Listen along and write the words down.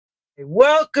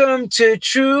Welcome to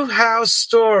True House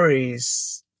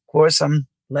Stories. Of course, I'm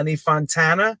Lenny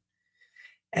Fontana,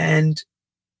 and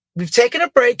we've taken a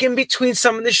break in between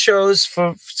some of the shows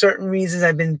for certain reasons.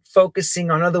 I've been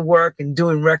focusing on other work and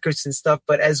doing records and stuff,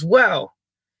 but as well,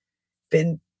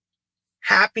 been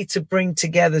happy to bring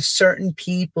together certain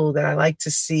people that I like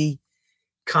to see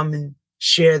come and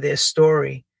share their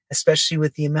story, especially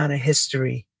with the amount of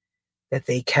history that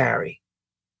they carry.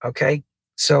 Okay?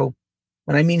 So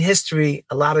when I mean history,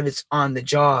 a lot of it's on the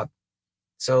job.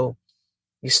 So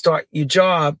you start your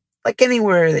job like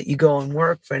anywhere that you go and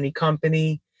work for any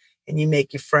company, and you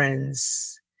make your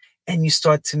friends, and you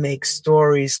start to make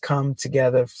stories come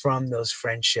together from those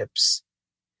friendships.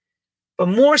 But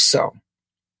more so,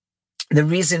 the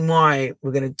reason why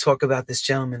we're going to talk about this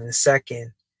gentleman in a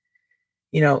second,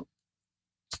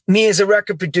 me as a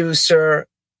record producer,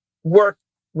 worked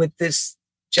with this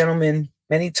gentleman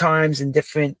many times in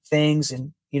different things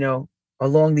and,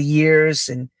 along the years.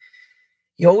 And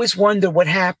you always wonder what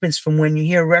happens from when you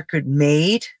hear a record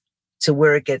made to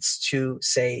where it gets to,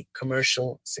 say,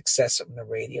 commercial success on the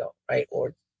radio, right?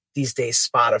 Or these days,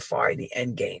 Spotify, the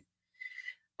end game.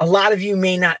 A lot of you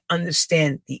may not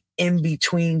understand the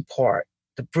in-between part,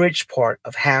 the bridge part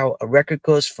of how a record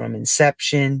goes from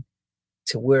inception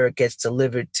to where it gets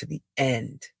delivered to the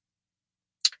end.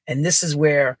 And this is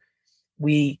where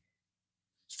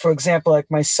for example,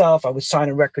 like myself, I would sign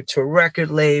a record to a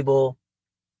record label.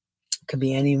 It could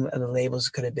be any of the labels.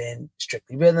 It could have been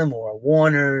Strictly Rhythm or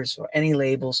Warner's or any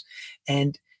labels.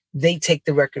 And they take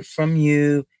the record from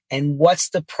you. And what's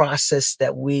the process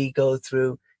that we go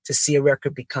through to see a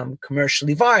record become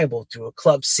commercially viable through a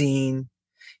club scene?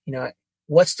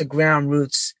 What's the ground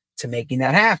roots to making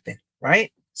that happen,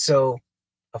 right? So,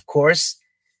 of course,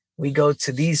 we go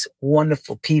to these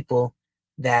wonderful people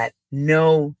that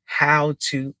know how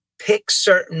to pick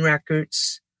certain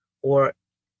records or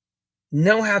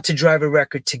know how to drive a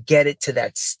record to get it to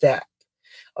that step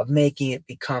of making it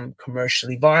become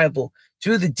commercially viable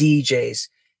through the DJs,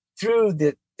 through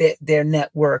their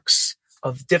networks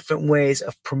of different ways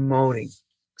of promoting.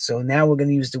 So now we're going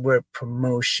to use the word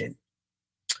promotion.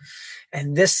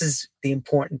 And this is the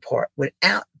important part.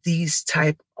 Without these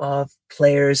type of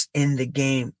players in the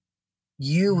game,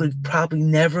 you would probably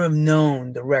never have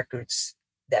known the records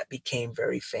that became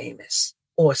very famous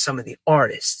or some of the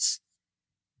artists.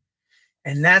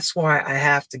 And that's why I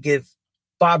have to give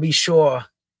Bobby Shaw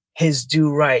his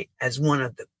due right as one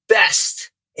of the best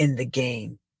in the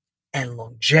game and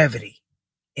longevity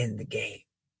in the game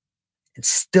and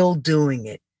still doing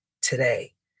it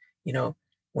today.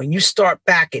 When you start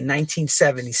back in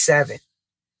 1977,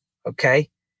 okay,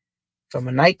 from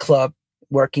a nightclub,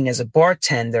 working as a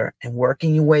bartender and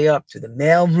working your way up to the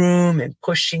mail room and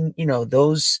pushing,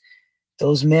 those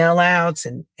mail outs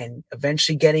and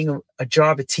eventually getting a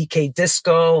job at TK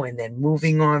Disco and then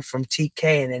moving on from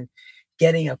TK and then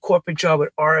getting a corporate job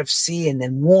at RFC and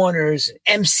then Warner's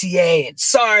and MCA and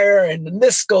Sire, and the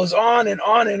list goes on and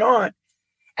on and on.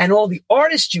 And all the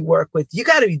artists you work with, you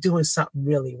got to be doing something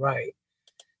really right.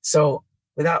 So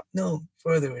without no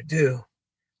further ado,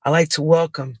 I'd like to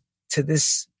welcome to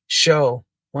this show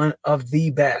one of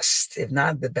the best, if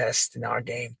not the best in our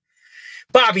game,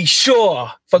 Bobby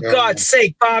Shaw. For God's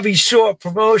sake, Bobby Shaw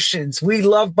Promotions. We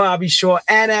love Bobby Shaw,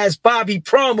 and as Bobby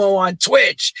Promo on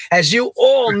Twitch, as you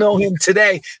all know him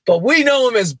today, but we know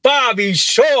him as Bobby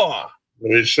Shaw.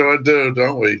 We sure do,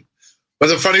 don't we? But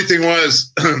the funny thing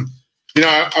was,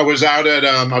 I was out at,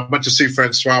 I went to see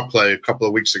Francois play a couple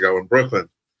of weeks ago in Brooklyn,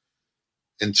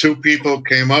 and two people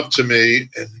came up to me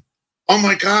and, "Oh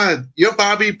my God, you're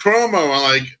Bobby Promo." I'm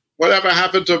like, whatever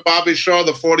happened to Bobby Shaw,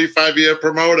 the 45-year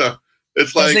promoter?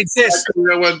 It's like,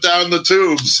 I went down the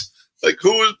tubes. Like,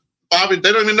 who is Bobby?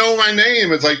 They don't even know my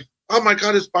name. It's like, oh my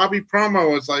God, it's Bobby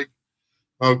Promo. It's like,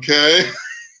 okay.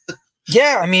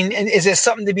 Yeah, I mean, is there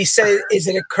something to be said? Is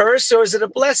it a curse or is it a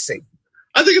blessing?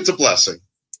 I think it's a blessing.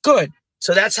 Good.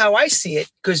 So that's how I see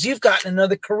it, because you've gotten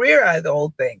another career out of the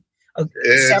whole thing.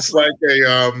 It's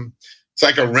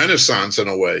like a renaissance in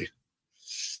a way.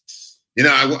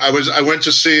 I went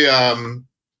to see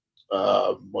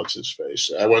what's his face?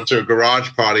 I went to a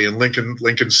garage party in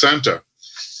Lincoln Center,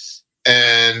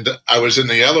 and I was in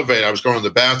the elevator. I was going to the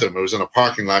bathroom. It was in a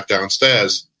parking lot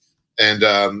downstairs, and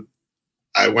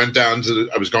I went down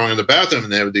I was going in the bathroom,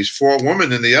 and there were these four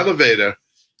women in the elevator,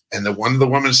 and one of the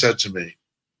women said to me,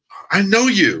 "I know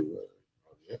you.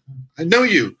 I know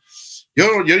you.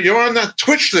 You're on that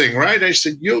Twitch thing, right?" I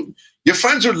said, "You're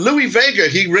friends with Louis Vega.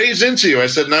 He raised into you." I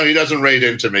said, "No, he doesn't raid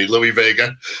into me, Louis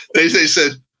Vega." They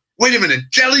said, "Wait a minute,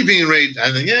 Jelly Bean raid."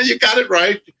 I said, "Yeah, you got it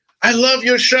right." I love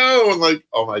your show. And like,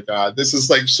 oh my God, this is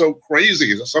like so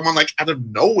crazy. Someone like out of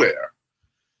nowhere.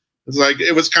 It's like,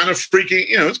 it was kind of freaky,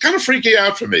 it's kind of freaky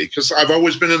out for me because I've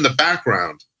always been in the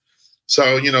background.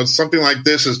 So, something like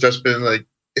this has just been like,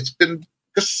 it's been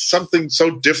just something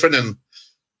so different. And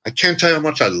I can't tell you how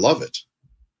much I love it.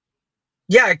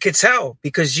 Yeah, I could tell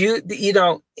because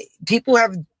people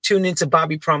have tuned into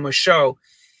Bobby Promo's show.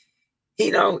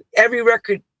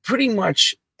 Pretty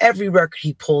much every record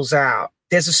he pulls out,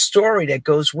 there's a story that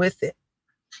goes with it,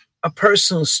 a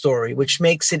personal story, which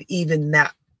makes it even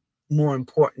that more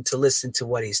important to listen to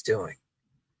what he's doing.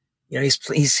 He's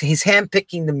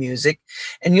handpicking the music,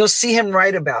 and you'll see him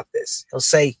write about this. He'll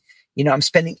say, I'm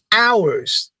spending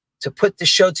hours to put the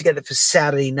show together for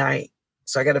Saturday night.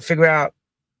 So I got to figure out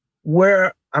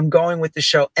where I'm going with the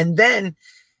show. And then,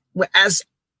 as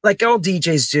like all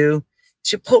DJs do,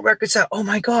 you pull records out. Oh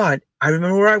my God, I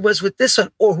remember where I was with this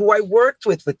one, or who I worked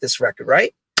with this record,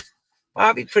 right?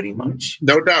 Bobby, pretty much.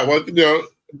 No doubt. Well,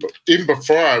 even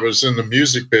before I was in the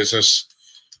music business,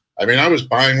 I mean, I was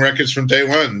buying records from day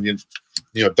one.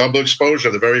 Double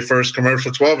Exposure, the very first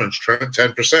commercial 12-inch,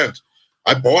 10%.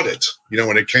 I bought it,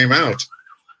 when it came out.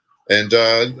 And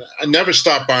I never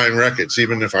stopped buying records,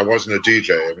 even if I wasn't a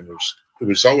DJ. I mean, it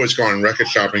was always going record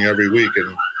shopping every week,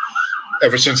 and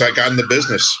ever since I got in the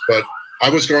business. But I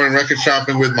was going record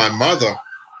shopping with my mother.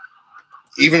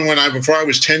 Even before I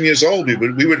was 10 years old, we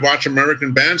would watch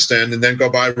American Bandstand and then go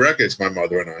buy records, my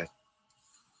mother and I.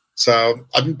 So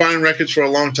I've been buying records for a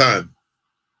long time.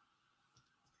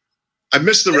 I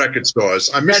miss the record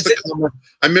stores. I miss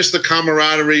the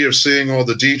camaraderie of seeing all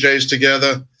the DJs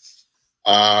together.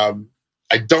 I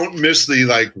don't miss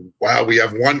the wow, we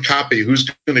have one copy. Who's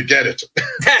going to get it?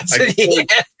 That's it. Yeah.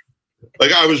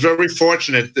 Like I was very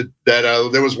fortunate that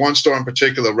there was one store in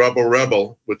particular,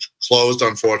 Rebel, which closed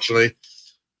unfortunately.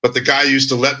 But the guy used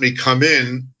to let me come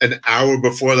in an hour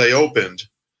before they opened.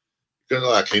 Good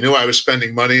luck. He knew I was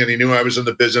spending money, and he knew I was in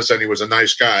the business, and he was a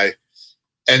nice guy.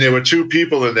 And there were two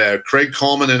people in there, Craig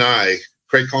Coleman and I.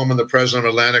 Craig Coleman, the president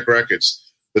of Atlantic Records.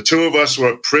 The two of us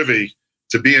were privy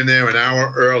to be in there an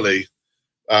hour early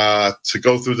to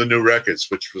go through the new records,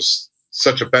 which was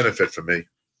such a benefit for me.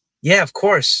 Yeah, of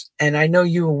course. And I know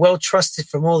you were well trusted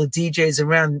from all the DJs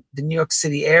around the New York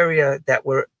City area that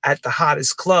were at the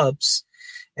hottest clubs.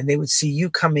 And they would see you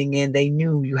coming in. They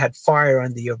knew you had fire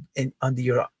under your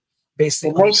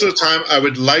basically. Well, most of the time, I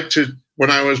would like to,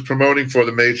 when I was promoting for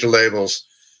the major labels,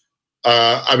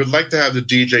 I would like to have the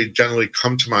DJ generally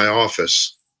come to my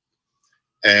office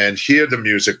and hear the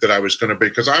music that I was going to be,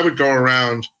 because I would go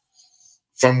around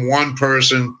from one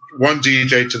person, one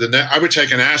DJ to the next. I would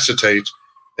take an acetate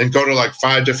and go to like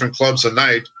 5 different clubs a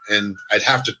night, and I'd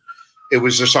have to. It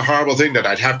was just a horrible thing that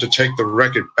I'd have to take the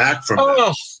record back from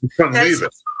them. You couldn't leave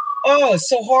it. Oh, it's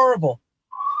so horrible.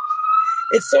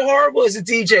 It's so horrible as a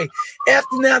DJ.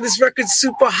 After now, this record's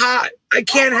super hot. I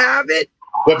can't have it.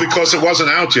 Well, because it wasn't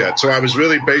out yet. So I was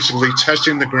really basically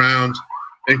testing the ground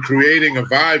and creating a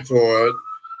vibe for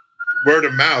word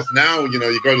of mouth. Now, you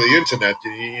go to the internet,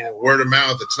 word of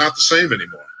mouth, it's not the same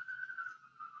anymore.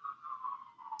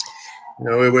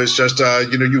 It was just,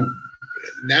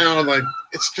 now, like,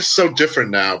 it's just so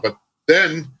different now. But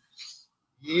then,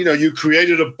 you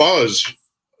created a buzz.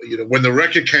 When the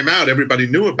record came out, everybody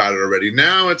knew about it already.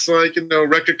 Now it's like,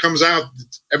 record comes out,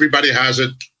 everybody has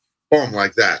it, boom,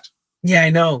 like that. Yeah, I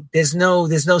know. There's no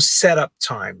setup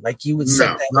time like you would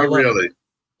set that. Not really.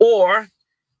 Or,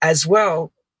 as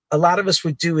well, a lot of us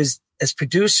would do as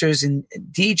producers and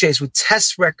DJs would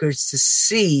test records to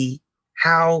see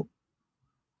how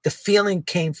the feeling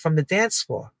came from the dance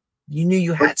floor. You knew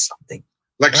you had something.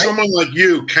 Like, right? Someone like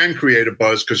you can create a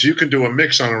buzz because you can do a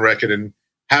mix on a record and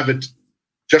have it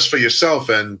just for yourself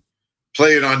and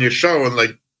play it on your show and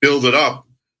like build it up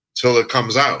till it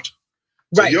comes out.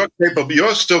 So right.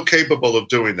 You're still capable of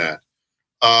doing that.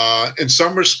 In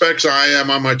some respects, I am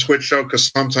on my Twitch show because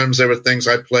sometimes there are things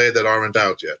I play that aren't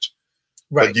out yet.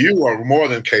 Right. But you are more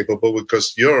than capable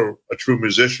because you're a true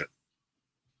musician.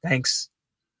 Thanks.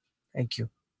 Thank you.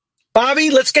 Bobby,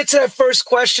 let's get to that first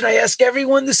question. I ask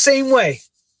everyone the same way.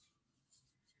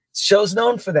 The show's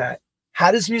known for that.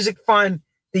 How does music find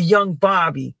the young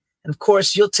Bobby? And of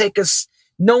course, you'll take us.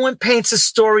 No one paints a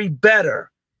story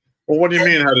better. Well, what do you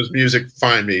mean? How does music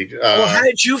find me? Well, how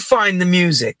did you find the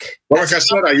music? Well, like I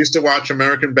said, I used to watch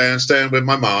American Bandstand with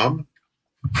my mom,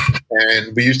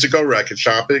 and we used to go record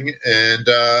shopping. And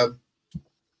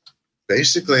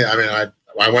basically, I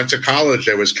went to college.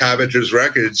 There was Cabbage's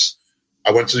Records.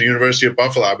 I went to the University of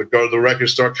Buffalo. I would go to the record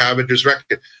store, Cabbage's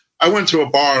Record. I went to a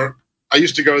bar. I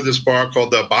used to go to this bar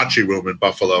called the Bocce Room in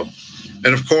Buffalo.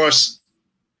 And of course,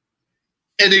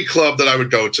 any club that I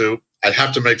would go to, I'd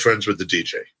have to make friends with the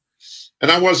DJ.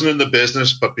 And I wasn't in the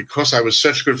business, but because I was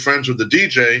such good friends with the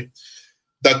DJ,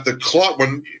 that the club,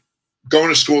 when going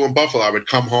to school in Buffalo, I would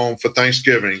come home for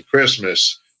Thanksgiving,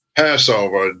 Christmas,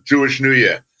 Passover, Jewish New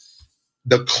Year.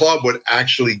 The club would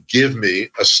actually give me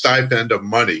a stipend of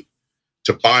money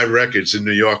to buy records in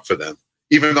New York for them,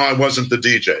 even though I wasn't the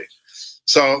DJ.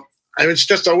 So it's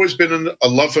just always been a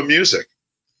love for music.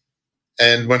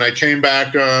 And when I came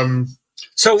back from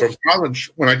college,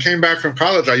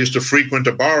 I used to frequent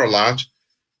a bar a lot.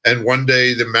 And one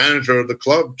day the manager of the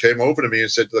club came over to me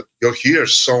and said, "Look, you'll hear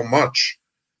so much."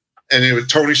 And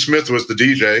Tony Smith was the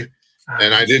DJ.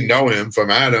 And I didn't know him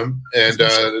from Adam. And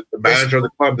the manager of the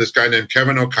club, this guy named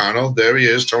Kevin O'Connell, there he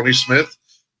is, Tony Smith,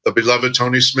 the beloved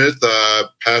Tony Smith,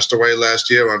 passed away last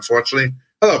year, unfortunately.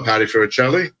 Hello, Patty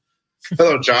Furicelli.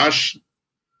 Hello, Josh.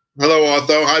 Hello,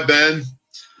 Otho. Hi, Ben.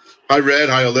 Hi, Red.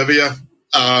 Hi, Olivia.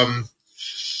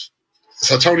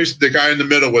 So Tony's, the guy in the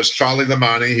middle was Charlie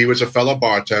Lamani. He was a fellow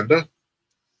bartender.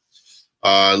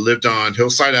 Lived on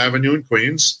Hillside Avenue in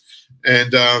Queens.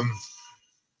 And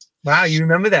wow, you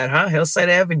remember that, huh? Hillside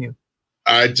Avenue.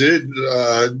 I did.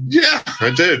 Yeah,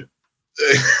 I did.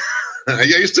 I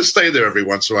used to stay there every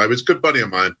once in a while. He was a good buddy of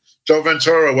mine. Joe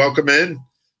Ventura, welcome in.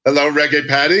 Hello, Reggae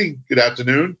Patty. Good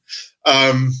afternoon.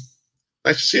 Nice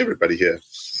to see everybody here.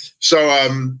 So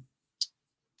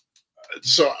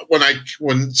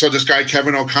this guy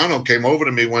Kevin O'Connell came over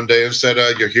to me one day and said,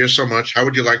 "You're here so much. How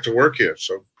would you like to work here?"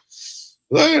 So,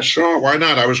 yeah, sure, why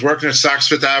not? I was working at Saks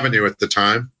Fifth Avenue at the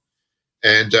time.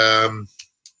 And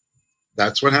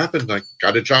that's what happened. I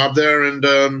got a job there, and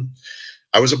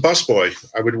I was a busboy.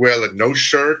 I would wear like no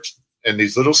shirt and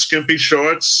these little skimpy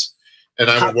shorts, and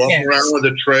I would walk around with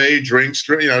a tray, drinks.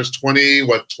 I was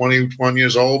 21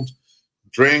 years old.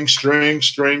 Drinks,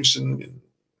 and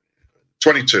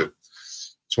 22.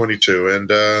 And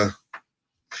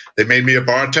they made me a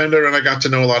bartender, and I got to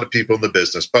know a lot of people in the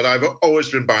business. But I've always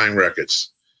been buying records.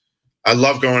 I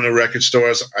love going to record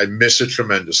stores. I miss it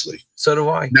tremendously. So do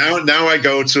I. Now I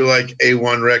go to like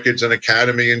A1 Records and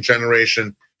Academy and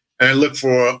Generation, and I look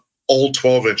for old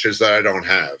 12 inches that I don't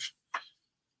have.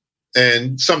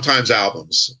 And sometimes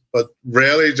albums, but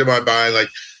rarely do I buy like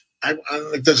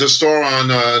there's a store on,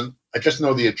 I just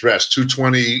know the address,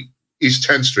 220 East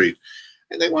 10th Street.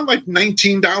 And they want like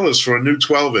 $19 for a new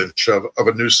 12 inch of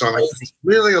a new song. It's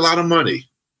really a lot of money.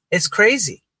 It's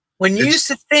crazy. When you used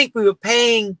to think we were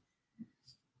paying,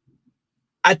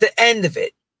 at the end of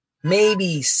it,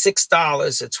 maybe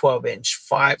 $6 a 12 inch,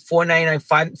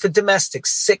 $4.99 for domestic,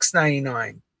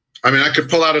 $6.99. I mean, I could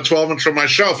pull out a 12 inch from my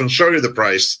shelf and show you the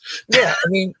price. Yeah, I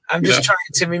mean, I'm just trying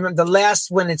to remember the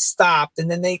last when it stopped,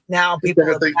 and then people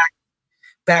are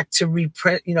back to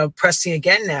reprint, pressing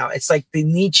again now. It's like the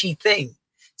niche thing.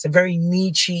 It's a very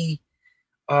niche. It's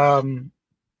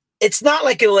not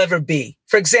like it'll ever be.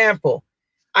 For example,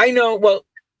 I know. Well,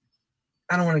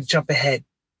 I don't want to jump ahead,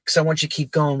 because I want you to keep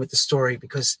going with the story.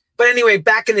 But anyway,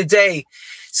 back in the day,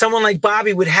 someone like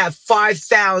Bobby would have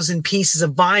 5,000 pieces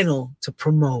of vinyl to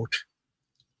promote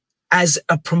as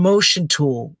a promotion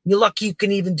tool. You're lucky you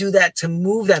can even do that to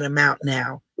move that amount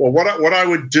now. Well, what I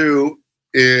would do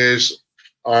is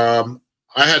I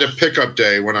had a pickup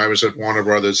day when I was at Warner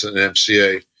Brothers and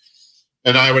MCA,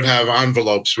 and I would have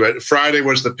envelopes. Friday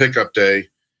was the pickup day.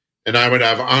 And I would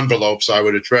have envelopes I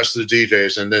would address the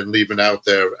DJs and then leave it out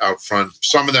there out front.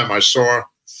 Some of them I saw. I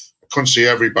couldn't see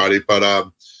everybody. But, I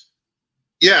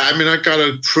mean, I got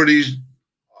a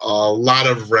lot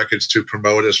of records to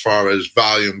promote as far as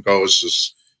volume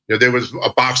goes. There was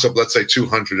a box of, let's say,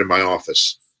 200 in my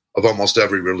office of almost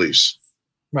every release.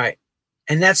 Right.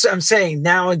 And that's what I'm saying.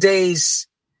 Nowadays,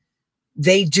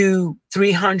 they do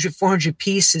 300, 400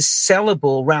 pieces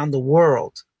sellable around the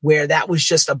world, where that was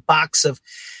just a box of...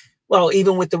 Well,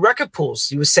 even with the record pools,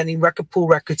 you were sending record pool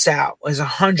records out as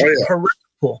 100 per record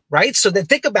pool, right? So then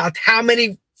think about how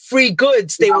many free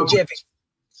goods they were giving.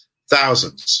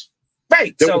 Thousands.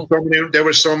 Right. There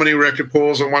were so many record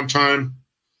pools at one time.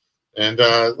 And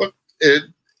look,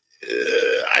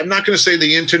 I'm not going to say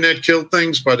the internet killed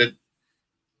things, but it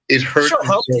hurt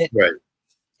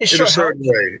in a certain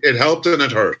way. It helped and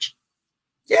it hurt.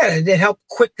 Yeah, it helped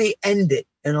quickly end it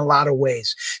in a lot of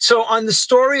ways. So on the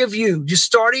story of you're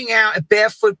starting out at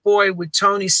Barefoot Boy with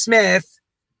Tony Smith,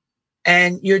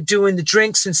 and you're doing the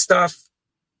drinks and stuff.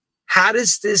 How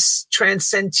does this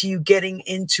transcend to you getting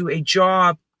into a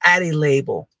job at a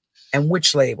label, and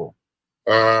which label?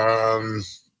 I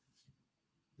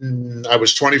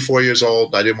was 24 years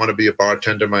old. I didn't want to be a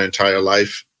bartender my entire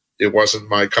life. It wasn't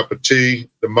my cup of tea.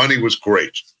 The money was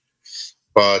great,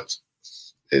 but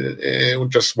it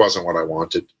just wasn't what I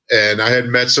wanted. And I had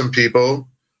met some people,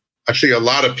 actually a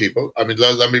lot of people. I mean,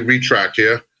 let me retract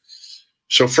here.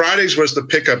 So Fridays was the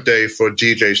pickup day for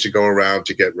DJs to go around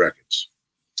to get records.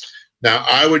 Now,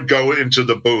 I would go into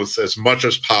the booth as much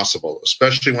as possible,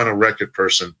 especially when a record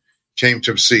person came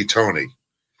to see Tony.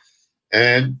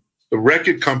 And the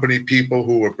record company people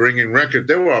who were bringing record,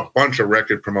 there were a bunch of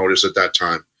record promoters at that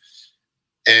time.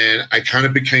 And I kind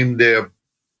of became their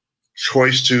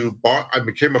choice to I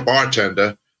became a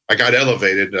bartender. I got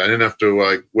elevated. I didn't have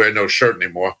to wear no shirt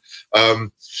anymore. I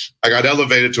got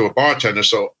elevated to a bartender.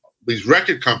 So these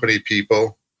record company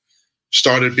people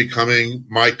started becoming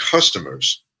my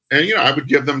customers. And, you know, I would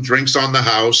give them drinks on the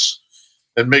house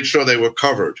and make sure they were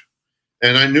covered.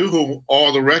 And I knew who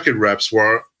all the record reps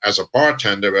were as a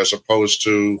bartender as opposed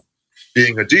to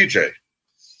being a DJ.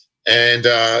 And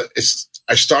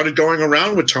I started going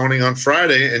around with Tony on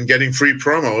Friday and getting free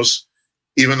promos,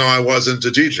 even though I wasn't a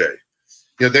DJ.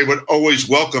 You know, they would always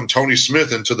welcome Tony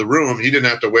Smith into the room. He didn't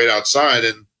have to wait outside.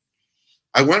 And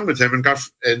I went with him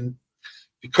and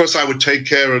because I would take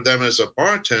care of them as a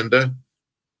bartender,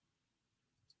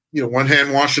 you know, one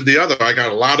hand washed the other. I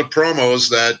got a lot of promos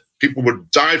that people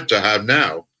would dive to have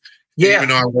now, even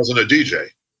though I wasn't a DJ.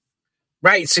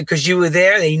 Right. So because you were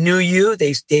there, they knew you,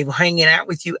 they were hanging out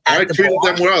with you at the bar. I treated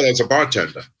them well as a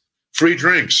bartender. Free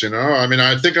drinks, you know. I mean,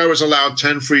 I think I was allowed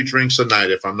 10 free drinks a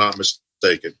night, if I'm not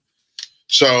mistaken.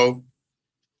 So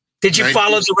did you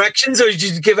follow directions or did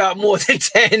you give out more than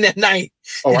 10 a night?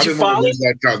 I didn't want to lose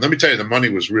that job. Let me tell you, the money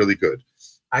was really good.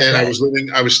 I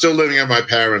was still living at my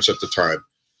parents' at the time.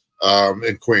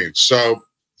 In Queens. So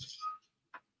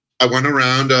I went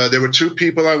around. There were two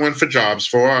people I went for jobs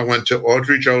for. I went to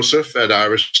Audrey Joseph at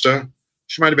Arista.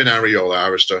 She might have been Ariola,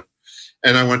 Arista.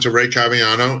 And I went to Ray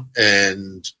Caviano,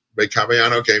 and Ray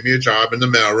Caviano gave me a job in the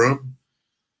mailroom.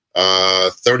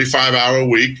 35-hour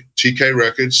week, TK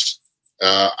Records.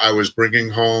 I was bringing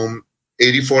home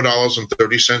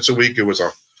 $84.30 a week. It was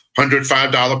a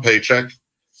 $105 paycheck.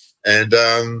 And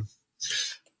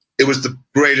it was the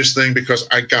greatest thing because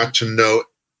I got to know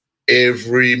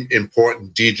every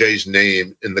important DJ's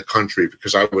name in the country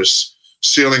because I was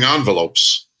sealing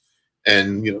envelopes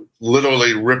and, you know,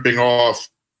 literally ripping off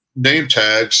name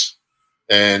tags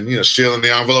and, you know, sealing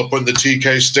the envelope, putting the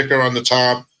TK sticker on the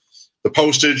top, the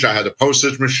postage. I had a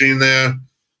postage machine there.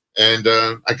 And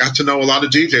I got to know a lot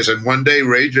of DJs. And one day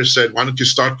Ray just said, why don't you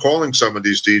start calling some of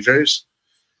these DJs?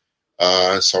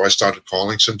 So I started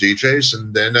calling some DJs,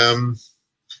 and then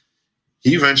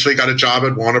he eventually got a job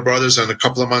at Warner Brothers, and a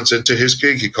couple of months into his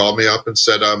gig, he called me up and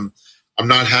said, I'm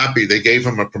not happy. They gave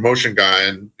him a promotion guy,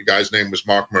 and the guy's name was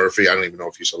Mark Murphy. I don't even know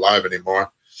if he's alive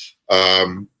anymore.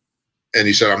 And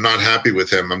he said, I'm not happy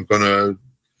with him. I'm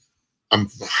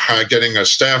getting a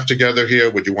staff together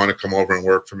here. Would you want to come over and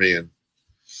work for me? And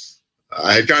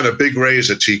I had gotten a big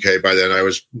raise at TK by then. I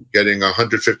was getting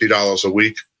 $150 a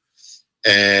week.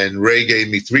 And Ray gave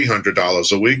me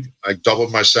 $300 a week. I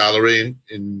doubled my salary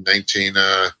in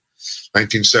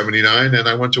 1979, and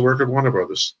I went to work at Warner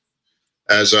Brothers.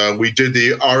 As we did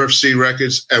the RFC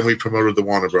records, and we promoted the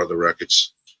Warner Brothers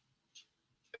records.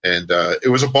 And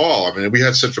it was a ball. I mean, we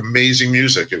had such amazing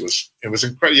music. It was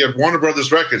incredible. Warner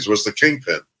Brothers Records was the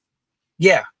kingpin.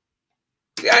 Yeah.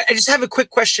 I just have a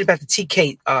quick question about the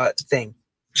TK thing.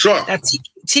 Sure. Now,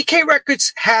 TK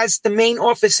Records has the main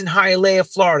office in Hialeah,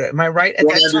 Florida. Am I right at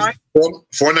that time?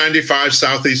 495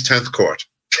 Southeast 10th Court.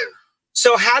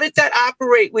 So how did that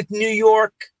operate with New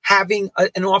York having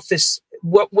an office?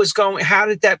 How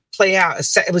did that play out?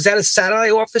 Was that a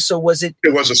satellite office or was it?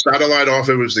 It was a satellite office.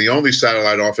 It was the only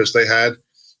satellite office they had.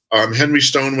 Henry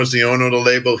Stone was the owner of the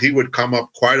label. He would come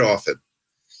up quite often.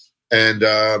 And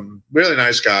really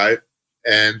nice guy.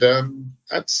 And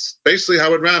that's basically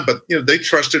how it ran. But, you know, they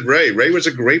trusted Ray. Ray was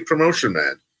a great promotion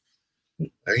man.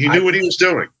 He knew what he was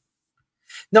doing.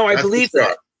 No, I believe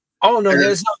that. Oh, no,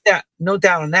 there's no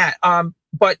doubt on that.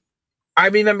 But I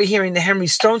remember hearing the Henry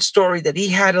Stone story that he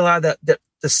had a lot of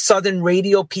the Southern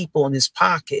radio people in his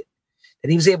pocket,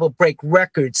 that he was able to break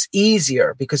records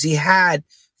easier because he had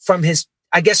from the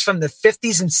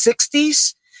 50s and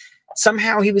 60s,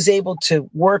 somehow he was able to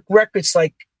work records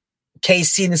like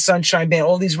KC and the Sunshine Band.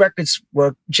 All these records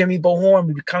were Jimmy Bohorn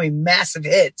were becoming massive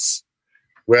hits.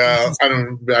 Well, I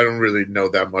don't really know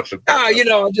that much about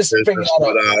I'm just bringing that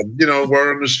up. But,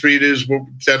 word on the street is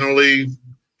generally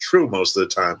true most of the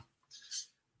time.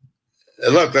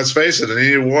 And look, let's face it,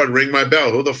 Anita Ward, ring my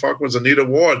bell. Who the fuck was Anita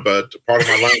Ward? But part of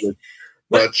my language.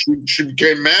 But she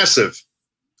became massive.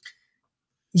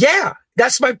 Yeah,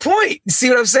 that's my point. See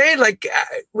what I'm saying? Like,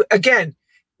 again,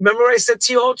 remember I said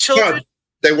to you, old children? Yeah,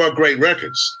 they were great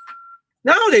records.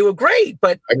 No, they were great,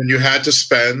 but I mean, you had to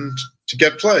spend to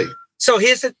get play. So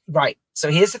here's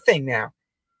the thing now.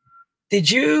 Did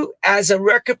you, as a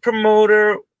record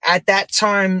promoter at that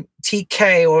time,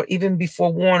 TK, or even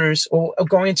before Warner's, or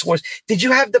going towards, did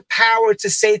you have the power to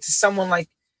say to someone like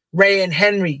Ray and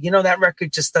Henry, that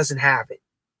record just doesn't have it?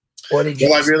 Or did you?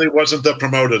 Well, I really wasn't the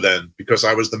promoter then because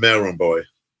I was the mailroom boy.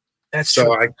 That's true.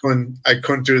 So I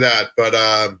couldn't do that. But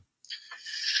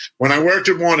when I worked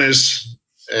at Warner's,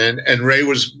 and Ray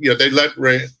was, they let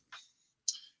Ray.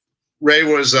 Ray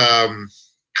was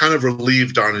kind of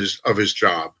relieved of his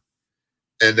job,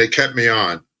 and they kept me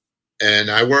on.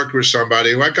 And I worked with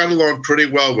somebody who I got along pretty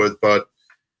well with, but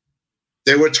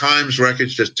there were times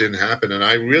records just didn't happen, and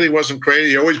I really wasn't crazy.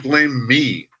 He always blamed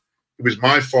me. It was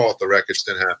my fault the records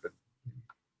didn't happen.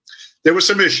 There were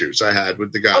some issues I had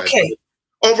with the guy. Okay.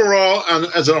 Overall,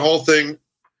 as a whole thing,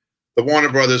 the Warner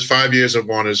Brothers, 5 years of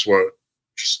Warner's were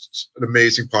just an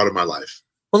amazing part of my life.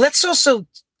 Well, let's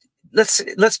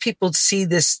people see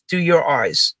this through your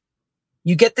eyes.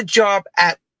 You get the job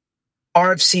at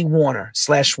RFC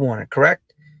Warner/Warner,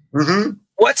 correct? Mm-hmm.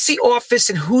 What's the office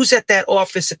and who's at that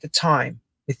office at the time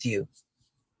with you?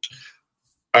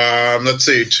 Let's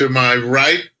see. To my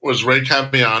right was Ray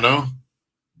Campiano.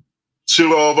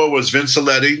 Two over was Vince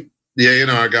Aletti, the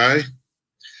A&R guy.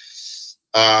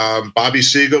 Bobby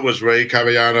Siegel was Ray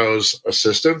Campiano's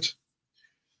assistant.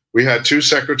 We had two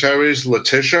secretaries,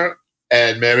 Letitia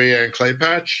and Mary Ann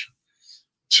Claypatch.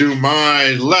 To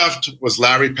my left was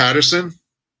Larry Patterson.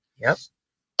 Yep.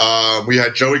 We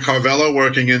had Joey Carvello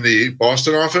working in the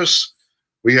Boston office.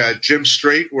 We had Jim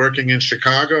Strait working in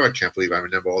Chicago. I can't believe I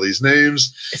remember all these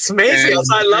names. It's amazing.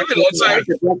 I love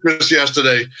it.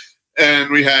 Yesterday. And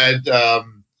we had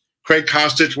Craig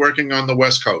Kostic working on the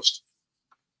West Coast.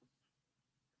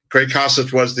 Craig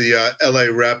Kostic was the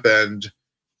LA rep,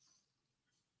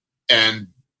 and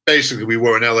basically we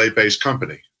were an LA-based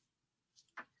company.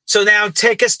 So now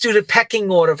take us through the pecking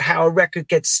order of how a record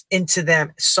gets into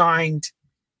them, signed,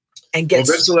 and gets...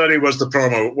 Well, Vince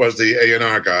Aletti was the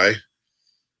A&R guy.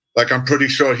 Like, I'm pretty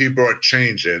sure he brought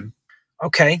change in.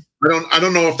 Okay. I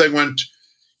don't know if they went...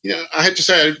 I have to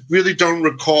say, I really don't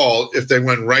recall if they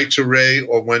went right to Ray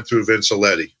or went through Vince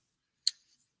Aletti.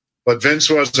 But Vince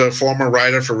was a former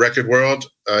writer for Record World.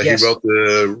 Yes. He wrote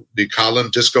the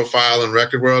column Disco File in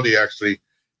Record World. He actually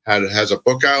has a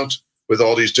book out with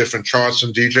all these different charts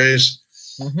and DJs.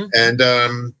 Mm-hmm.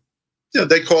 And,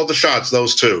 they called the shots,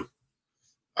 those two.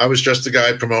 I was just the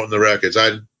guy promoting the records.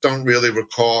 I don't really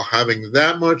recall having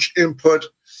that much input.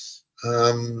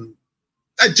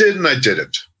 I did and I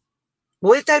didn't.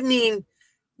 What did that mean?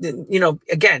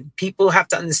 Again, people have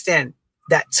to understand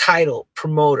that title,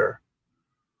 promoter.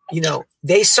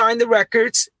 They sign the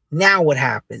records. Now what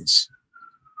happens?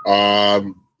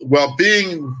 Well,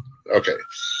 okay.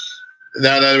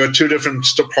 Now there are two different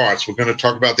parts. We're going to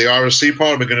talk about the RFC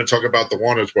part. We're going to talk about the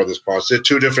Warner Brothers parts. They're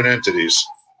two different entities.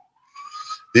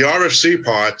 The RFC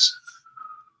parts,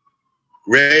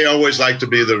 Ray always liked to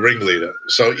be the ringleader.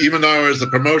 So even though I was the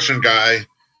promotion guy,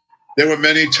 there were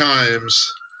many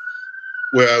times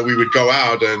where we would go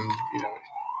out and,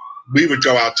 we would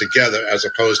go out together as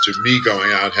opposed to me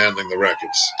going out handling the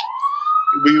records.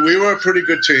 We were a pretty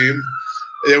good team.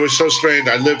 It was so strange.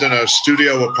 I lived in a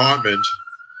studio apartment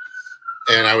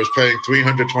and I was paying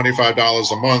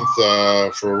 $325 a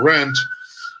month for rent.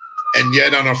 And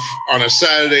yet on a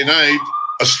Saturday night,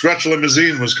 a stretch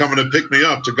limousine was coming to pick me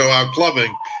up to go out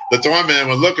clubbing. The doorman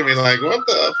would look at me like, what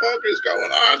the fuck is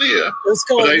going on here? What's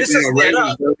going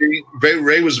on?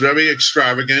 Ray was very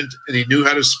extravagant, and he knew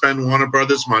how to spend Warner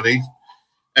Brothers money.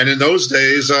 And in those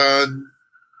days,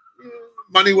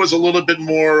 money was a little bit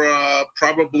more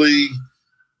probably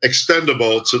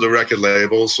extendable to the record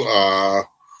labels.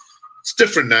 It's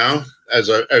different now, as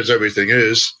everything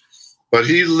is. But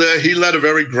he led a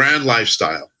very grand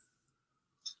lifestyle.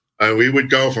 We would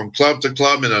go from club to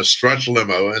club in a stretch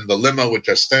limo, and the limo would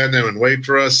just stand there and wait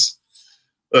for us.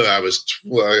 I was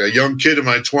a young kid in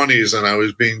my 20s, and I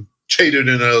was being catered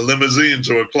in a limousine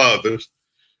to a club.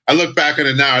 I look back on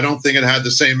it now. I don't think it had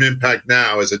the same impact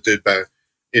now as it did back.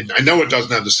 I know it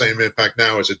doesn't have the same impact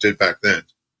now as it did back then.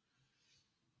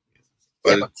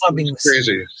 But clubbing was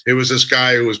crazy. It was this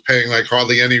guy who was paying like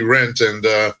hardly any rent, and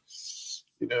I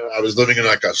was living in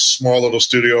like a small little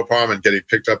studio apartment, getting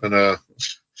picked up in a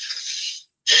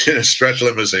stretch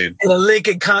limousine. In a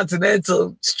Lincoln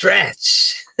Continental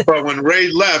stretch. But when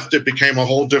Ray left, it became a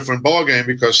whole different ballgame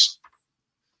because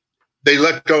they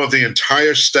let go of the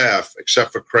entire staff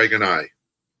except for Craig and I.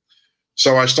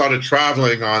 So I started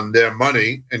traveling on their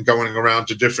money and going around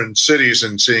to different cities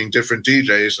and seeing different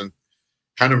DJs and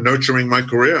kind of nurturing my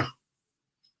career.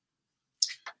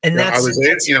 And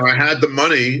I had the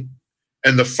money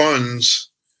and the funds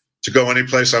to go any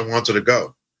place I wanted to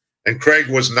go. And Craig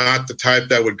was not the type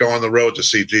that would go on the road to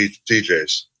see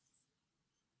DJs.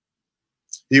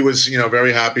 He was,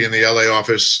 very happy in the LA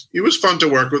office. He was fun to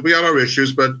work with. We had our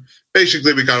issues, but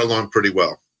basically we got along pretty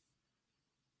well.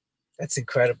 That's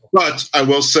incredible. But I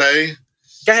will say,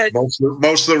 go ahead.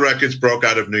 Most of the records broke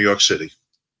out of New York City.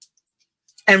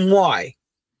 And why?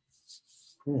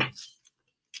 Well,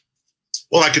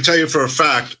 I can tell you for a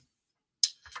fact,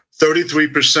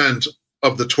 33%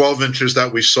 of the 12 inches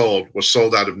that we sold was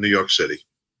sold out of New York City.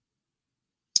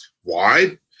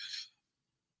 Why?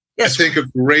 Yes. I think a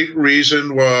great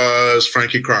reason was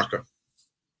Frankie Crocker.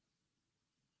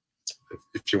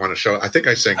 If you want to show, I think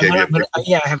I sent.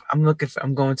 I'm looking.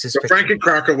 I'm going to. So Frankie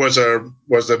Crocker was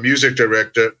a music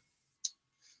director.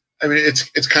 I mean,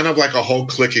 it's kind of like a whole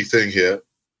cliquey thing here.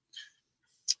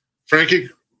 Frankie,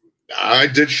 I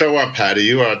did show up,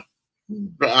 Patty.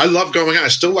 I love going out. I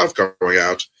still love going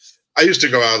out. I used to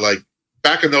go out like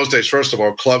back in those days. First of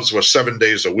all, clubs were 7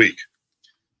 days a week.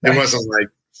 It wasn't like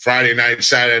Friday night,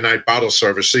 Saturday night bottle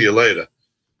service. See you later.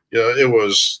 It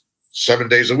was 7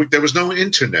 days a week. There was no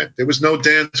internet. There was no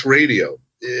dance radio.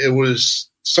 It was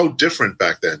so different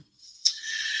back then.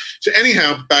 So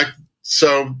anyhow,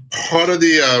 so part of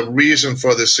the reason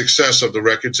for the success of the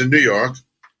records in New York,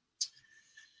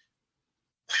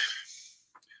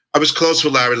 I was close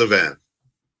with Larry Levan.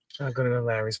 I'll go to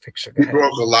Larry's picture. He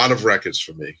broke a lot of records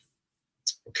for me.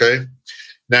 Okay.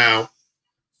 Now,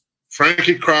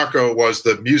 Frankie Crocker was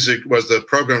the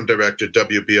program director at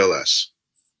WBLS.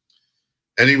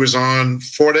 And he was on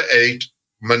 4 to 8,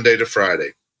 Monday to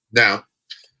Friday. Now,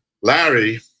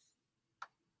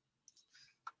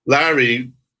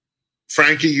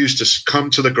 Frankie used to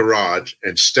come to the garage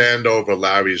and stand over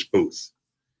Larry's booth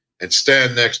and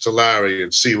stand next to Larry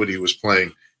and see what he was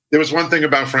playing. There was one thing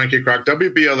about Frankie Crocker.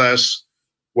 WBLS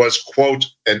was, quote,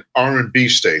 an R&B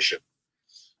station.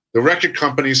 The record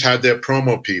companies had their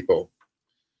promo people.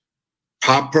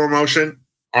 Pop promotion,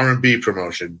 R&B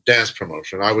promotion, dance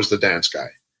promotion. I was the dance guy.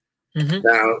 Mm-hmm.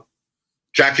 Now,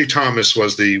 Jackie Thomas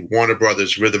was the Warner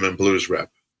Brothers rhythm and blues rep.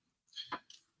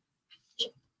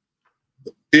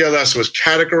 BLS was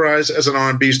categorized as an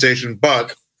R&B station,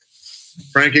 but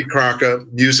Frankie Crocker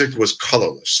music was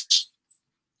colorless.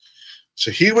 So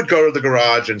he would go to the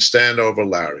garage and stand over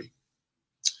Larry.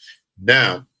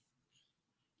 Now,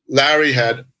 Larry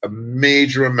had a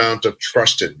major amount of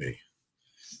trust in me.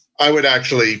 I would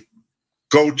actually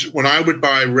when I would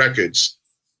buy records,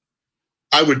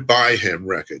 I would buy him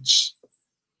records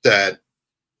that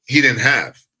he didn't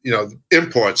have.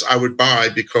 Imports I would buy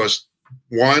because,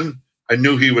 one, I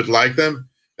knew he would like them,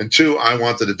 and two, I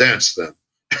wanted to dance them.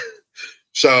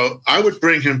 So I would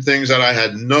bring him things that I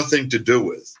had nothing to do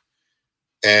with.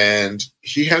 And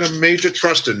he had a major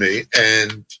trust in me,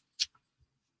 and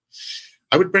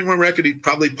I would bring him a record. He'd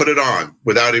probably put it on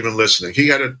without even listening.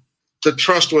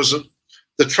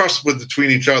 The trust between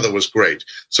each other was great.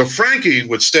 So Frankie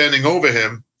was standing over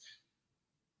him,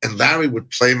 and Larry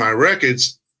would play my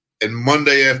records, and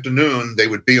Monday afternoon they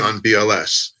would be on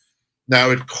BLS. Now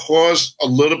it caused a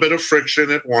little bit of friction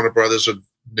at Warner Brothers with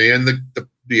me and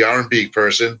the R&B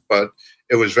person, but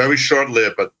it was very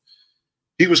short-lived. But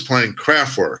he was playing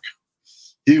Kraftwerk.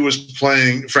 He was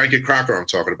playing Frankie Crocker, I'm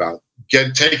talking about.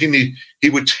 He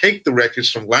would take the records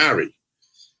from Larry.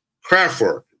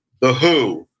 Kraftwerk, The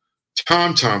Who,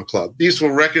 Tom Tom Club. These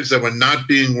were records that were not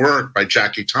being worked by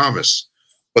Jackie Thomas,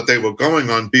 but they were going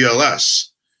on BLS.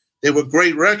 They were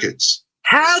great records.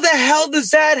 How the hell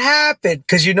does that happen?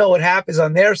 Because you know what happens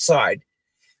on their side.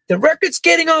 The record's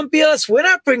getting on BLS. We're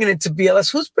not bringing it to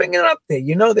BLS. Who's bringing it up there?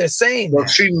 They're saying Well,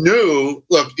 that. She knew.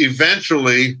 Look,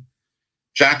 eventually,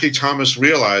 Jackie Thomas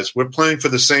realized we're playing for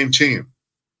the same team.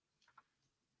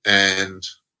 And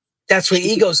that's where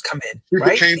egos come in,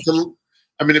 right?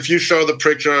 If you show the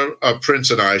picture of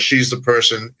Prince and I, she's the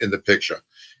person in the picture.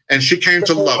 And she came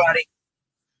to love me.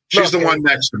 She's the one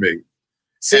next to me.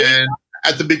 See? And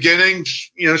at the beginning,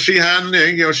 she had,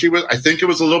 I think it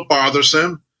was a little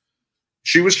bothersome.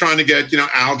 She was trying to get,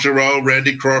 Al Jarreau,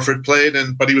 Randy Crawford played,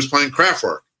 but he was playing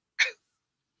Kraftwerk.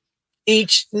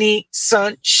 Each knee,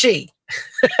 son, she.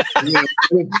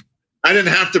 I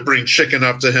didn't have to bring chicken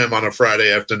up to him on a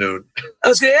Friday afternoon. I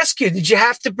was going to ask you, did you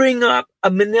have to bring up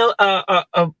a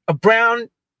brown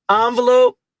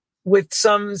envelope with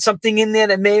something in there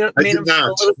that made him feel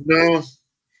a little... No.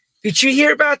 Did you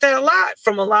hear about that a lot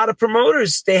from a lot of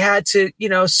promoters? They had to,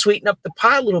 sweeten up the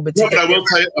pie a little bit. But I will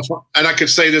tell you, and I could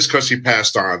say this because he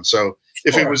passed on. So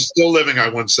if he was still living, I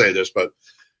wouldn't say this. But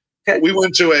we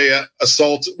went to a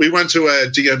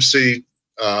DMC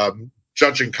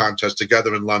judging contest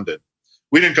together in London.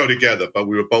 We didn't go together, but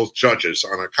we were both judges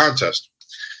on a contest.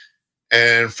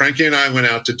 And Frankie and I went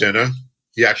out to dinner.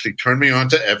 He actually turned me on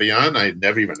to Evian. I had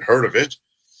never even heard of it.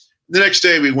 The next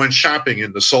day, we went shopping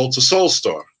in the Soul to Soul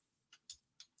store.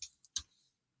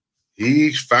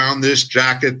 He found this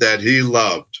jacket that he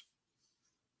loved.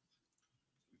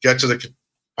 Get to the,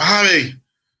 Bobby,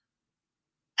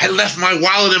 I left my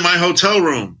wallet in my hotel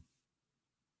room.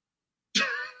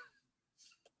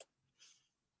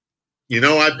 You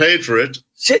know, I paid for it.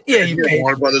 Shit, yeah, you paid.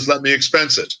 Warner Brothers let me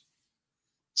expense it.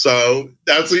 So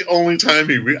that's the only time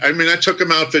I took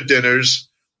him out for dinners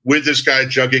with this guy,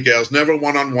 Juggy Gales, never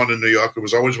one-on-one in New York. It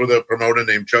was always with a promoter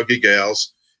named Juggy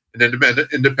Gales, an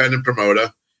independent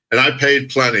promoter. And I paid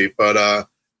plenty, but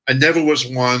I never was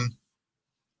one.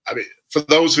 I mean, for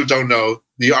those who don't know,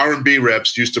 the R&B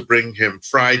reps used to bring him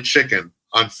fried chicken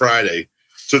on Friday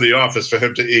to the office for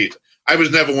him to eat. I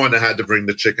was never one that had to bring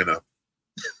the chicken up.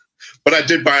 But I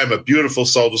did buy him a beautiful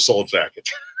Soul to Soul jacket.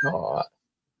 Oh,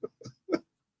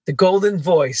 the golden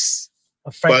voice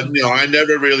of Frankie. But, I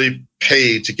never really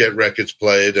paid to get records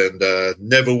played and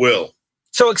never will.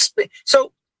 So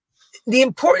the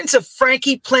importance of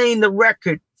Frankie playing the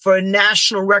record for a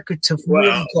national record to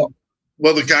really go.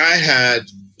 Well, the guy had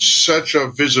such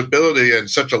a visibility and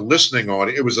such a listening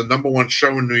audience. It was the number one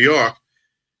show in New York,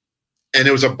 and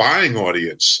it was a buying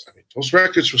audience. I mean, those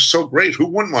records were so great. Who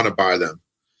wouldn't want to buy them?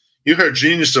 You heard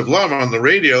Genius of Love on the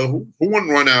radio. Who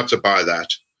wouldn't run out to buy that?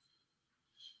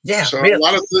 Yeah. So really.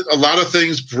 a lot of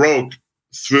things broke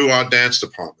through our dance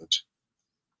department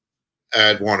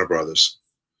at Warner Brothers.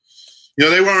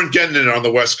 They weren't getting it on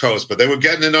the West Coast, but they were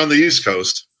getting it on the East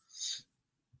Coast.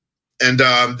 And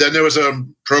then there was a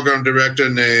program director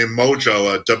named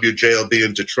Mojo at WJLB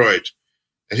in Detroit.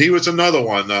 And he was another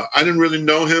one. I didn't really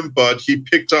know him, but he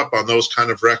picked up on those kind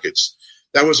of records.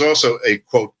 That was also a,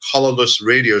 quote, colorless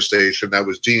radio station that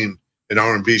was deemed an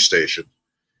R&B station.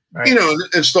 Right.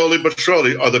 And slowly but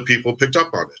surely, other people picked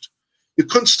up on it. You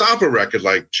couldn't stop a record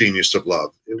like Genius of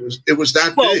Love. It was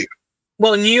that big.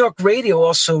 Well, New York radio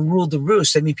also ruled the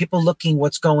roost. I mean, people looking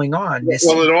what's going on.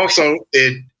 Well, it also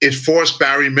it forced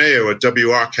Barry Mayo at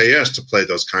WRKS to play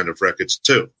those kind of records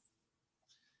too.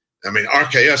 I mean,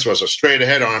 RKS was a straight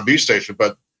ahead R&B station,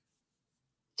 but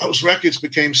those records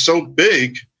became so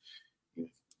big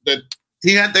that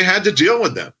they had to deal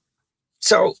with them.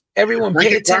 So everyone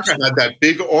paid attention. Had that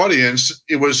big audience.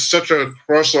 It was such a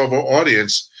crossover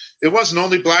audience. It wasn't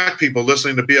only black people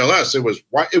listening to BLS.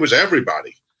 It was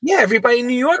everybody. Yeah, everybody in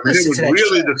New York listened to that. It was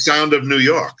really the sound of New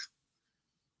York.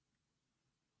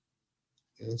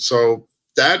 And so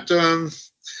that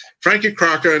Frankie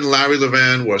Crocker and Larry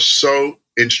Levan were so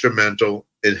instrumental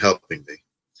in helping me.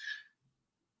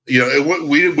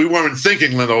 We weren't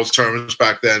thinking in those terms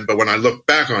back then, but when I look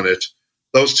back on it,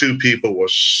 those two people were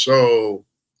so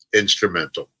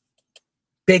instrumental.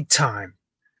 Big time.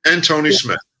 And Tony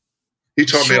Smith. He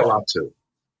taught me a lot too.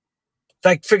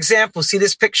 Like, for example, see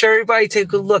this picture, everybody? Take a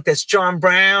good look. That's John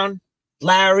Brown,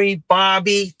 Larry,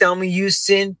 Bobby, Thelma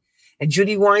Houston, and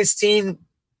Judy Weinstein,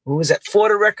 who was at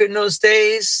Florida Record in those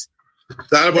days.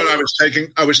 That's what I was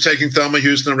taking. I was taking Thelma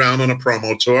Houston around on a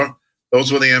promo tour.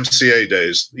 Those were the MCA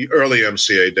days, the early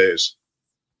MCA days.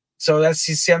 So that's,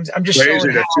 you see, I'm just showing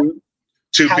how,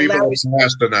 two people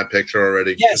passed in that picture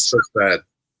already. Yes. It's so sad.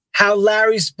 How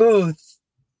Larry's booth,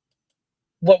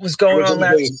 what was going on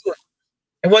Larry's booth.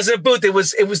 It wasn't a booth. It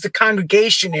was the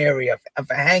congregation area of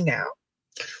a hangout.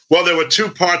 Well, there were two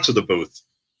parts of the booth.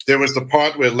 There was the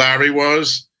part where Larry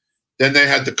was. Then they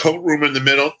had the coat room in the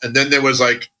middle. And then there was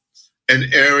like an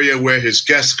area where his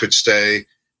guests could stay.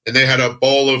 And they had a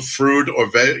bowl of fruit or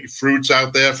fruits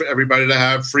out there for everybody to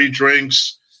have, free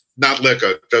drinks, not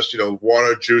liquor, just,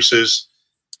 water, juices.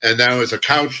 And there was a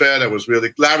couch there that was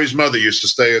really, Larry's mother used to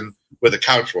stay in where the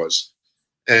couch was.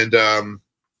 And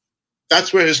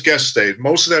that's where his guests stayed.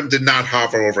 Most of them did not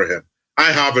hover over him.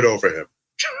 I hovered over him.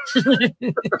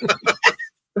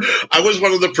 I was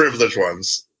one of the privileged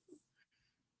ones.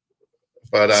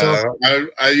 But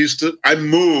I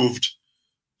moved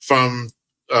from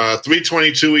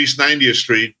 322 East 90th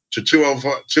Street to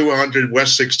 200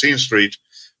 West 16th Street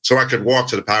so I could walk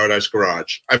to the Paradise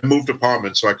Garage. I moved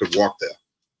apartments so I could walk there.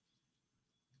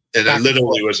 And I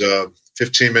literally was a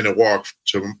 15-minute walk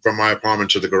from my apartment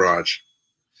to the garage.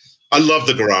 I love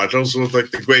the garage. Those were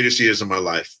like the greatest years of my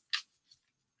life.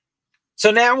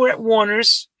 So now we're at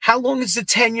Warner's. How long is the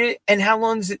tenure and how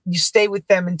long is it you stay with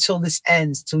them until this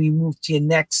ends, till you move to your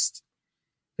next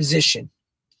position?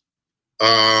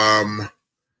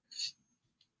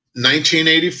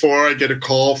 1984, I get a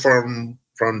call from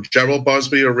Gerald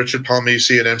Busby or Richard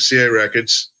Palmisi at MCA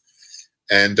Records.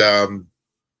 And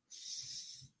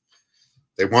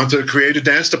they wanted to create a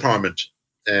dance department,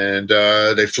 and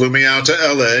they flew me out to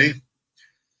L.A.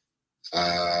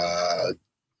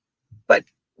 But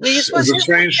it was a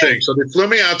strange thing. So they flew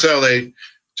me out to L.A.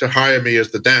 to hire me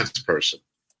as the dance person.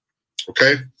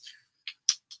 Okay?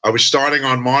 I was starting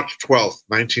on March 12th,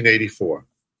 1984.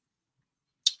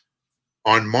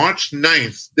 On March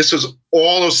 9th, this was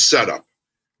all a setup.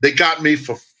 They got me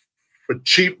for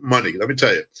cheap money. Let me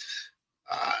tell you.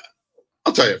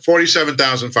 I'll tell you,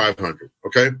 $47,500,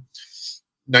 okay?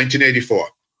 1984.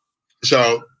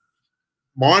 So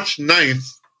March 9th,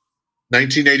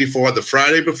 1984, the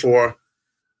Friday before,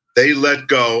 they let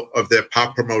go of their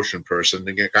pop promotion person,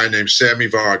 a guy named Sammy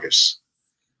Vargas.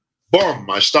 Boom,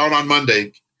 I start on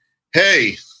Monday.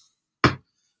 Hey,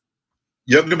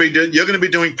 you're gonna be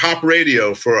doing pop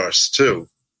radio for us too.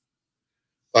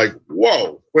 Like,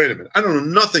 whoa, wait a minute. I don't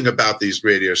know nothing about these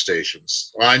radio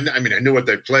stations. Well, I mean, I knew what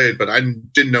they played, but I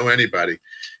didn't know anybody.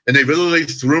 And they literally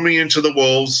threw me into the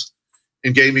wolves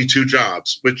and gave me 2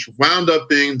 jobs, which wound up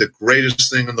being the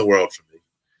greatest thing in the world for me.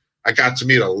 I got to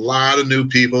meet a lot of new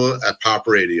people at pop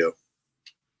radio.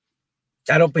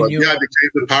 That opened you up. I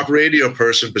became the pop radio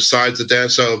person besides the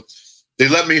dance. So they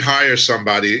let me hire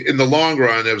somebody. In the long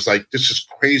run, it was like, this is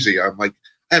crazy. I'm like,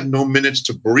 I have no minutes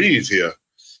to breathe here.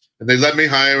 And they let me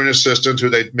hire an assistant who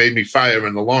they made me fire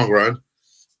in the long run.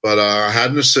 But I had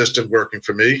an assistant working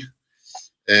for me,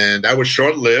 and that was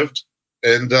short-lived.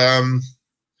 And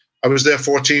I was there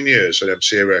 14 years at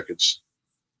MCA Records.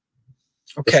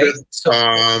 Okay.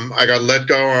 I got let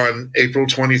go on April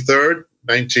 23rd,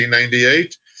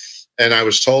 1998, and I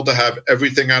was told to have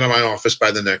everything out of my office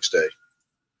by the next day.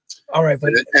 All right.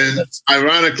 But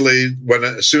ironically,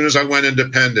 as soon as I went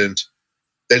independent,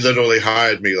 they literally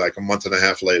hired me like a month and a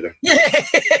half later. Yeah,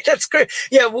 that's great.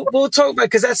 Yeah, we'll talk about,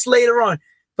 because that's later on.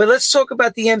 But let's talk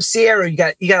about the MC era. You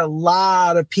got a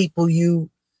lot of people you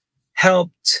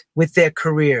helped with their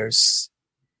careers.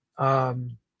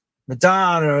 Madonna.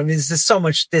 I mean, there's so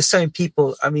many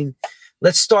people. I mean,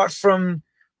 let's start from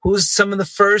who's some of the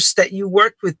first that you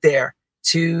worked with there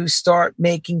to start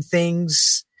making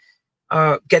things,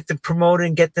 get them promoted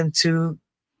and get them to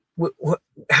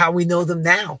how we know them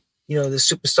now. You know, the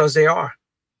superstars they are.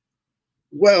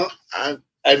 Well, I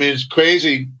mean, it's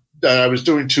crazy that I was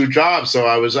doing 2 jobs. So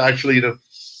I was actually,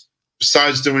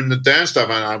 besides doing the dance stuff,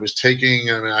 I was taking,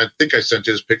 I think I sent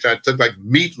you this picture. I took like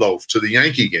Meatloaf to the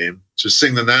Yankee game to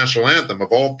sing the national anthem.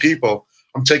 Of all people,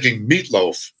 I'm taking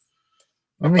Meatloaf.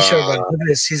 Let me show you. Look at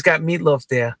this. He's got Meatloaf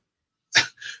there. I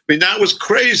mean, that was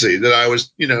crazy that I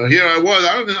was, here I was.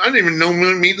 I didn't even know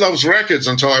Meatloaf's records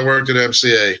until I worked at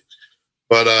MCA.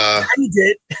 But you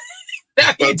did.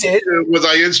 You did. Was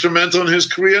I instrumental in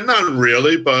his career? Not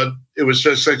really, but it was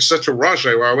just like such a rush.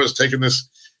 I was taking this.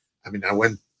 I mean, I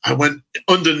went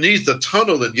underneath the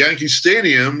tunnel at Yankee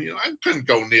Stadium. I couldn't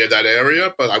go near that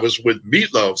area, but I was with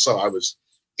Meatloaf, so I was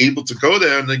able to go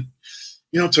there and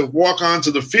to walk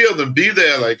onto the field and be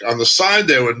there, like on the side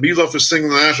there when Meatloaf was singing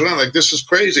the national anthem. Like, this is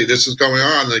crazy. This is going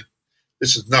on. Like,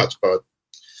 this is nuts. But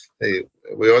hey,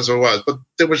 we also was. But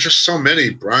there was just so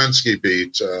many. Bronski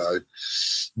Beat,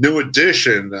 New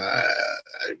Edition,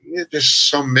 there's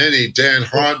so many. Dan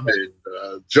Hartman,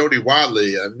 Jody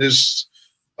Watley, and there's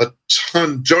a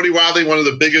ton. Jody Watley, one of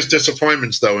the biggest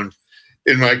disappointments, though,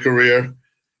 in my career,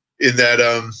 in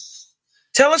that.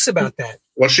 Tell us about that.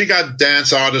 Well, she got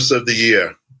Dance Artist of the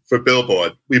Year for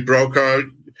Billboard. We broke her.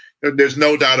 There's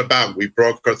no doubt about it. We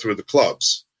broke her through the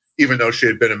clubs, even though she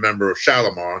had been a member of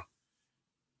Shalimar.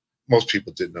 Most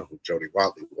people didn't know who Jody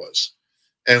Watley was.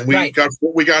 And we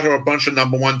got her a bunch of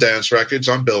 #1 dance records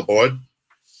on Billboard.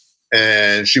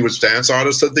 And she was Dance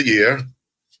Artist of the Year.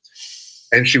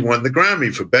 And she won the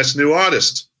Grammy for Best New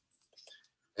Artist.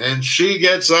 And she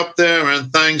gets up there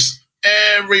and thanks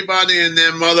everybody and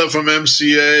their mother from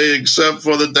MCA except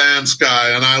for the dance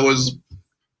guy. And I was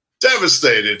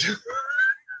devastated.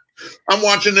 I'm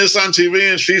watching this on TV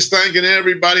and she's thanking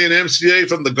everybody in MCA,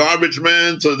 from the garbage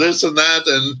man to this and that.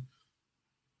 And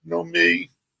me.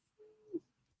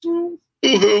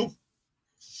 Boo-hoo.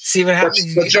 See what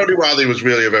happens. But Jody Watley was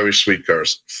really a very sweet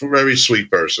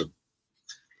person.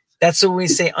 That's what we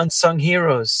say, unsung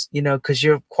heroes, because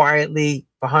you're quietly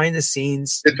behind the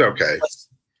scenes. It's okay.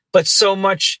 But so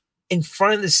much in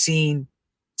front of the scene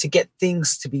to get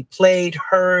things to be played,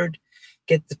 heard,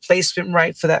 get the placement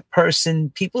right for that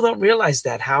person. People don't realize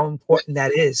how important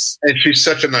that is. And she's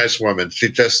such a nice woman. She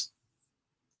just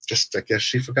I guess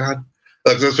she forgot.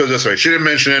 Let's put it this way. She didn't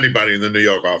mention anybody in the New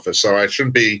York office, so I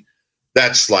shouldn't be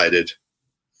that slighted.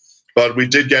 But we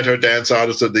did get her Dance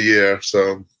Artist of the Year,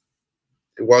 so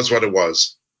it was what it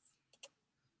was.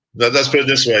 Now, let's put it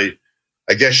this way.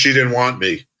 I guess she didn't want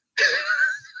me.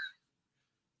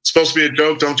 supposed to be a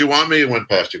joke. Don't you want me? It went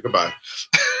past you. Goodbye.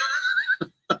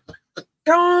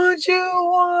 Don't you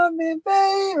want me,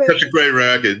 baby? Such a great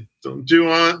record. Don't you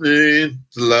want me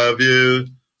to love you?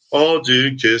 Hold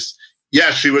you, kiss.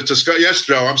 Yeah, she was yes,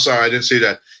 Joe. I'm sorry, I didn't see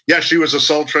that. Yeah, she was a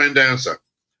Soul Train dancer.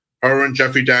 Her and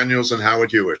Jeffrey Daniels and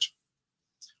Howard Hewitt,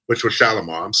 which was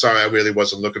Shalimar. I'm sorry, I really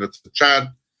wasn't looking at the chat.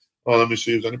 Oh, let me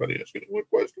see if anybody asking one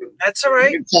question. That's all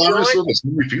right.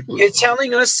 You're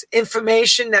telling us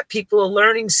information that people are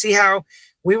learning. See how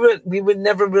we would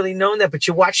never really known that, but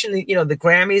you're watching the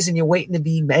Grammys and you're waiting to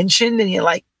be mentioned, and you're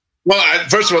like, well,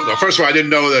 first of all, I didn't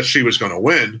know that she was going to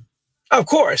win. Of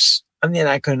course, I mean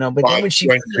I couldn't know, but then when she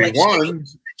won,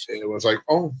 it was like,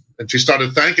 oh, and she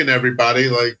started thanking everybody,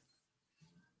 like,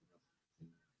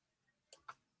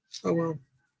 oh well,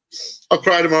 I'll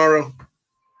cry tomorrow.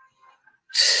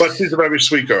 But she's a very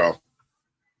sweet girl.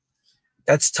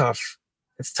 That's tough.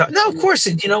 It's tough. No, of course.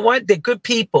 You know what? They're good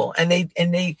people, and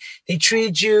they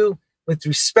treated you with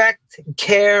respect and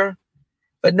care.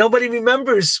 But nobody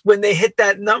remembers when they hit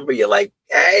that number. You're like,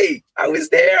 hey, I was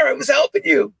there. I was helping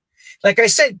you. Like I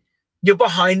said, you're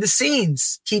behind the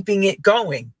scenes, keeping it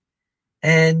going.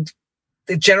 And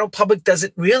the general public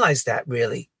doesn't realize that,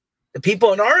 really. The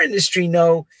people in our industry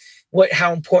know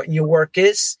how important your work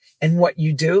is and what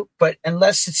you do. But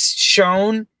unless it's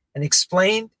shown and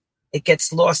explained, it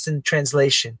gets lost in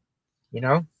translation,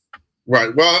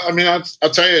 Right. Well, I mean, I'll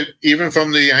tell you, even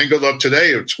from the angle of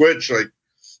today of Twitch, like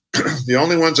the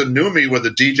only ones that knew me were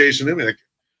the DJs who knew me. Like,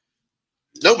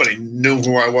 nobody knew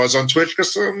who I was on Twitch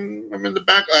because I'm in the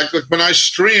back. Like when I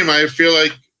stream, I feel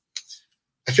like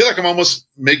I'm almost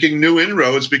making new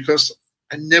inroads because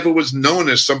I never was known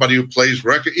as somebody who plays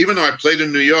record. Even though I played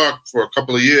in New York for a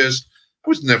couple of years, I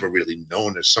was never really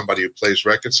known as somebody who plays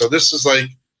records. So this is like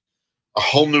a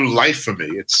whole new life for me.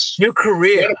 It's new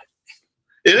career.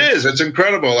 It is. It's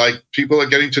incredible. Like people are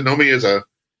getting to know me as an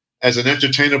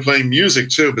entertainer playing music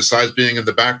too, besides being in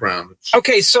the background.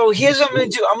 Okay, so here's what I'm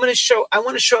going to do. I want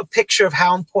to show a picture of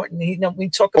how important we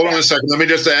talk about. Hold on a second. Let me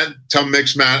just tell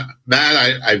Mix Matt,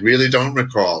 I really don't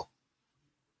recall.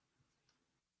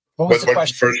 What was the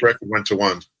question? First record went to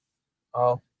one.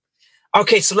 Oh.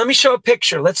 Okay, so let me show a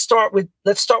picture. Let's start with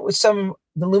some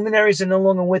the luminaries are no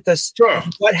longer with us. Sure.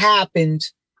 What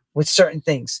happened with certain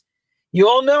things? You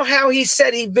all know how he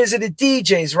said he visited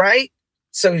DJs, right?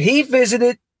 So he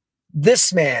visited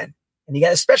this man, and he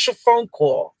got a special phone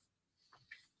call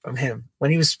from him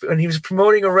when he was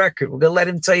promoting a record. We're gonna let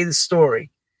him tell you the story.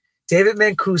 David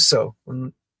Mancuso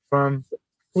from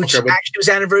which actually was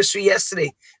anniversary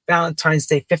yesterday, Valentine's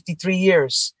Day, 53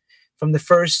 years from the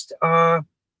first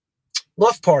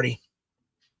Loft Party.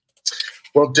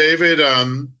 Well, David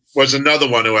was another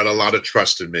one who had a lot of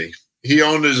trust in me. He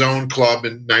owned his own club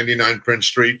in 99 Prince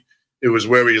Street. It was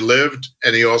where he lived,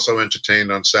 and he also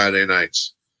entertained on Saturday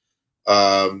nights.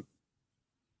 God,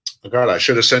 I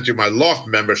should have sent you my Loft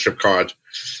membership card.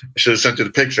 I should have sent you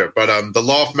the picture. But the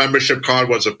Loft membership card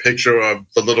was a picture of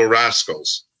the Little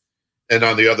Rascals, and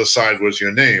on the other side was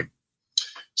your name.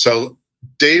 So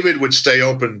David would stay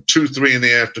open 2, 3 in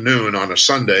the afternoon on a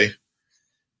Sunday,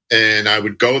 and I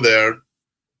would go there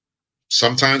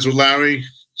sometimes with Larry,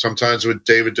 sometimes with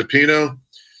David DePino,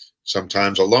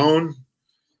 sometimes alone.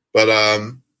 But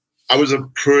I was a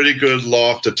pretty good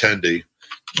Loft attendee.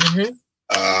 Mm-hmm.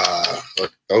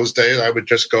 Those days, I would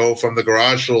just go from the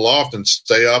garage to the Loft and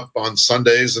stay up on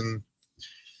Sundays, and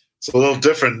it's a little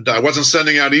different. I wasn't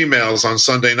sending out emails on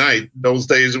Sunday night. Those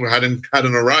days hadn't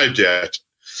arrived yet.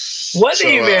 What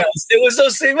emails?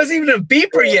 It wasn't even a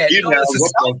beeper yet. It was a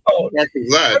cell phone.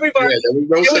 Everybody, it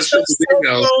was no cell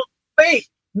phone. Wait,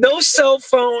 no cell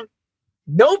phone,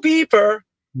 no beeper,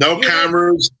 no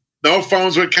cameras, no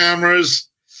phones with cameras.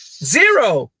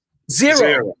 Zero.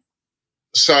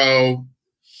 So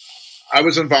I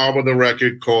was involved with a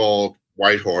record called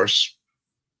White Horse.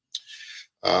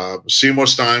 Seymour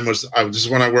Stein this is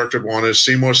when I worked at Warner.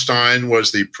 Seymour Stein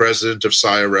was the president of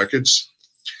Sire Records.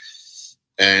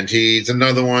 And he's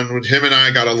another one. With him and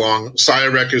I got along. Sire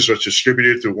Records was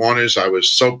distributed through Warner's. I was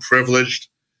so privileged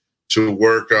to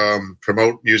work,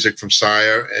 promote music from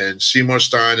Sire. And Seymour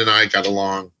Stein and I got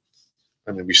along.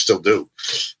 I mean, we still do.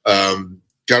 Got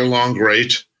along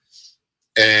great.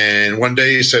 And one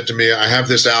day he said to me, I have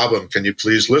this album. Can you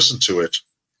please listen to it?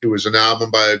 It was an album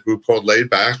by a group called Laid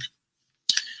Back.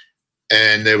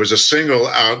 And there was a single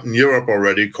out in Europe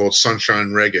already called Sunshine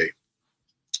Reggae.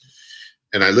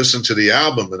 And I listened to the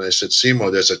album and I said,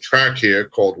 Seymour, there's a track here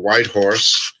called White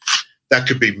Horse that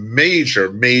could be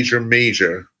major, major,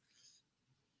 major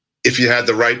if you had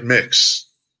the right mix.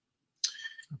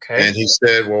 Okay. And he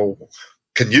said, well,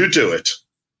 can you do it?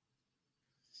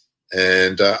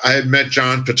 And I had met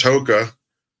John Patoka,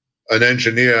 an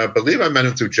engineer. I believe I met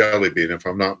him through Jelly Bean, if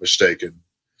I'm not mistaken.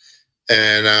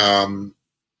 And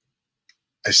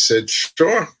I said,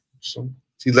 sure. So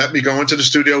he let me go into the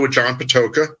studio with John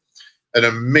Patoka, an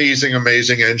amazing,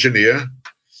 amazing engineer.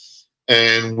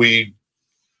 And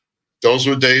those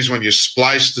were days when you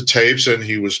spliced the tapes, and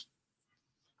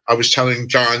I was telling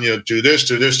John, do this,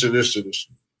 do this, do this, do this.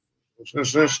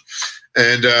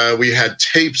 And we had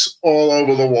tapes all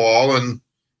over the wall, and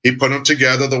he put them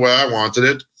together the way I wanted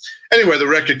it. Anyway, the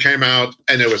record came out,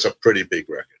 and it was a pretty big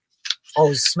record.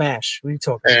 Oh, smash. What are you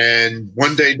talking about? And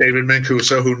one day, David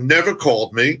Mancuso, who never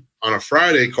called me, on a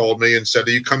Friday called me and said,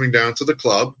 are you coming down to the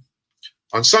club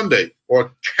on Sunday?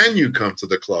 Or can you come to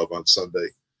the club on Sunday?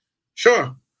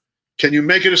 Sure. Can you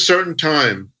make it a certain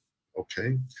time?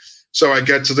 Okay. So I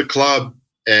get to the club,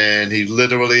 and he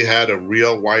literally had a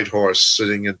real white horse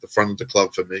sitting at the front of the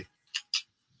club for me.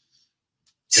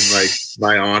 In like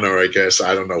my honor, I guess.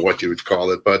 I don't know what you would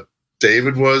call it, but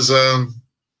David was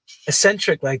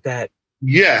eccentric like that.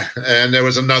 Yeah. And there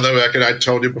was another record I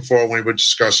told you before when we were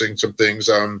discussing some things.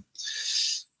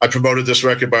 I promoted this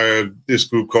record by this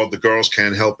group called The Girls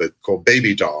Can't Help It, called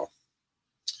Baby Doll.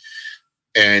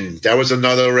 And that was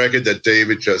another record that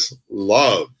David just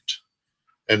loved.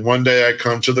 And one day I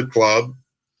come to the club,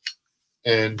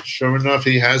 and sure enough,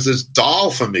 he has this doll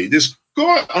for me.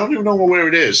 I don't even know where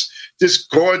it is. This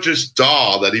gorgeous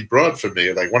doll that he brought for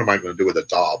me. Like, what am I going to do with a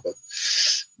doll? But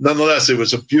nonetheless, it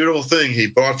was a beautiful thing he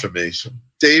bought for me. So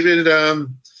David,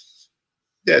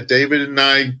 David and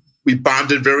I, we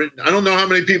bonded I don't know how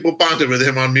many people bonded with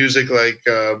him on music. Like,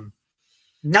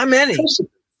 not many.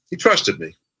 He trusted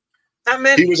me. Not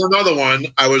many. He was another one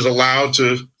I was allowed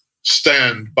to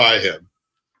stand by him.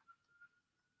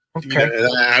 Okay.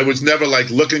 And I was never like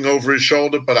looking over his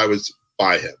shoulder, but I was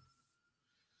by him.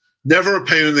 Never a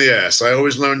pain in the ass. I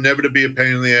always learned never to be a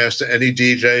pain in the ass to any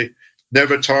DJ.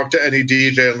 Never talk to any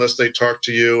DJ unless they talk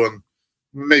to you. And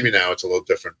maybe now it's a little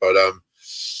different, but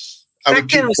I would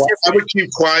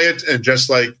keep quiet and just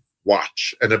like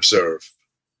watch and observe.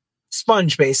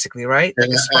 Sponge, basically, right? Like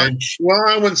a sponge. Well,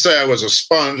 I wouldn't say I was a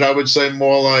sponge. I would say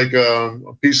more like a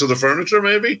piece of the furniture,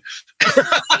 maybe.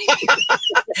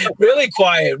 Really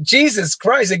quiet. Jesus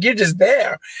Christ, like you're just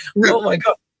there. Oh my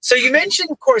God. So you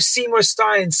mentioned, of course, Seymour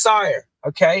Stein and Sire.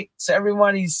 Okay, so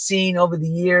everyone he's seen over the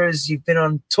years, you've been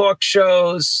on talk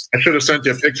shows. I should have sent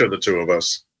you a picture of the two of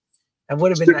us. That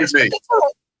would have been nice. But that's all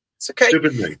right. It's okay.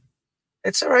 Stupid me.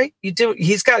 It's all right. You do.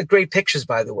 He's got great pictures,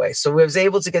 by the way. So we was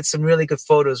able to get some really good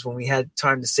photos when we had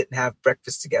time to sit and have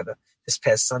breakfast together this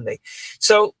past Sunday.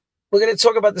 So we're going to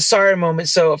talk about the Sire moment.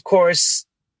 So, of course,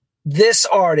 this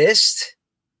artist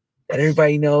that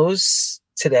everybody knows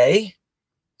today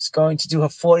is going to do her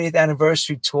 40th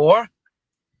anniversary tour.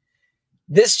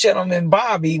 This gentleman,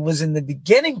 Bobby, was in the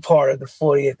beginning part of the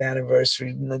 40th anniversary,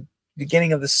 in the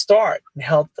beginning of the start, and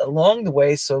helped along the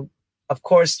way. So, of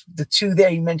course, the two there,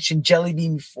 you mentioned Jelly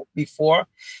Bean before,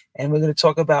 and we're going to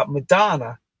talk about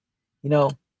Madonna. You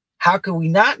know, how can we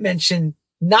not mention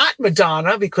not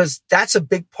Madonna? Because that's a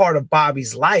big part of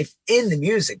Bobby's life in the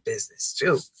music business,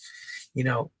 too. You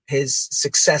know, his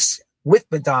success with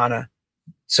Madonna.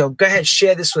 So go ahead,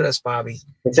 share this with us, Bobby.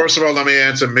 Well, first of all, let me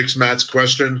answer Mix Matt's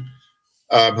question.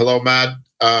 Hello, Matt.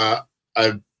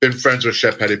 I've been friends with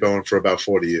Shep Pettibone for about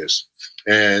 40 years,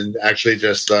 and actually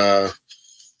just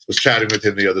was chatting with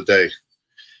him the other day.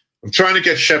 I'm trying to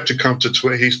get Shep to come to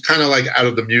Twitch. He's kind of like out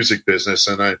of the music business,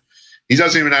 and he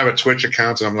doesn't even have a Twitch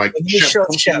account. And I'm like, Shep.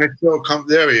 Come.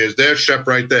 There he is. There's Shep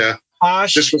right there.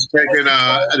 Hosh. This was taken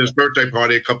at his birthday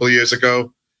party a couple of years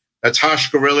ago. That's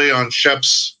Hosh Gorilli on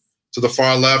Shep's to the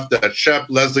far left. That's Shep,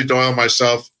 Leslie Doyle,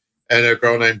 myself, and a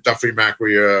girl named Duffy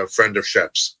Macri, a friend of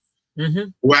Shep's,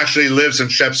 who actually lives in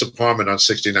Shep's apartment on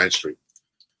 69th Street.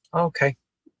 Okay.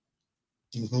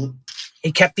 Mm-hmm.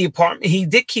 He kept the apartment. He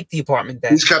did keep the apartment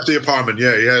then. He's kept the apartment.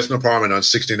 Yeah, he has an apartment on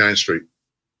 69th Street.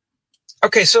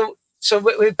 Okay, so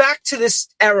we're back to this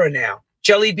era now.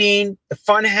 Jelly Bean, the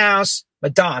Fun House,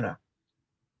 Madonna.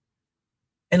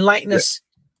 Enlighten us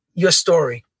your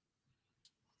story.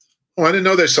 Oh, I didn't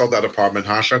know they sold that apartment,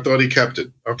 Hosh. I thought he kept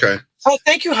it. Okay. Oh,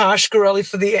 thank you, Hosh Gorelli,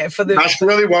 for the Hosh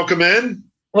Gorelli, welcome in.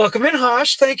 Welcome in,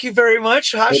 Hosh. Thank you very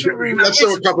much. Hosh, let's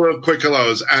do a couple of quick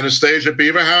hellos. Anastasia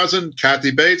Beaverhausen,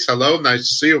 Kathy Bates, hello, nice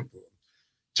to see you.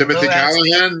 Timothy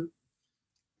Callahan,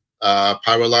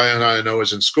 Pyro Lion, I know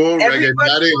is in school. Reggae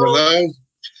Patty, hello.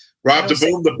 Rob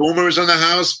DeBoom, the Boomer is in the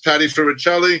house. Patty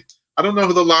Furicelli, I don't know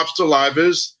who the Lobster Live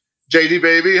is. JD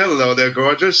Baby, hello, they're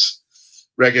gorgeous.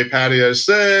 Reggae Patty, I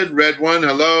said. Red One,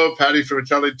 hello. Patty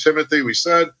Furicelli, Timothy, we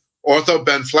said. Ortho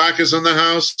Ben Flack is in the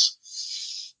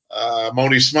house.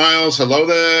 Moni Smiles, hello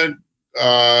there.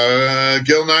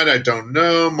 Gil Knight, I don't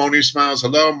know. Moni Smiles,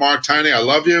 hello. Mark Tiny, I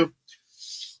love you.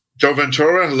 Joe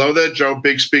Ventura, hello there. Joe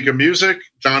Big Speaker Music.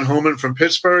 John Homan from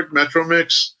Pittsburgh, Metro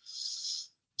Mix.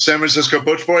 San Francisco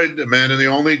Butch Boy, the man and the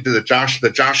only, the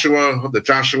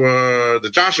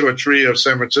Joshua Tree of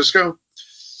San Francisco.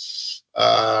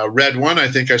 Red One, I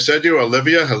think I said you.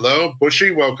 Olivia, hello.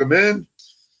 Bushy, welcome in.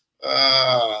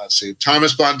 Let's see.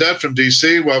 Thomas Blondette from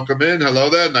DC, welcome in. Hello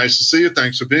there. Nice to see you.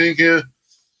 Thanks for being here.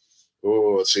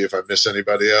 Oh, let's see if I miss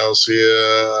anybody else here.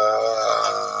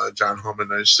 John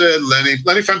Homan, I said.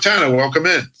 Lenny Fontana, welcome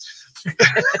in.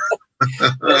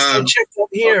 Check up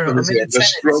here. I'm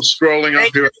just scrolling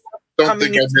up here. Don't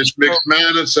think I missed Mixed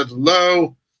Man. It said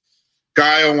hello.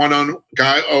 Guy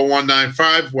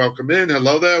 0195, welcome in.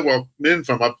 Hello there. Welcome in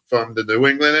from the New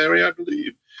England area, I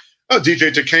believe. Oh,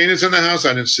 DJ Decane is in the house.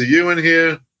 I didn't see you in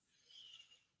here.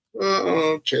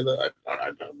 Okay,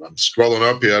 I'm scrolling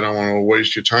up here. I don't want to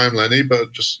waste your time, Lenny,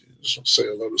 but just say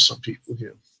hello to some people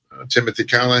here. Timothy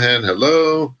Callahan,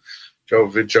 hello. Joe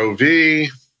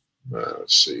V.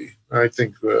 Let's see. I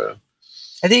think you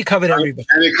covered everybody.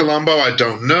 Annie Colombo, I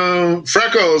don't know.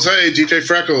 Freckles, hey, DJ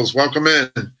Freckles, welcome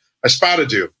in. I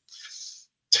spotted you.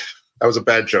 That was a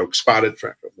bad joke. Spotted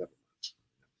Freckles.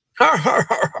 Bobby,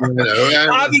 come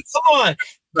on.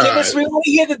 We want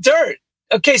to hear the dirt.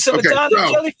 Okay, so Madonna,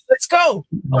 Jelly, let's go.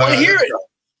 I want to hear it.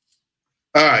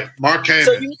 All right, Mark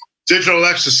Heyman, Digital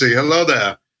Ecstasy. Hello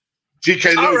there.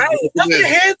 GK. All right, enough of the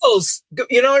handles.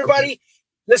 You know, everybody,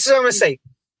 listen to what I'm going to say.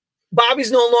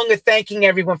 Bobby's no longer thanking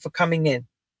everyone for coming in.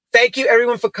 Thank you,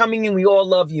 everyone, for coming in. We all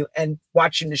love you and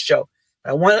watching the show.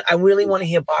 I really want to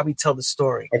hear Bobby tell the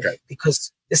story. Okay.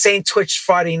 Because this ain't Twitch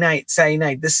Saturday night.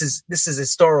 This is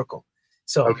historical.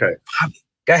 So, okay, Bobby,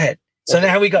 go ahead. So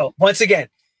now we go. Once again,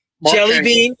 Jelly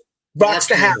Bean rocks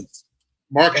the house.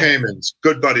 Mark Heyman's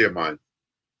good buddy of mine.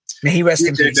 May he rest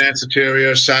in peace.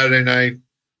 Danceteria, Saturday night,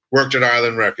 worked at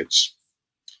Island Records.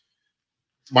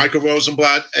 Michael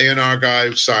Rosenblatt, A&R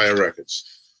guy, Sire Records.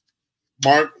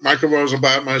 Michael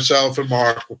Rosenblatt, myself, and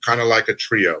Mark were kind of like a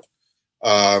trio.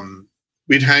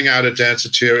 We'd hang out at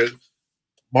Danceteria.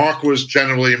 Mark was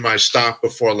generally my stop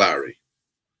before Larry.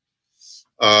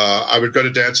 I would go to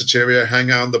Danceteria,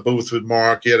 hang out in the booth with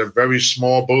Mark. He had a very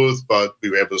small booth, but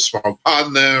we were able to smoke pot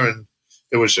in there, and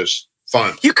it was just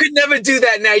fun. You could never do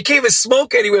that now. You can't even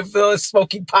smoke anywhere for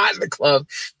smoking pot in the club.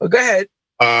 Well, go ahead.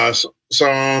 And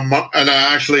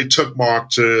I actually took Mark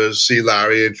to see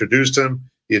Larry, introduced him.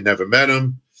 He had never met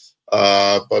him,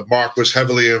 but Mark was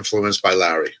heavily influenced by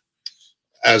Larry,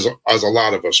 as a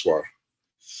lot of us were.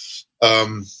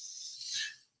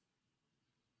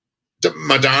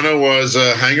 Madonna was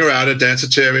a hanger out at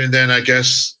Danceteria, and then I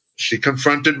guess she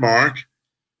confronted Mark,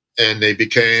 and they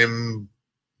became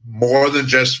more than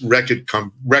just record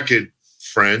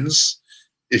friends,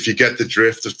 if you get the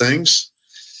drift of things.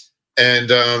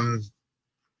 And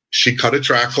she cut a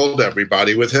track called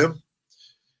Everybody with him.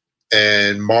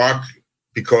 And Mark,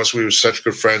 because we were such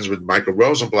good friends with Michael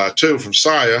Rosenblatt, too, from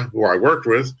Sire, who I worked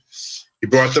with, he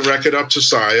brought the record up to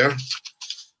Sire.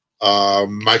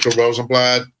 Michael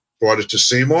Rosenblatt brought it to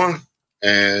Seymour,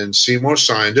 and Seymour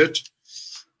signed it.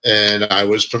 And I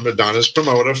was Madonna's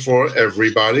promoter for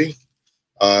Everybody.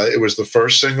 It was the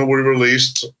first single we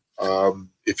released.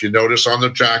 If you notice on the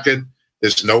jacket,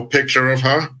 there's no picture of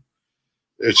her.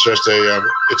 It's just an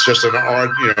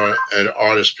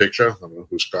artist picture. I don't know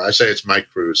who's. I say it's Mike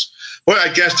Cruz. Boy,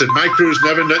 I guessed it. Mike Cruz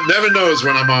never knows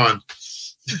when I'm on.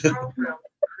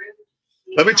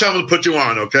 Let me tell him to put you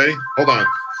on, okay? Hold on.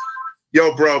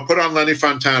 Yo, bro, put on Lenny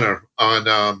Fontana on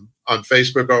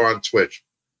Facebook or on Twitch.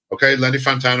 Okay, Lenny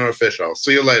Fontana official.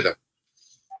 See you later.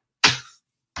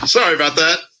 Sorry about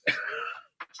that.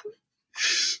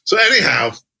 So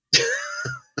anyhow,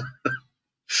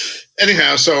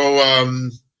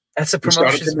 that's a promotion.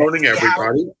 Started promoting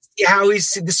Everybody.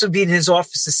 This would be in his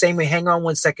office the same way. Hang on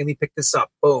 1 second. He picked this up.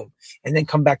 Boom. And then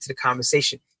come back to the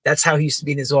conversation. That's how he used to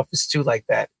be in his office too, like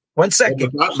that. 1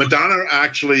 second. Madonna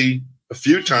actually a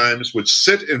few times would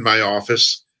sit in my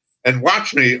office and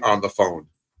watch me on the phone.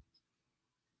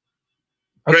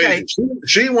 Okay.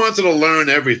 She wanted to learn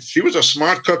everything. She was a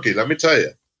smart cookie, let me tell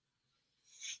you.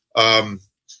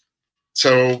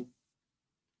 So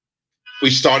we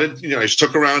started, I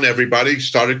took around Everybody,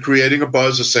 started creating a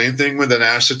buzz, the same thing with an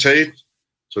acetate,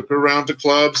 took her around to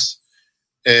clubs,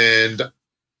 and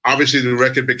obviously the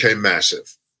record became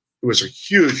massive. It was a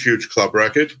huge, huge club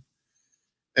record,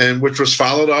 and which was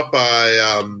followed up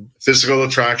by Physical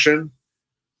Attraction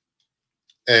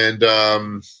and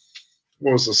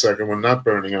what was the second one? Not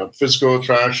Burning Up. Physical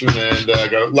Attraction and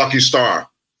Lucky Star.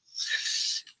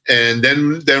 And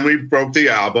then we broke the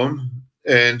album,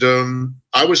 and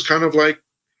I was kind of like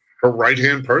her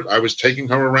right-hand person. I was taking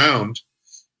her around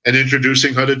and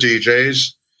introducing her to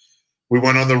DJs. We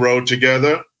went on the road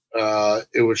together.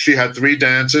 She had 3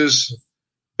 dancers,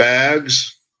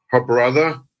 Bags, her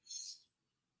brother.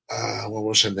 What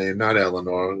was her name? Not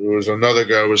Eleanor. It was another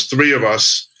girl. It was 3 of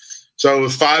us. So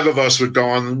 5 of us would go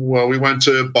on. Well, we went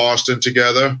to Boston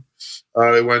together.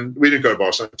 We didn't go to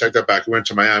Boston. I take that back. We went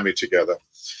to Miami together.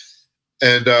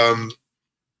 And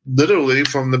literally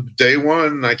from the day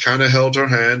one, I kind of held her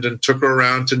hand and took her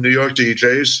around to New York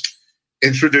DJs,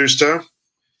 introduced her.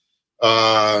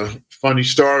 Funny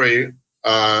story,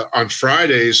 on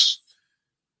Fridays,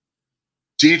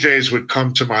 DJs would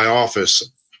come to my office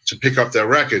to pick up their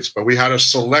records, but we had a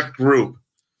select group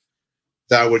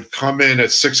that would come in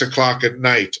at 6 o'clock at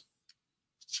night.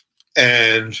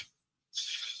 And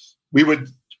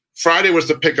Friday was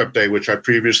the pickup day, which I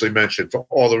previously mentioned, for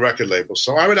all the record labels.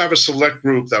 So I would have a select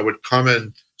group that would come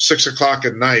in 6 o'clock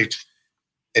at night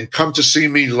and come to see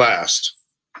me last.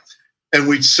 And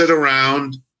we'd sit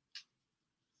around.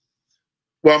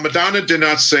 Well, Madonna did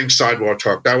not sing Sidewalk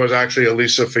Talk. That was actually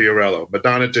Elisa Fiorello.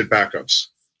 Madonna did backups,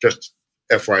 just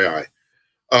FYI.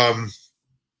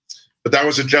 But that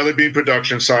was a Jelly Bean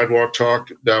production, Sidewalk Talk,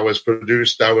 that was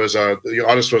produced. The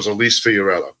artist was Elise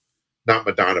Fiorello, not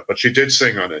Madonna, but she did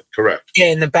sing on it, correct. Yeah,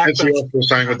 in the background. And she also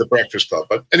sang with the Breakfast Club.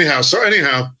 But anyhow, so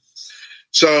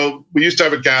we used to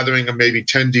have a gathering of maybe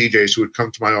 10 DJs who would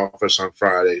come to my office on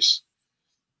Fridays.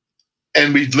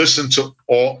 And we'd listen to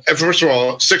first of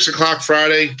all, 6 o'clock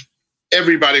Friday,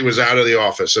 everybody was out of the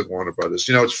office at Warner Brothers.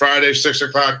 It's Friday, 6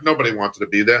 o'clock. Nobody wanted to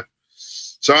be there.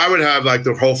 So I would have like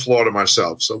the whole floor to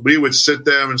myself. So we would sit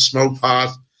there and smoke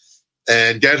pot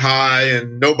and get high,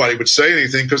 and nobody would say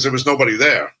anything because there was nobody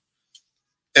there.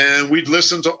 And we'd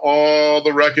listen to all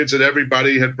the records that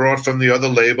everybody had brought from the other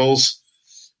labels.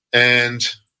 And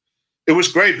it was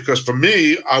great because for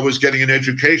me, I was getting an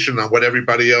education on what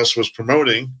everybody else was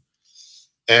promoting.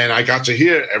 And I got to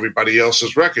hear everybody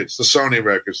else's records, the Sony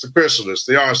records, the Chrysalis,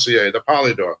 the RCA, the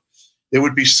Polydor. There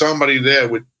would be somebody there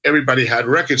everybody had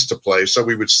records to play. So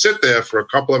we would sit there for a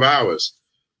couple of hours.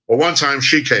 Well, one time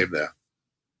she came there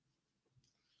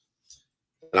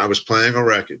and I was playing a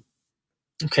record.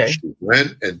 Okay. She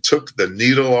went and took the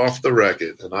needle off the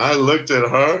record. And I looked at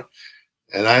her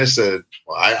and I said,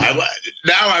 well,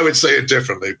 now I would say it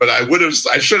differently, but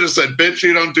I should have said, bitch,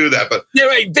 you don't do that. But you're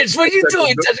right, bitch, what are you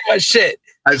doing touching my shit?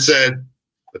 I said,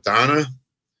 Madonna,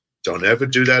 don't ever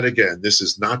do that again. This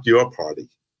is not your party.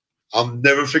 I'll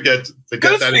never forget Good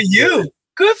that. For you.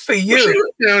 Good for you.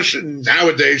 Well,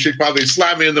 nowadays she'd probably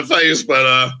slap me in the face,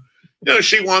 but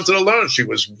she wanted to learn. She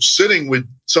was sitting with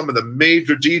some of the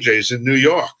major DJs in New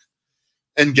York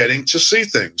and getting to see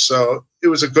things. So it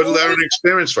was a good learning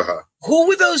experience for her. Who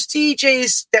were those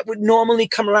DJs that would normally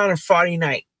come around on Friday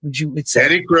night? Would say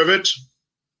Danny Krivit,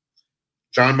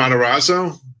 John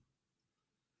Matarazzo,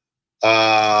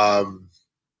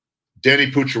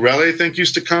 Danny Pucciarelli, I think,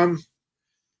 used to come.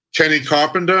 Kenny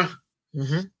Carpenter,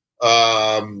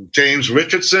 James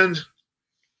Richardson.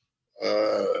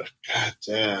 God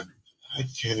damn, I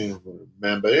can't even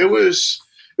remember. It was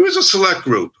a select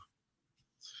group,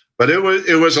 but it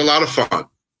was a lot of fun.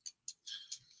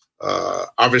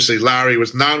 Obviously, Larry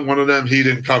was not one of them. He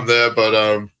didn't come there,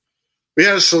 but we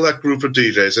had a select group of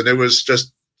DJs, and it was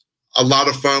just a lot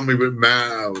of fun. We would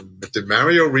did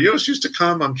Mario Rios used to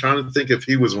come? I'm trying to think if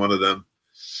he was one of them.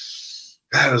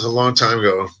 That was a long time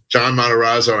ago. John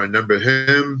Matarazzo, I remember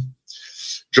him.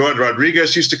 George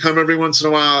Rodriguez used to come every once in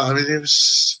a while. I mean,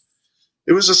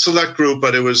 it was a select group,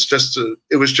 but it was just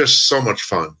so much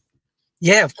fun.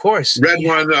 Yeah, of course. Red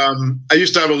One. I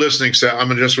used to have a listening set. I'm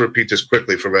going to just repeat this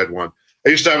quickly for Red One. I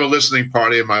used to have a listening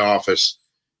party in my office.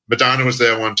 Madonna was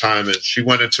there one time, and she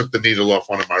went and took the needle off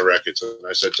one of my records. And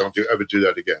I said, "Don't you ever do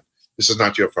that again. This is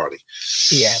not your party."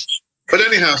 Yeah. But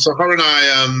anyhow, so her and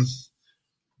I,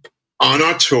 on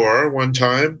our tour one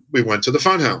time, we went to the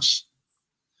Funhouse.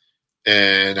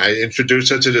 And I introduced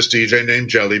her to this DJ named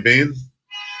Jelly Bean.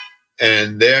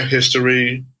 And their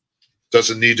history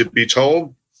doesn't need to be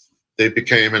told. They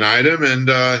became an item, and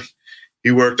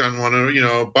he worked on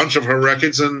a bunch of her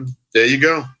records, and there you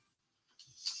go.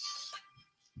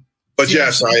 But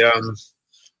yes,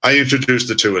 I introduced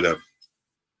the two of them.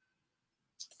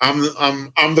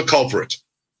 I'm the culprit.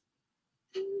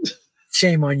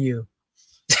 Shame on you.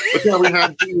 But yeah,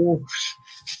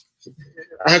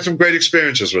 I had some great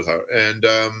experiences with her, and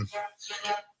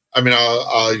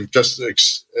I'll just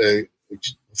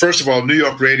first of all, New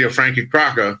York radio, Frankie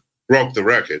Crocker broke the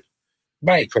record,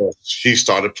 right? Because she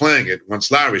started playing it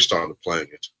once Larry started playing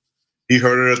it. He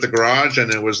heard it at the garage,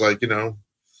 and it was like,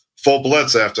 full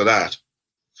blitz after that.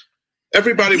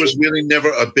 Everybody was really never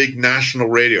a big national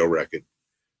radio record.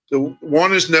 The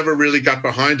Warners never really got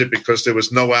behind it because there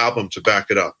was no album to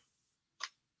back it up.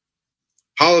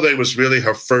 Holiday was really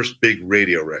her first big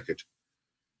radio record,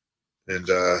 and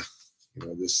it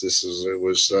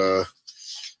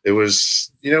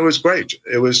was great.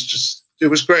 It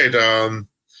was great.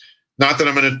 Not that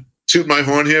I'm going to toot my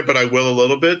horn here, but I will a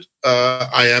little bit.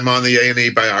 I am on the A&E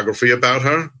biography about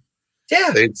her.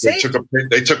 Yeah, they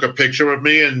took a picture of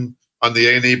me, and on the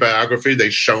A&E biography, they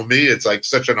show me. It's like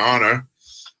such an honor.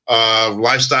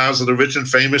 Lifestyles of the Rich and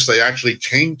Famous, they actually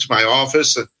came to my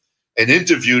office and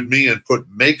interviewed me and put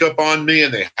makeup on me,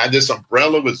 and they had this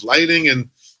umbrella with lighting. And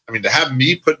I mean, to have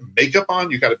me put makeup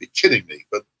on, you got to be kidding me.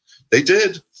 But they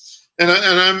did. And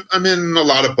I'm in a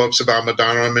lot of books about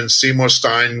Madonna. I'm in Seymour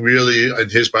Stein, really, in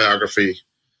his biography,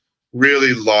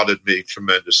 really lauded me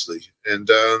tremendously. And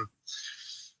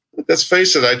let's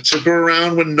face it, I took her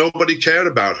around when nobody cared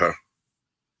about her.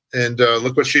 And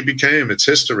look what she became. It's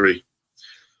history.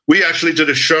 We actually did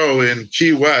a show in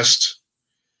Key West.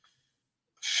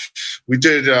 We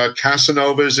did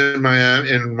Casanovas in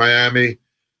Miami,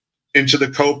 into the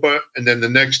Copa, and then the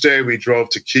next day we drove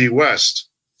to Key West.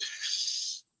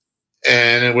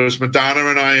 And it was Madonna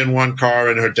and I in one car,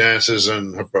 and her dancers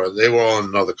and her brother. They were all in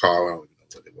another car. I don't even know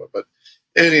where they were. But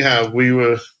anyhow,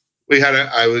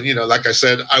 like I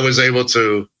said, I was able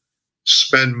to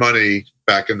spend money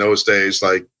back in those days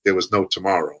like there was no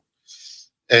tomorrow.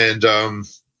 And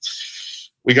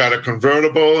we got a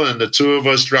convertible, and the two of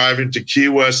us driving to Key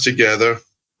West together.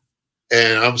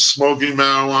 And I'm smoking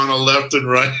marijuana left and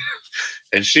right.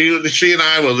 And she and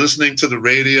I were listening to the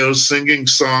radio, singing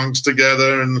songs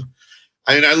together. And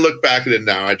I look back at it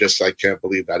now, I can't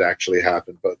believe that actually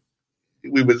happened. But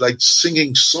we were like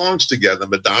singing songs together,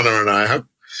 Madonna and I.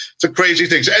 It's a crazy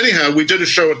thing. So anyhow, we did a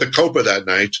show at the Copa that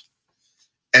night,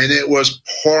 and it was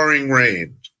pouring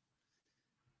rain.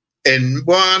 And,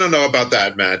 well, I don't know about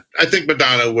that, Matt. I think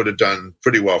Madonna would have done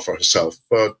pretty well for herself,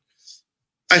 but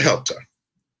I helped her.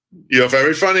 You're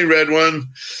very funny, Red One.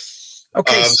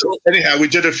 Okay, so anyhow, we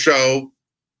did a show.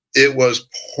 It was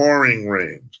pouring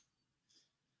rain.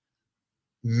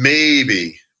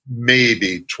 Maybe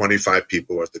 25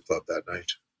 people were at the club that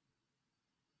night.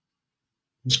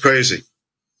 It's crazy.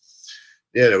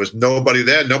 Yeah, there was nobody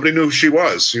there. Nobody knew who she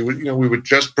was. We were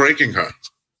just breaking her.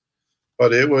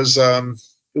 But it was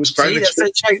quite an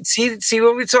experience. See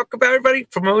what we talk about, everybody?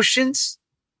 Promotions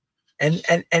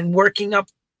and working up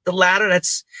the ladder.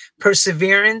 That's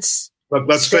perseverance. But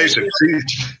let's face it,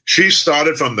 she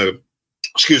started from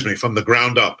the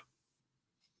ground up.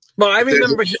 Well, I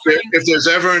remember if there's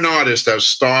ever an artist that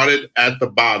started at the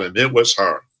bottom, it was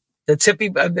her.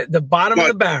 The bottom of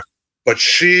the barrel. But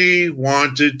she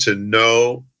wanted to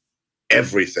know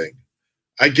everything.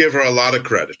 I give her a lot of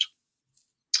credit.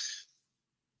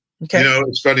 Okay.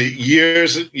 It's funny.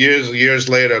 Years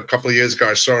later, a couple of years ago,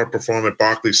 I saw her perform at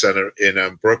Barclays Center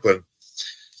in Brooklyn.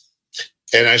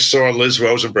 And I saw Liz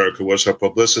Rosenberg, who was her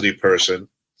publicity person.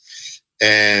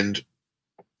 And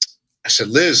I said,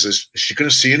 Liz, is she going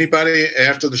to see anybody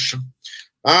after the show?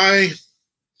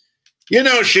 She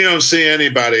don't see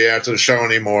anybody after the show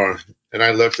anymore. And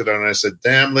I looked at her and I said,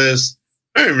 damn, Liz,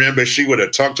 I remember she would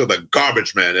have talked to the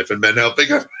garbage man if it meant helping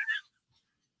her.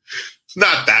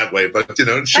 Not that way, but,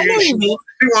 she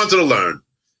wanted to learn.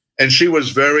 And she was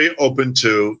very open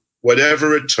to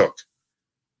whatever it took.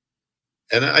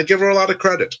 And I give her a lot of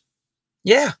credit.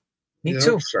 Yeah, me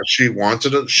too. So she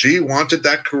wanted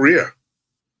that career.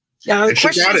 Now, and she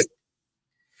got it.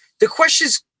 The question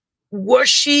is, was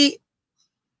she,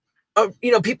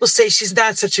 people say she's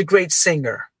not such a great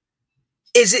singer.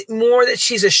 Is it more that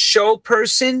she's a show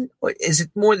person? Or is it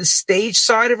more the stage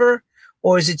side of her?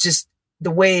 Or is it just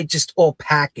the way it just all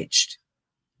packaged?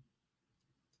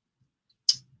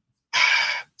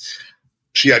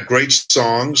 She had great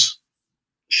songs.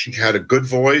 She had a good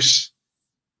voice.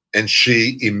 And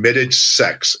she emitted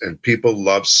sex. And people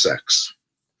love sex.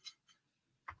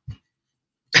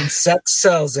 And sex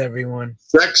sells, everyone.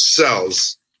 Sex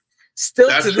sells. Still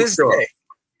to this day.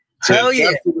 Hell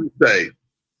yeah. To this day.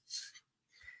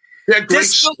 They had great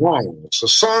songs. The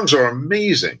songs are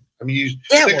amazing. I mean,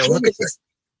 look at this.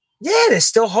 Yeah, they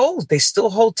still hold. They still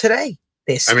hold today.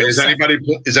 Is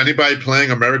anybody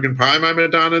playing American Pie, my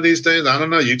Madonna, these days? I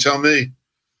don't know. You tell me.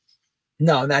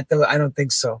 No, I don't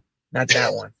think so. Not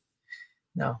that one.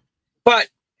 No. But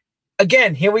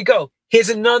again, here we go. Here's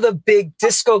another big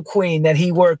disco queen that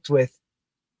he worked with,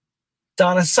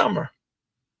 Donna Summer.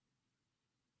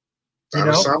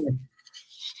 Donna Summer.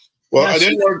 Well, I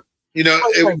didn't work.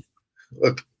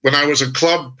 Look, when I was a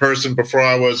club person before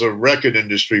I was a record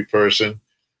industry person,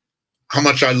 how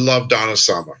much I love Donna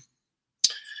Summer.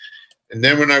 And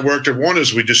then when I worked at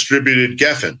Warner's, we distributed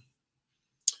Geffen.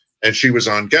 And she was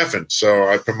on Geffen. So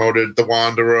I promoted The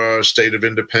Wanderer, State of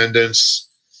Independence.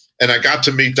 And I got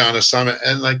to meet Donna Summer.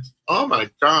 And like, oh my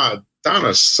God,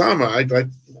 Donna Summer.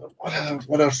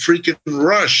 What a freaking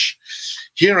rush.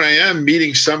 Here I am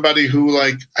meeting somebody who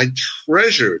like I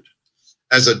treasured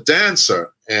as a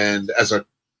dancer and as a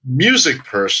music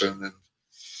person. And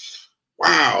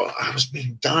wow, I was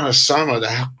meeting Donna Summer.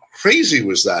 How crazy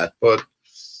was that? But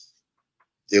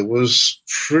it was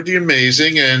pretty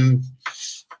amazing. And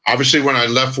obviously when I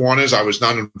left Warner's, I was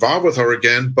not involved with her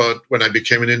again. But when I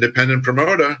became an independent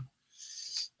promoter,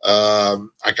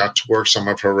 I got to work some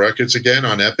of her records again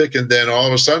on Epic. And then all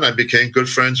of a sudden I became good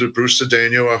friends with Bruce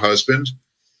Cedeno, her husband.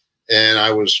 And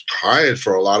I was hired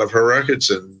for a lot of her records.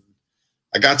 And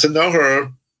I got to know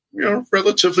her,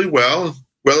 relatively well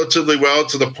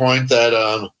to the point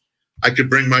that I could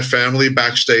bring my family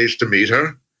backstage to meet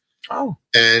her. Oh.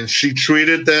 And she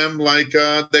treated them like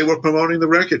they were promoting the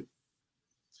record.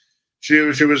 She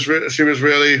was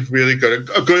really, really good.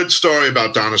 A good story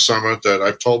about Donna Summer that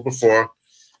I've told before,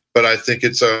 but I think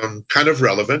it's kind of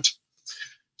relevant.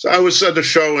 So I was at a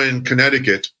show in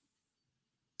Connecticut,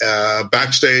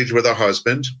 backstage with her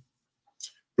husband,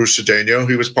 Bruce Cedeno.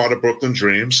 He was part of Brooklyn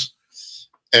Dreams.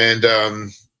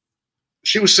 And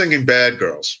she was singing Bad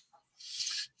Girls.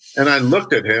 And I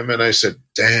looked at him and I said,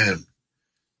 damn,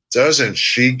 doesn't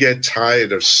she get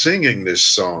tired of singing this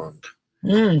song?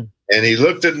 Mm. And he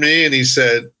looked at me and he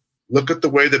said, look at the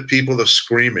way that people are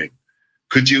screaming.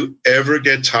 Could you ever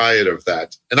get tired of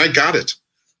that? And I got it.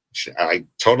 I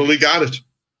totally got it.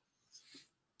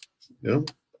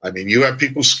 You have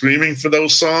people screaming for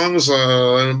those songs.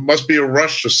 It must be a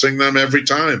rush to sing them every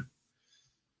time.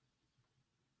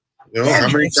 How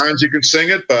many times you can sing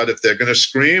it, but if they're going to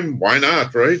scream, why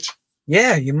not, right?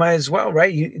 Yeah, you might as well,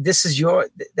 right?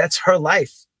 That's her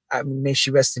life. May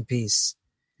she rest in peace.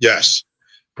 Yes.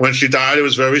 When she died, it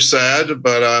was very sad,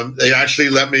 but they actually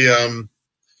let me,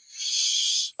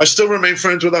 I still remain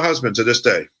friends with her husband to this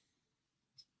day.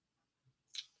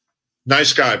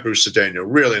 Nice guy, Bruce Cedeno,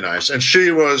 really nice. And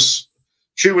she was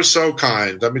so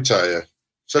kind, let me tell you.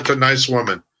 Such a nice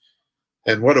woman.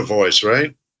 And what a voice,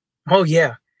 right? Oh,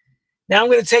 yeah. Now I'm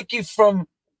going to take you from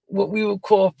what we would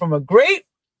call from a great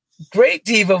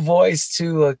diva voice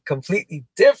to a completely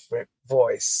different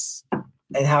voice,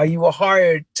 and how you were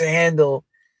hired to handle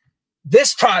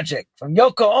this project from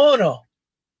Yoko Ono.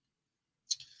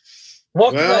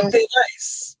 Walking on Thin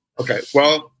Ice. Okay,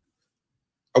 well,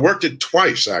 I worked it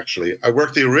twice, actually. I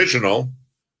worked the original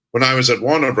when I was at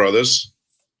Warner Brothers,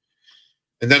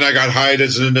 and then I got hired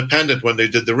as an independent when they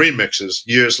did the remixes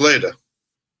years later.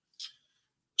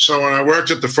 So when I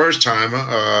worked it the first time,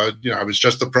 I was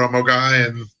just the promo guy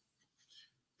and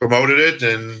promoted it,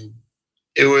 and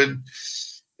it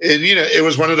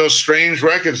was one of those strange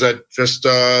records that just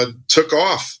took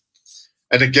off.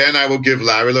 And again, I will give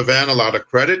Larry Levan a lot of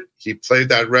credit. He played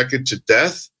that record to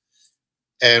death.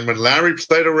 And when Larry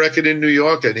played a record in New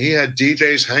York and he had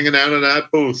DJs hanging out in that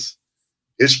booth,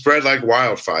 it spread like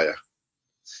wildfire.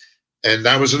 And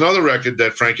that was another record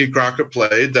that Frankie Crocker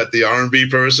played that the R&B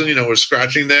person, was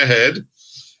scratching their head.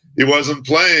 He wasn't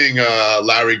playing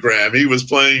Larry Graham. He was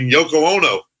playing Yoko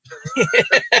Ono.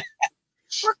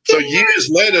 So years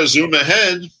later, zoom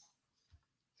ahead,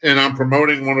 and I'm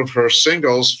promoting one of her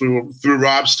singles through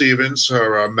Rob Stevens,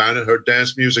 her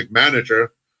dance music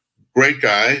manager, great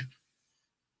guy.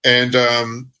 And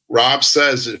Rob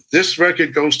says, if this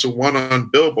record goes to 1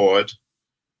 on Billboard,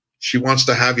 she wants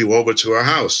to have you over to her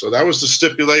house. So that was the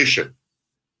stipulation.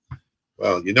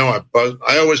 Well,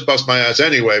 I always bust my ass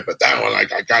anyway, but that one, I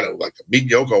got to meet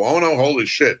Yoko Ono. Holy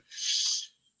shit.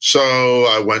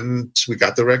 So we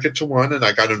got the record to 1, and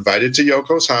I got invited to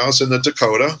Yoko's house in the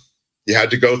Dakota. You had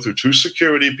to go through 2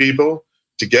 security people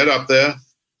to get up there,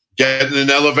 get in an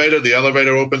elevator. The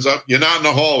elevator opens up. You're not in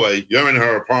the hallway. You're in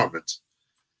her apartment.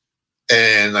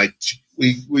 And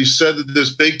we sat at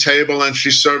this big table, and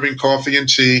she's serving coffee and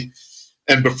tea.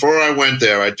 And before I went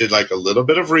there, I did a little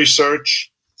bit of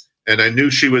research, and I knew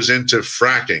she was into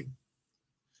fracking.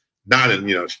 Not in,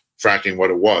 fracking what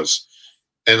it was.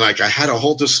 And I had a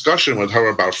whole discussion with her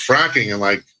about fracking,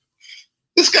 and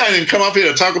this guy didn't come up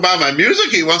here to talk about my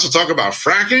music. He wants to talk about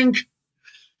fracking.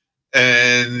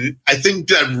 And I think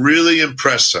that really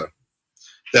impressed her,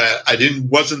 that I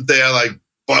wasn't there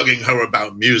bugging her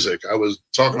about music. I was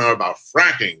talking to her about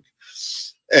fracking.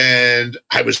 And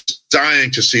I was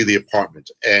dying to see the apartment.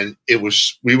 And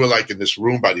we were in this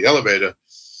room by the elevator,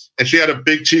 and she had a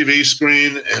big TV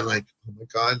screen, and oh my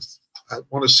God, I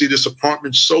want to see this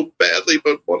apartment so badly,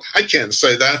 but I can't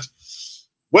say that.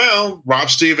 Well, Rob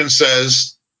Stevens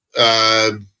says,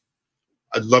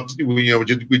 I'd love to,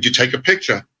 would you take a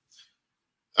picture?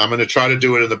 I'm going to try to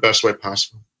do it in the best way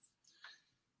possible.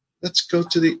 Let's go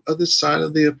to the other side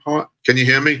of the apartment. Can you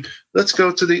hear me? Let's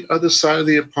go to the other side of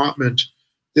the apartment.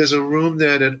 There's a room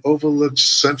there that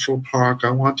overlooks Central Park.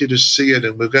 I want you to see it,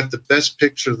 and we've got the best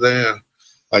picture there.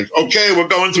 Like, okay, we're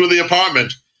going through the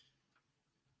apartment.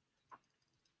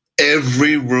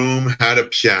 Every room had a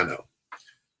piano.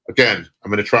 Again,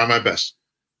 I'm going to try my best.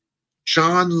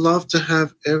 John loved to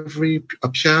have a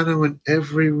piano in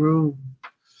every room.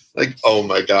 Like, oh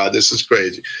my God, this is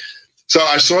crazy. So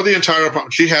I saw the entire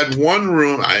apartment. She had one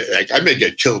room. I may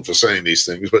get killed for saying these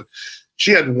things, but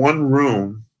she had one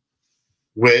room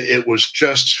where it was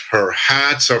just her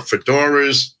hats, her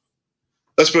fedoras.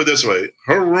 Let's put it this way.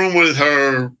 Her room with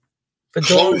her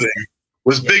clothing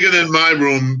was bigger than my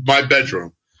room, my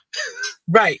bedroom.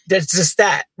 Right. That's just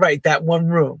that. Right. That one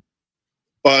room.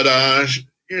 But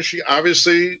she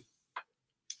obviously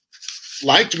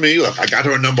liked me. Look, I got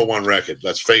her a #1 record.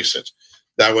 Let's face it.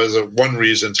 That was one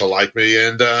reason to like me.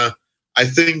 And I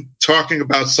think talking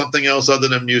about something else other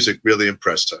than music really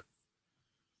impressed her.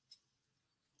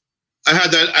 I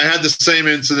had the same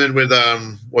incident with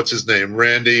what's his name?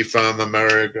 Randy from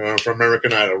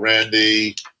American Idol.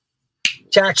 Randy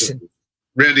Jackson.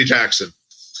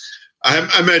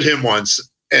 I met him once,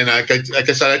 and like I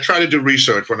said, I try to do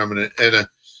research when I'm in it, and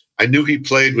I knew he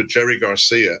played with Jerry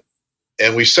Garcia,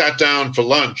 and we sat down for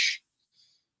lunch.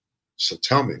 So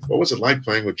tell me, what was it like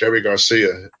playing with Jerry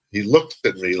Garcia? He looked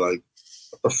at me like,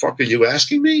 what the fuck are you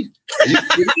asking me? Are you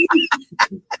kidding me?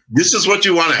 This is what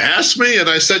you want to ask me? And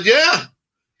I said, yeah.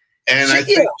 And I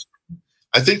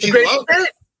think he loved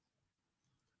it.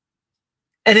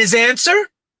 And his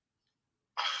answer?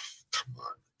 Come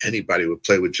on. Anybody would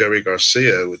play with Jerry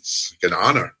Garcia. It's like an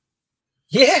honor.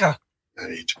 Yeah. I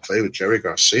mean, to play with Jerry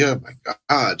Garcia, my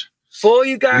God. For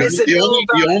you guys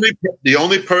the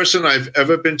only person I've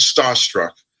ever been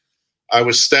starstruck, I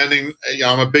was standing,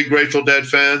 I'm a big Grateful Dead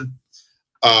fan.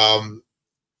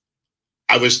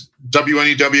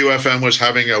 WNEW-FM was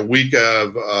having a week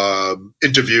of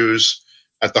interviews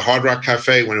at the Hard Rock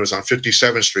Cafe when it was on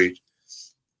 57th Street.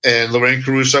 And Lorraine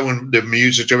Caruso, and the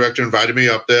music director, invited me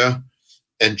up there.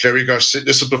 And Jerry Garcia,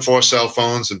 this is before cell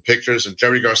phones and pictures, and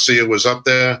Jerry Garcia was up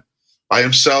there by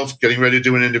himself getting ready to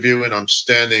do an interview, and I'm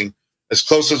standing as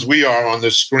close as we are on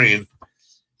this screen.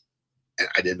 And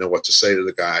I didn't know what to say to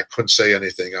the guy. I couldn't say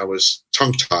anything. I was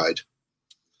tongue-tied.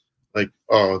 Like,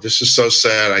 oh, this is so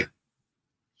sad.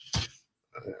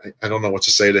 I don't know what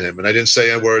to say to him. And I didn't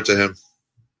say a word to him.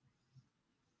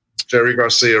 Jerry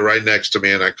Garcia right next to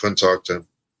me, and I couldn't talk to him.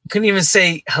 You couldn't even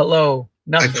say hello.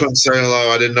 Nothing. I couldn't say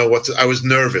hello. I didn't know what to. I was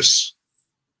nervous.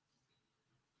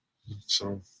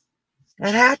 So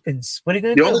that happens. What are you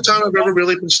going to do? The only time I've ever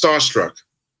really been starstruck.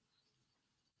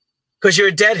 Because you're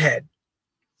a Deadhead.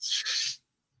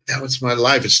 That was my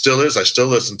life. It still is. I still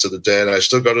listen to the Dead. I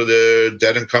still go to the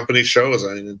Dead and Company shows.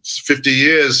 I mean, it's 50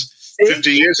 years.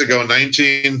 50 years ago,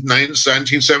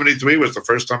 1973 was the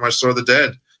first time I saw the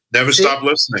Dead. Never stopped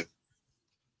listening.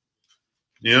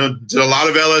 You know, did a lot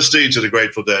of LSD to the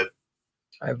Grateful Dead.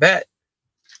 I bet.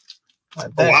 A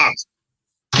lot.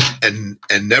 And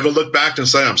never look back and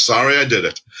say, I'm sorry I did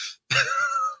it.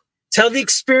 Tell the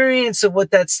experience of what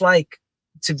that's like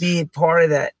to be a part of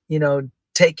that, you know,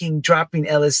 dropping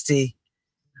LSD.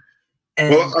 And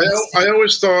well, I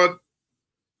always thought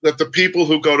that the people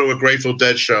who go to a Grateful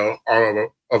Dead show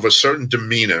are of a certain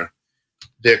demeanor.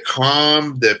 They're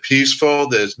calm, they're peaceful,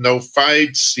 there's no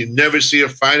fights. You never see a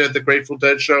fight at the Grateful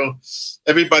Dead show.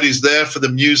 Everybody's there for the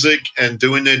music and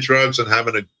doing their drugs and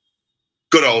having a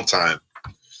good old time.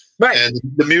 Right. And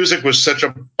the music was such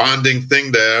a bonding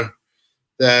thing there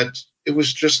that it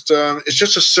was just, it's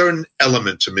just a certain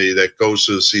element to me that goes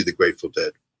to see the Grateful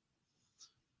Dead.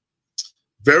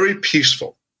 Very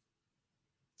peaceful,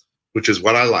 which is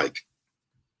what I like.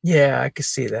 Yeah, I can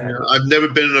see that. You know, I've never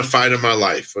been in a fight in my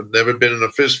life. I've never been in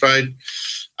a fist fight.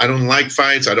 I don't like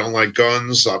fights. I don't like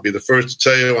guns. I'll be the first to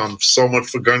tell you I'm so much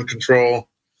for gun control.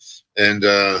 And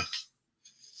I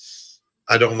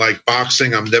don't like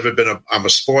boxing. I'm a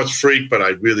sports freak, but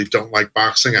I really don't like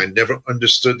boxing. I never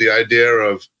understood the idea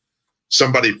of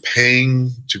somebody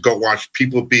paying to go watch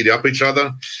people beat up each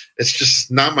other. It's just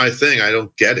not my thing. I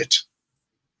don't get it.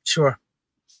 Sure.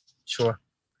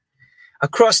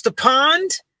 Across the pond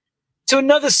to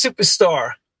another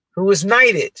superstar who was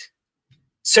knighted,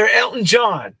 Sir Elton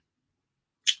John.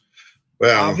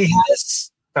 Well,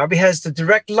 Bobby has the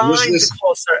direct line to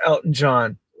call Sir Elton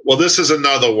John. Well, this is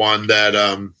another one that,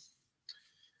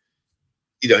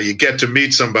 you get to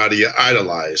meet somebody you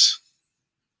idolize.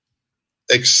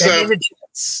 Except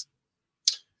nuts.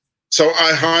 So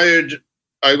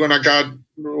when I got,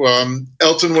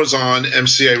 Elton was on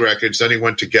MCA Records, then he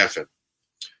went to Geffen.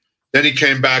 Then he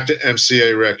came back to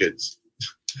MCA Records.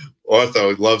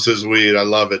 Ortho loves his weed. I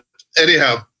love it.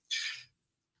 Anyhow,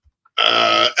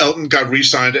 Elton got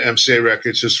re-signed to MCA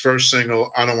Records. His first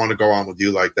single, I Don't Want to Go On With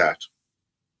You Like That.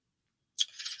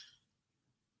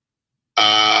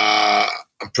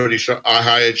 I'm pretty sure I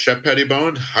hired Shep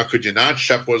Pettibone. How could you not?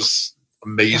 Shep was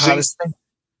amazing.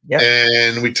 Yep.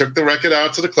 And we took the record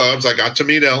out to the clubs. I got to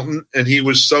meet Elton, and he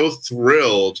was so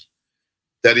thrilled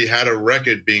that he had a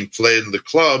record being played in the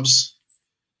clubs.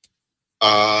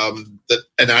 And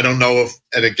I don't know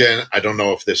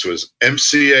if this was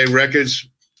MCA Records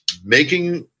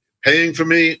paying for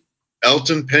me,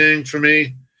 Elton paying for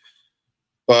me,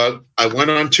 but I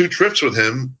went on 2 trips with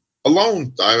him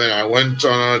alone. I mean, I went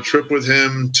on a trip with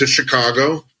him to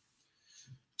Chicago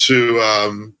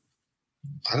to,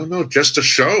 just a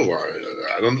show.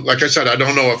 Like I said, I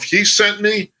don't know if he sent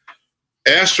me,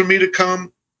 asked for me to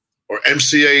come, or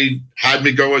MCA had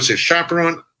me go as his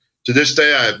chaperone. To this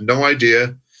day, I have no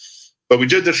idea. But we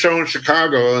did the show in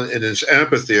Chicago in his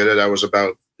amphitheater.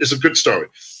 It's a good story.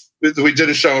 We did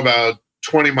a show about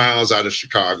 20 miles out of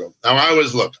Chicago. Now, I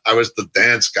was the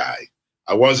dance guy.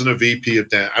 I wasn't a VP of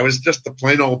dance. I was just the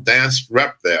plain old dance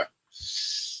rep there.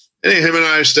 And him and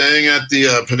I are staying at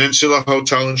the Peninsula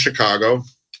Hotel in Chicago.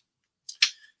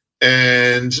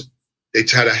 And they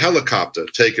had a helicopter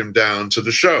take him down to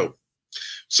the show.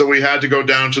 So we had to go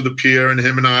down to the pier, and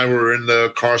him and I were in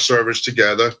the car service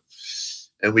together.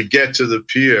 And we get to the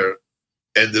pier,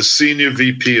 and the senior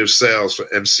VP of sales for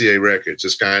MCA Records,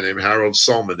 this guy named Harold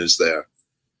Solman, is there.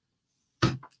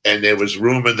 And there was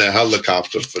room in the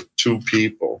helicopter for 2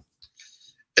 people.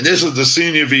 And this is the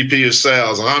senior VP of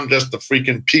sales, and I'm just the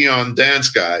freaking peon dance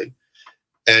guy.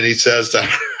 And he says to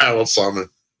Harold Solman,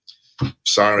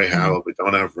 "Sorry, Harold, we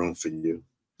don't have room for you."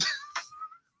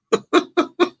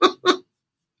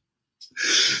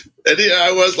 And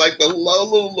I was like the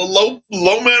low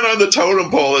man on the totem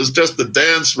pole, is just the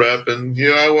dance rep. And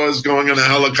here I was going in a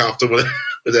helicopter with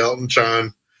Elton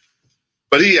John.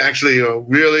 But he actually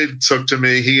really took to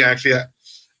me.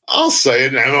 I'll say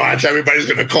it. I know everybody's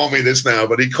going to call me this now,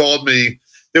 but he called me.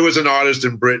 There was an artist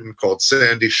in Britain called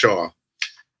Sandy Shaw,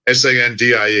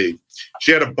 Sandie.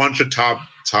 She had a bunch of top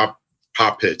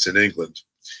pop hits in England.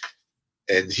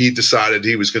 And he decided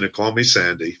he was going to call me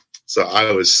Sandy. So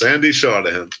I was Sandy Shaw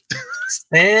to him.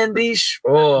 Sandy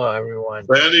Shaw, everyone.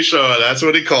 Sandy Shaw, that's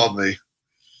what he called me.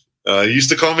 He used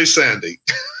to call me Sandy.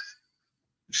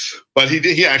 But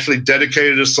he actually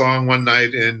dedicated a song one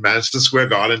night in Madison Square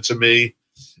Garden to me.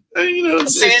 And,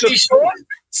 Sandy Shaw?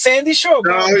 Sandy Shaw.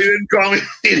 No, he didn't call me.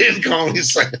 He didn't call me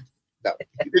Sandy. No,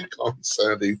 he didn't call me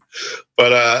Sandy.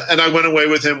 But and I went away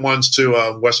with him once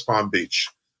to West Palm Beach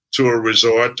to a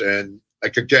resort, and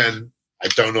again, I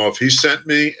don't know if he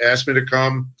asked me to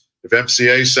come, if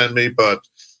MCA sent me, but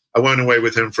I went away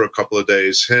with him for a couple of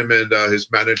days. Him and his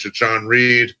manager, John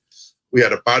Reed. We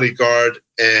had a bodyguard,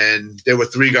 and there were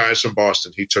 3 guys from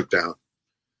Boston he took down.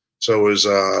 So it was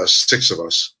 6 of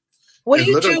us. What do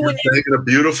you do when you're in a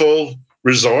beautiful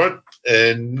resort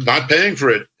and not paying for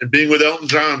it and being with Elton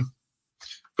John?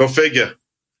 Go figure.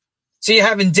 So you're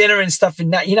having dinner and stuff,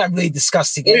 and you're not really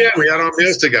discussing it. Yeah, we had our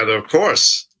meals together, of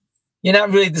course. You're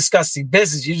not really discussing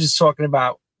business. You're just talking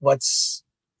about what's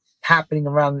happening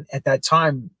around at that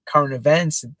time, current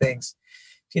events and things.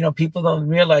 People don't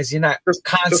realize you're not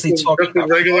constantly talking about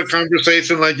a regular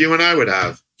conversation like you and I would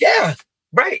have. Yeah,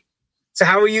 right. So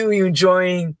how are you? Are you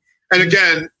enjoying? And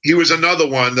again, he was another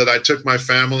one that I took my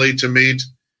family to meet,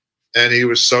 and he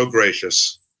was so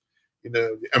gracious.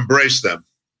 Embrace them.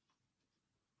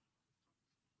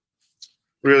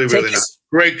 Really, really nice.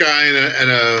 Great guy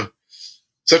and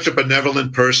such a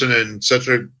benevolent person, and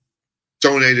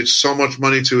donated so much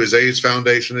money to his AIDS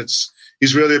foundation.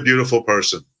 He's really a beautiful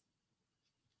person.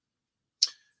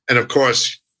 And of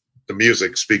course, the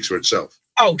music speaks for itself.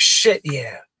 Oh shit,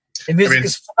 yeah. The music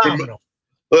is phenomenal.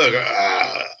 Look,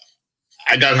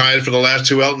 I got hired for the last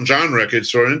 2 Elton John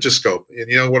records for Interscope. And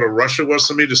you know what a rush it was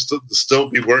for me to still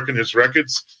be working his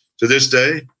records to this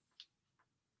day?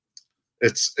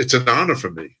 It's an honor for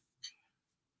me.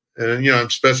 And,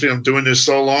 especially I'm doing this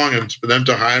so long, and for them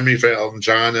to hire me for Elton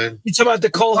John. And you talking about the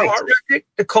Cole Hart record?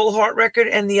 The Cole Hart record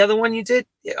and the other one you did?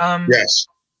 Yes.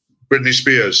 Britney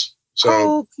Spears.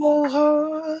 So, Cole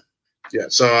Hart. Yeah.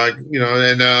 So,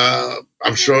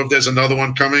 I'm sure if there's another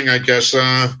one coming, I guess.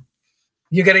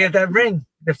 You got to get that ring.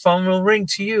 The phone will ring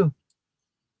to you.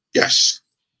 Yes.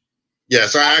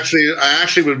 Yes. I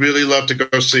actually would really love to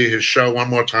go see his show one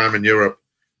more time in Europe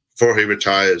before he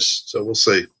retires. So we'll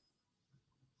see.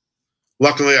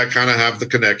 luckily, I kind of have the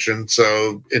connection,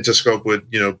 so Interscope would,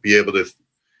 be able to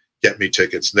get me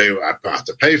tickets. I have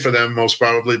to pay for them most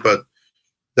probably, but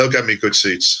they'll get me good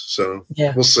seats. So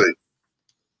we'll see.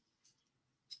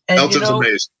 And Elton's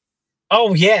amazing.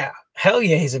 Oh yeah, hell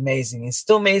yeah, he's amazing. He's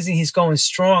still amazing. He's going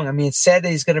strong. I mean, it's sad that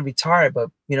he's going to retire, but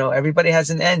everybody has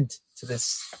an end to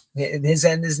this. His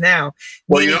end is now.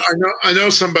 Well, I know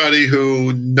somebody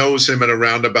who knows him in a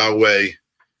roundabout way,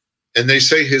 and they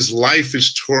say his life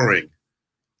is touring.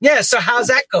 Yeah. So how's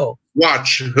that go?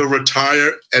 Watch, he'll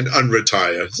retire and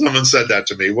unretire. Someone said that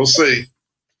to me. We'll see.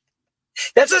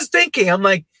 That's what I was thinking. I'm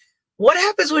like, what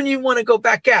happens when you want to go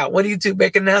back out? What do you do?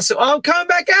 Make an announcement? Oh, I'm coming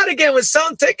back out again. We're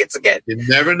selling tickets again. You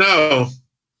never know.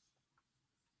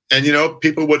 And,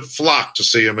 people would flock to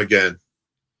see him again.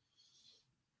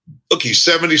 Look, he's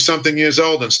 70-something years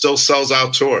old and still sells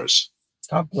out tours.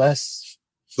 God bless.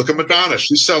 Look at Madonna.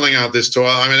 She's selling out this tour.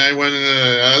 I mean,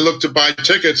 I looked to buy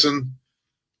tickets, and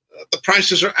the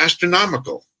prices are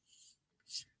astronomical.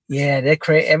 Yeah, they're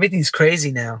crazy. Everything's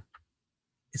crazy now.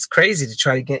 It's crazy to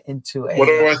try to get into a... What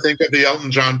do I think of the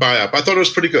Elton John buy-up? I thought it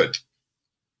was pretty good.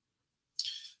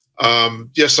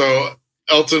 So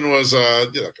Elton was,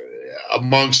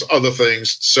 amongst other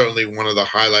things, certainly one of the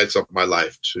highlights of my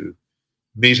life, to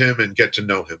meet him and get to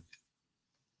know him.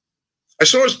 I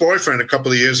saw his boyfriend a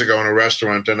couple of years ago in a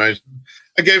restaurant, and I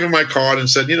gave him my card and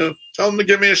said, tell him to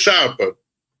give me a shout, but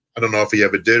I don't know if he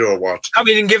ever did or what. I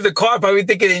mean, you didn't give the card, probably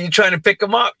thinking that you're trying to pick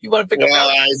him up. You want to pick him up?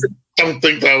 I don't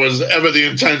think that was ever the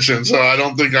intention, so I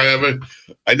don't think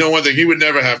I know one thing, he would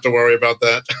never have to worry about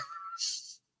that.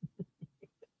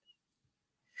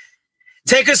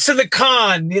 Take us to the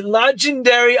con, the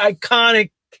legendary,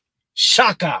 iconic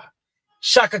Chaka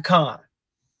Khan.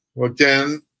 Well,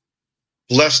 again,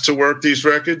 blessed to work these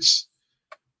records.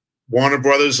 Warner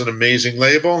Brothers, an amazing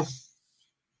label.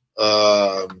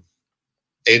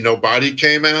 Ain't Nobody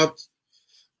came out.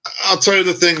 I'll tell you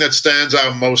the thing that stands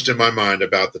out most in my mind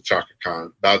about the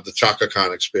Chaka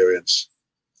Khan experience.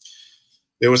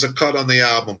 There was a cut on the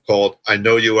album called I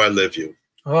Know You, I Live You.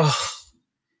 Oh.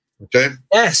 Okay?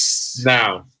 Yes.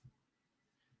 Now,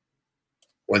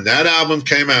 when that album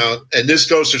came out, and this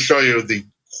goes to show you the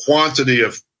quantity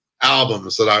of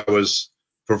albums that I was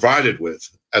provided with,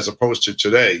 as opposed to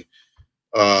today,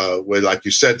 where, like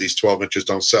you said, these 12 inches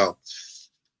don't sell.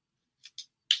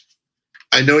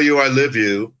 I Know You, I Live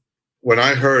You, when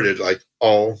I heard it, like,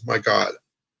 oh my God,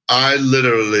 I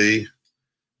literally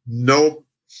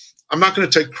I'm not going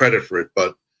to take credit for it,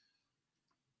 but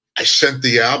I sent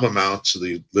the album out to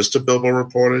the list of Billboard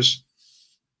reporters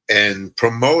and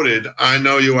promoted I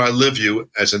Know You, I Live You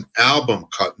as an album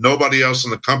cut. Nobody else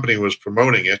in the company was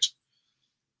promoting it.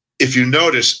 If you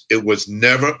notice, it was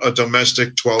never a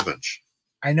domestic 12-inch.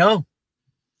 I know.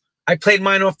 I played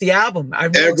mine off the album. I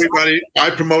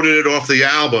promoted it off the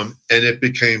album, and it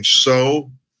became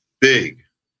so big.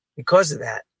 Because of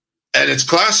that. And it's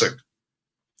classic.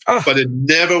 Oh. But it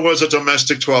never was a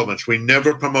domestic 12-inch. We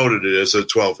never promoted it as a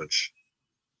 12-inch.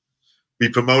 I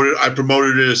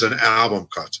promoted it as an album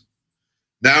cut.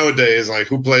 Nowadays, like,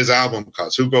 who plays album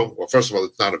cuts? Well, first of all,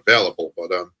 it's not available,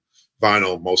 but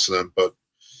vinyl, most of them. But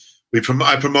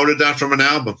I promoted that from an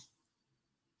album.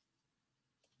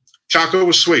 Chaka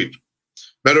was sweet.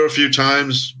 Met her a few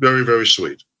times. Very, very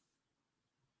sweet.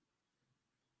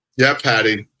 Yeah,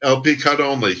 Patty. LP cut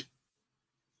only.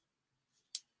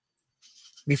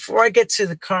 Before I get to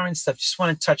the current stuff, just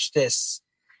want to touch this.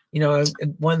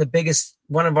 One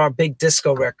of our big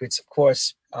disco records, of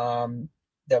course,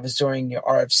 that was during your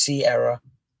RFC era.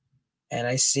 And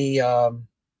I see some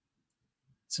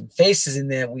faces in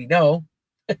there we know.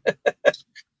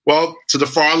 Well, to the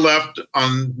far left,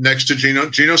 next to Gino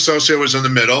Sosio was in the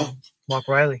middle. Mark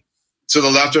Riley. To the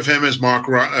left of him is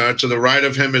to the right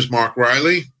of him is Mark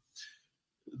Riley.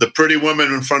 The pretty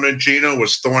woman in front of Gino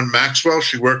was Thorne Maxwell.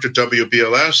 She worked at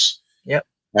WBLS. Yep.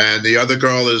 And the other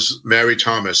girl is Mary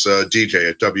Thomas, a DJ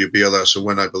at WBLS, who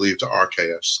went, I believe, to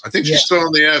RKS. I think she's still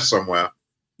on the air somewhere.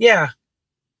 Yeah.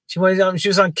 She was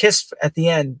on KISS at the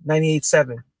end,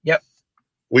 98.7. Yep.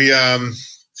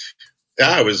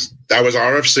 That was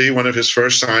RFC, one of his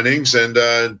first signings,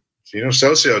 and Gino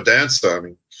Sosio danced. I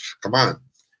mean, come on.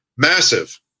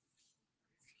 Massive.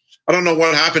 I don't know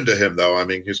what happened to him, though. I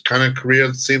mean, his kind of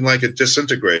career seemed like it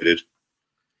disintegrated.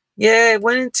 Yeah, it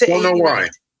went into... Don't know why.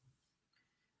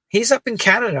 He's up in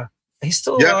Canada. He's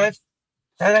still alive.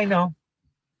 That I know.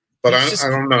 But I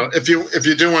don't know. If you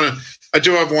do want to... I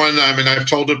do have one. I mean, I've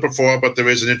told it before, but there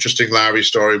is an interesting Larry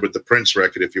story with the Prince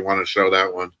record, if you want to show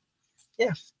that one.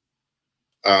 Yeah.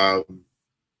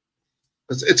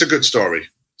 It's a good story.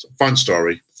 It's a fun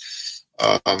story.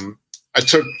 I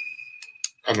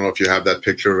don't know if you have that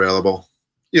picture available.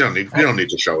 You don't need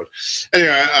to show it.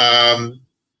 Anyway,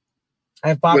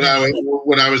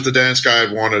 when I was the dance guy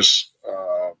at Warner's,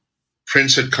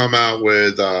 Prince had come out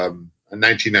with in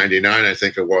 1999, I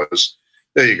think it was.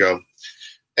 There you go.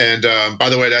 And by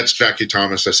the way, that's Jackie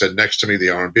Thomas. I said next to me, the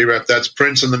R&B rep. That's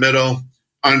Prince in the middle.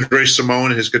 Andre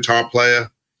Simone, his guitar player.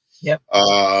 Yep.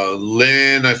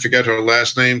 Lynn, I forget her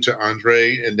last name, to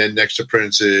Andre, and then next to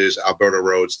Prince is Alberta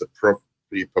Rhodes, the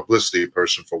publicity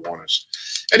person for Warner's.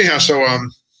 Anyhow, so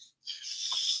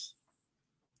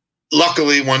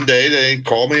luckily one day they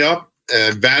called me up,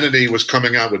 and Vanity was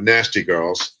coming out with Nasty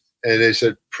Girls, and they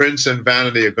said Prince and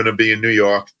Vanity are going to be in New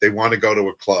York. They want to go to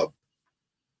a club.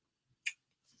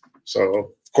 So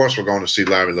of course we're going to see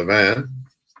Larry Levan.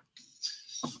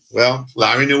 Well,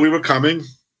 Larry knew we were coming.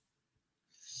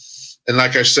 And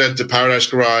like I said, the Paradise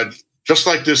Garage, just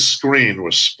like this screen,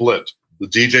 was split. The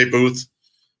DJ booth,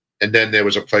 and then there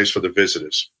was a place for the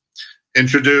visitors.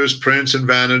 Introduced Prince and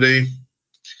Vanity,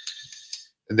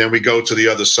 and then we go to the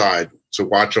other side to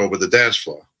watch over the dance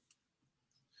floor.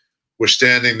 We're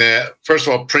standing there. First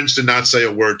of all, Prince did not say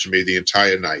a word to me the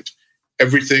entire night.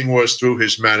 Everything was through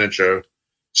his manager,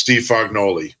 Steve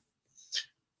Fognoli.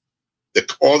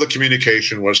 All the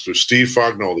communication was through Steve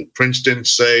Fognoli. Prince didn't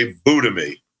say boo to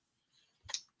me.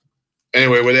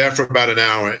 Anyway, we're there for about an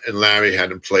hour, and Larry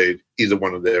hadn't played either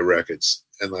one of their records.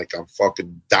 And, like, I'm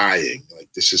fucking dying. Like,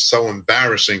 this is so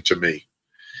embarrassing to me.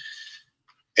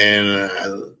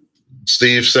 And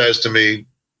Steve says to me,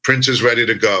 Prince is ready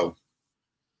to go.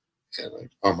 And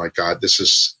like, oh, my God, this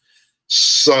is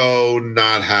so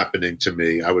not happening to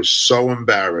me. I was so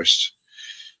embarrassed.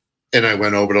 And I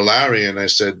went over to Larry, and I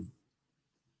said,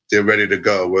 they're ready to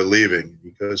go. We're leaving.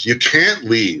 He goes, you can't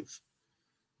leave.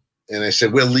 And I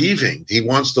said, we're leaving. He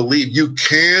wants to leave. You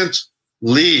can't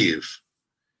leave.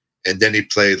 And then he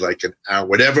played like an hour.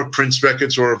 Whatever Prince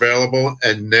records were available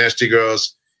and Nasty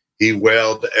Girls, he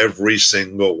wailed every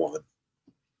single one.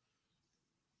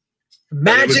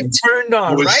 Magic turned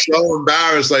on, right? I was so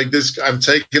embarrassed. Like this, I'm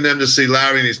taking them to see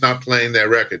Larry and he's not playing their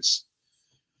records.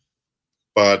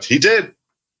 But he did.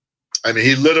 I mean,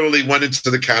 he literally went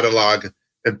into the catalog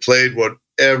and played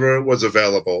whatever was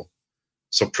available.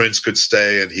 So Prince could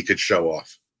stay and he could show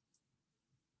off.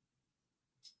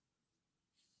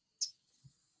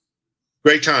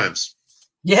 Great times.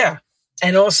 Yeah.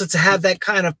 And also to have that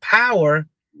kind of power.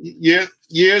 Yeah.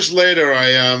 Years later,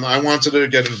 I wanted to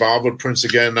get involved with Prince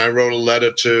again. I wrote a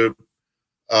letter to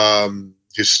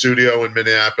his studio in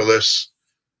Minneapolis.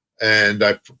 And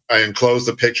I enclosed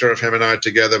the picture of him and I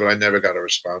together, but I never got a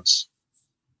response.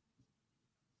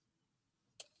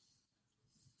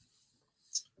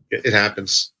 It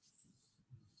happens.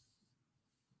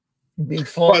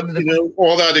 But,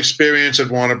 all that experience at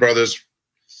Warner Brothers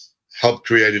helped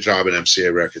create a job at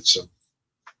MCA Records. So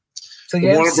the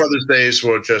Warner Brothers days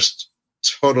were just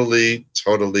totally,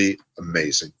 totally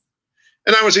amazing.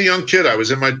 And I was a young kid. I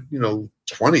was in my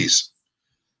 20s.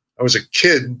 I was a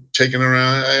kid taking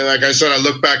around. Like I said, I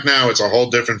look back now, it's a whole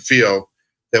different feel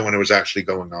than when it was actually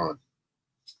going on.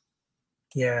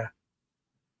 Yeah.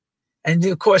 And,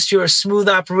 of course, you're a smooth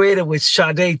operator with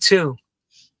Sade, too.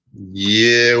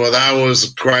 Yeah, well, that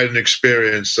was quite an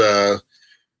experience.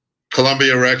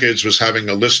 Columbia Records was having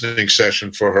a listening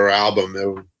session for her album. There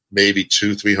were maybe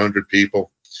 200-300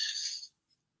 people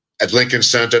at Lincoln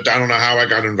Center. I don't know how I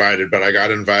got invited, but I got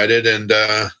invited. And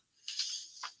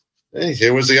hey,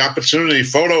 here was the opportunity,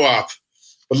 photo op.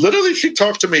 But literally, she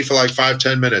talked to me for like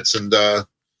 5-10 minutes and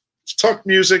talked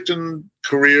music and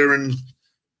career and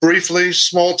briefly,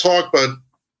 small talk, but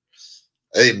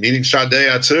hey, meeting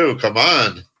Sade too. Come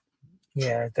on.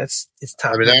 Yeah, it's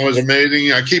tough. I mean, that was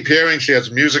amazing. I keep hearing she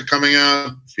has music coming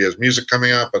out. She has music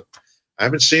coming out, but I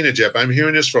haven't seen it yet. But I'm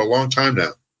hearing this for a long time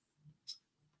now.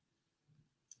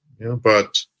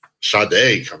 But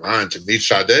Sade, come on, to meet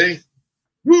Sade,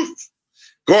 woo,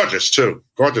 gorgeous too.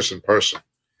 Gorgeous in person.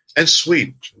 And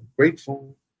sweet.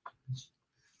 Grateful.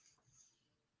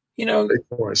 Great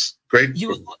voice. Great.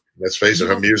 Let's face it,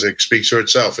 her music speaks for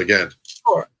itself again.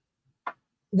 Sure.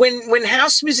 When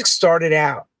house music started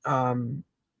out,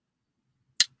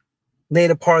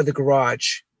 later part of the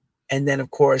garage, and then, of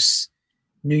course,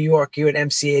 New York, you at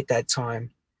MCA at that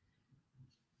time,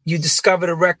 you discovered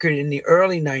a record in the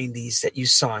early 90s that you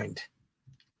signed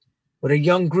with a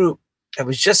young group that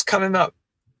was just coming up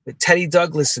with Teddy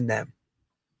Douglas and them,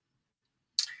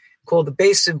 called the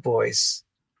Basement Boys.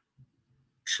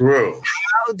 True.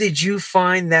 How did you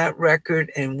find that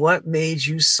record and what made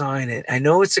you sign it? I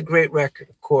know it's a great record,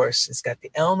 of course. It's got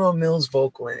the Eleanor Mills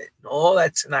vocal in it and all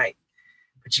that tonight.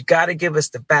 But you got to give us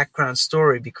the background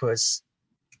story because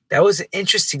that was an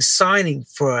interesting signing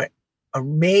for a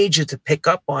major to pick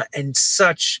up on, and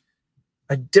such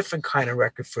a different kind of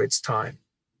record for its time.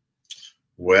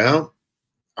 Well,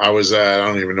 I was at, I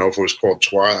don't even know if it was called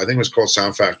Twilight. I think it was called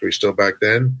Sound Factory still back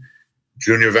then.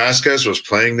 Junior Vasquez was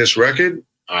playing this record.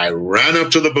 I ran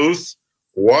up to the booth.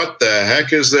 What the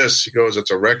heck is this? He goes,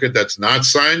 it's a record that's not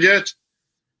signed yet.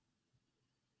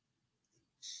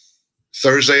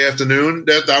 Thursday afternoon,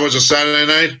 that was a Saturday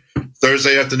night.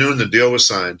 Thursday afternoon, the deal was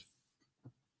signed.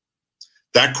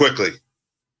 That quickly.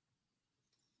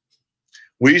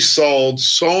 We sold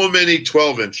so many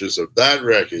 12 inches of that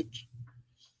record.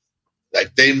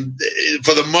 Like they,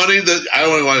 for the money that I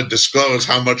don't even want to disclose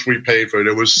how much we paid for it.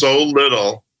 It was so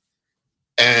little.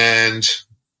 And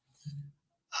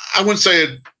I wouldn't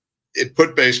say it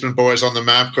put Basement Boys on the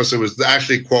map because it was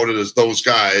actually quoted as those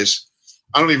guys.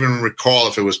 I don't even recall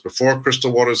if it was before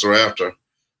Crystal Waters or after.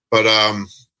 But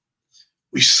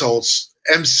we sold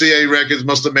MCA Records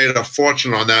must have made a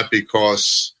fortune on that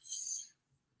because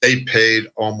they paid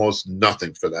almost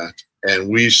nothing for that. And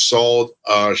we sold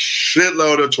a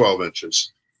shitload of 12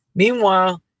 inches.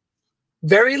 Meanwhile,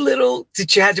 very little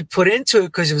that you had to put into it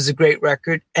because it was a great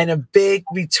record and a big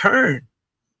return.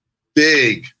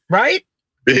 Big. Right?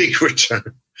 Big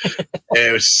return. And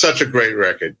it was such a great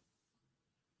record.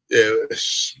 It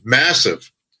was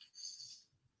massive.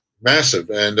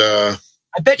 Massive. And I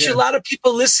bet you a lot of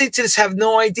people listening to this have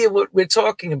no idea what we're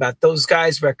talking about. Those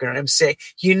guys' record. And I'm saying,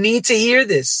 you need to hear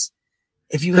this.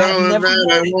 If you have never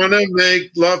I want to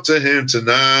make love to him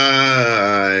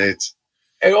tonight.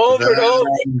 And over and over.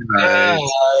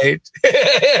 Tonight.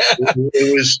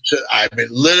 It was, I mean,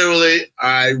 literally,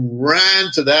 I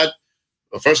ran to that.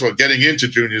 Well, first of all, getting into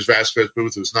Junior's Vasquez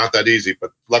booth was not that easy,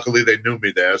 but luckily they knew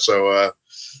me there. So,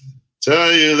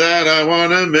 tell you that I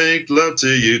want to make love to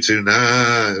you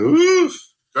tonight. Ooh,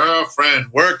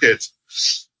 girlfriend, work it.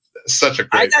 Such a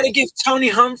great. I got to give Tony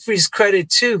Humphries credit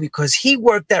too because he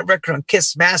worked that record on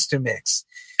Kiss Master Mix.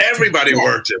 Everybody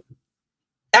worked it.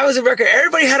 That was a record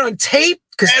everybody had on tape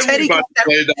because Teddy got that,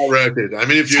 played that record. I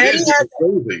mean, if you didn't, it's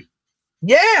crazy.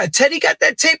 Yeah, Teddy got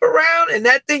that tape around, and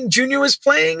that thing Junior was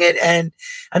playing it. And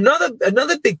another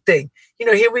big thing, you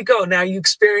know, here we go. Now you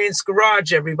experience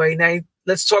garage, everybody. Now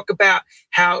let's talk about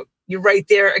how you're right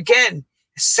there again.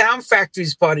 Sound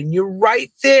Factory's bought, and you're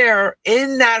right there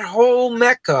in that whole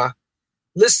mecca,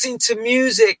 listening to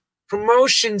music,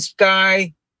 promotions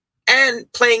guy,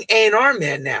 and playing A&R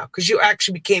man now because you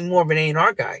actually became more of an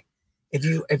A&R guy. If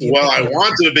you well, I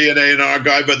wanted to be an A&R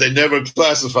guy, but they never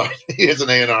classified me as an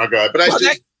A&R guy. But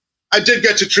I did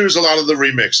get to choose a lot of the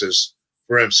remixes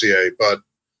for MCA, but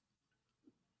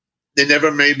they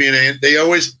never made me an A&R. They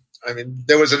always, I mean,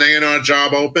 there was an A&R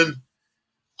job open.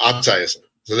 I'll tell you something.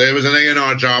 So there was an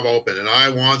A&R job open, and I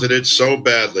wanted it so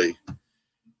badly.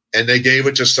 And they gave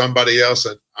it to somebody else,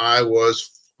 and I was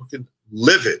fucking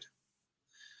livid.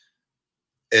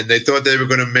 And they thought they were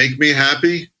going to make me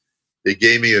happy. They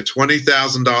gave me a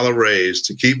 $20,000 raise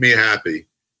to keep me happy,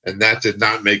 and that did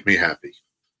not make me happy.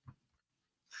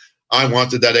 I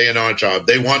wanted that A&R job.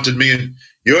 They wanted me, and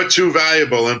you're too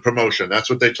valuable in promotion. That's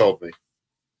what they told me.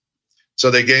 So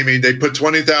they put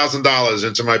 $20,000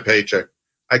 into my paycheck.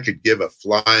 I could give a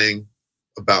flying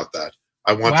about that.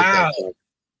 I wanted that job.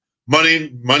 Money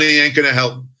ain't going to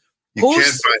help.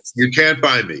 You can't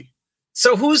buy me.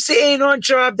 So who's the A&R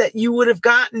job that you would have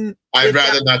gotten? I'd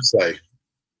rather not say.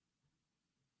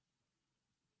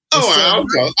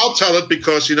 I'll tell it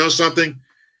because you know something.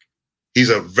 He's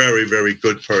a very, very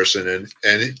good person,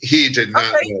 and he did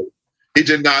not know. He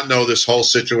did not know this whole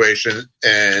situation,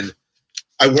 and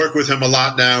I work with him a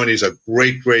lot now, and he's a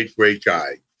great, great, great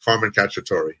guy. Carmen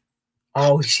Cacciatore.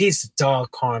 Oh, she's a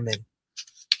dog, Carmen.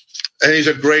 And he's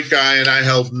a great guy, and I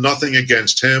held nothing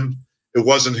against him. It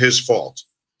wasn't his fault.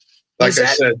 Like I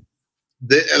said,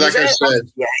 they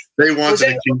wanted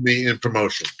to keep me in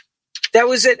promotion. That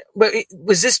was it. But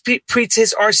was this pre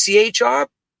his RCA job?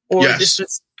 Or yes.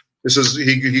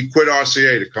 He quit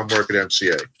RCA to come work at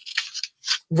MCA.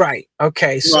 Right.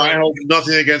 Okay. So I hold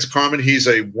nothing against Carmen. He's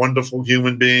a wonderful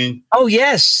human being. Oh,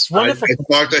 yes. Wonderful. I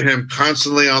talked to him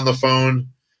constantly on the phone.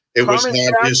 It was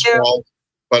not his fault,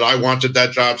 but I wanted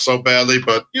that job so badly.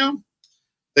 But, you know,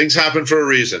 things happen for a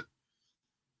reason.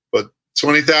 But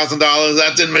 $20,000,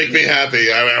 that didn't make me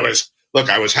happy. I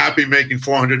was happy making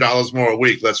 $400 more a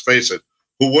week. Let's face it.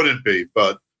 Who wouldn't be?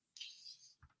 But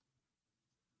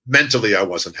mentally, I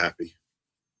wasn't happy.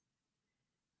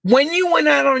 When you went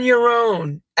out on your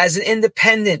own as an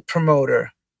independent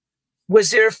promoter,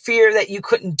 was there a fear that you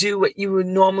couldn't do what you were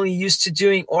normally used to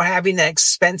doing or having that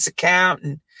expense account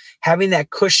and having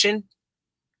that cushion?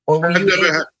 Or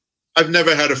I've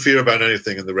never had a fear about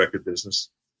anything in the record business.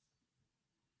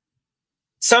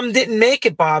 some didn't make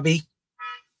it, Bobby.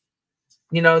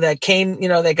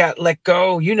 That got let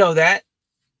go. You know that.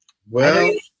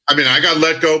 Well, I got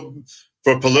let go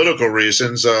for political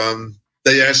reasons.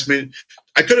 They asked me,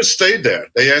 I could have stayed there.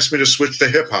 They asked me to switch to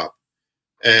hip hop.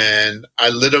 And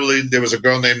there was a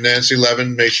girl named Nancy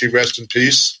Levin, may she rest in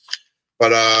peace.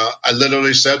 But I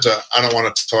literally said to her, I don't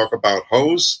want to talk about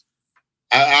hoes.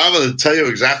 I'm going to tell you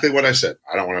exactly what I said.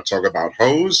 I don't want to talk about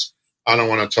hoes. I don't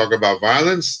want to talk about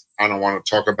violence. I don't want to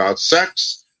talk about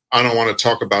sex. I don't want to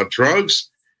talk about drugs.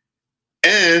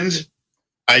 And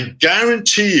I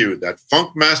guarantee you that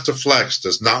Funkmaster Flex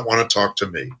does not want to talk to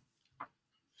me.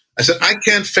 I said, I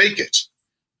can't fake it.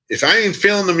 If I ain't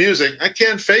feeling the music, I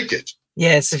can't fake it.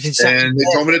 Yes. And they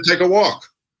told me to take a walk.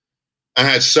 I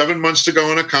had 7 months to go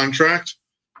on a contract.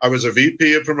 I was a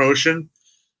VP of promotion.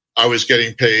 I was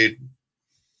getting paid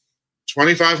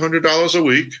 $2,500 a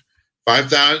week,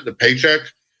 $5,000, the paycheck.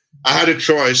 I had a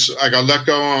choice. I got let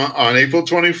go on April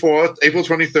 23rd,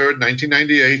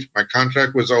 1998. My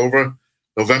contract was over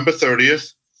November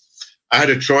 30th. I had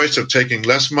a choice of taking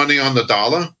less money on the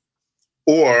dollar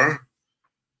or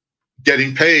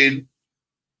getting paid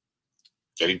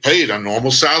on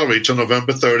normal salary till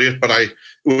November 30th. But it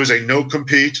was a no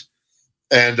compete,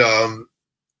 and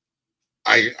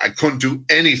I couldn't do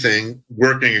anything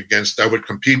working against. I would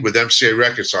compete with MCA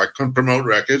Records, so I couldn't promote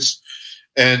records.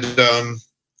 And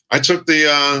I took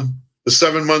the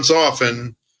 7 months off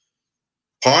and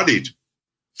partied.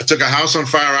 I took a house on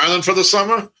Fire Island for the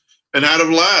summer and had a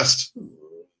blast.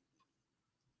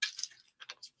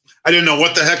 I didn't know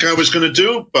what the heck I was going to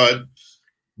do, but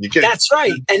you get. That's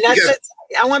right, and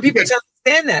I want people to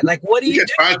understand that. Like, what do you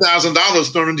do?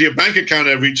 $5,000 thrown into your bank account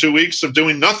every 2 weeks of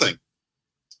doing nothing.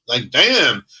 Like,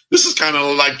 damn, this is kind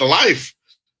of like the life.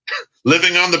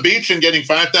 Living on the beach and getting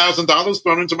 $5,000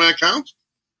 thrown into my account.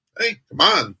 Hey, come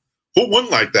on, who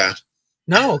wouldn't like that?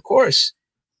 No, of course.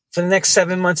 For the next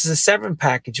 7 months is a 7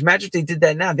 package. Imagine if they did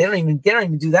that now. They don't even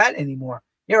do that anymore.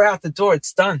 You're out the door.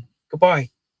 It's done. Goodbye.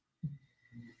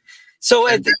 So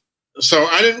I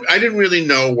didn't really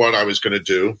know what I was going to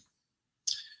do.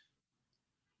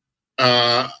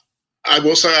 I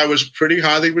will say I was pretty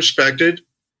highly respected,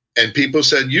 and people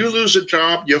said, "You lose a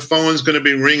job, your phone's going to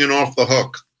be ringing off the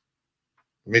hook."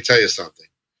 Let me tell you something.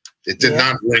 It did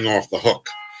not ring off the hook.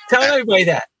 Tell everybody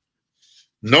that.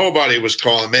 Nobody was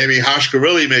calling. Maybe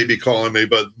Hashkarilli may be calling me,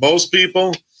 but most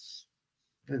people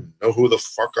didn't know who the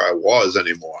fuck I was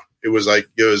anymore. It was like,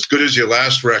 you're as good as your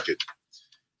last record.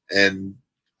 And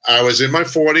I was in my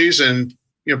 40s, and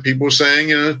people were saying,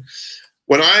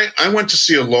 when I went to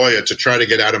see a lawyer to try to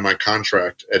get out of my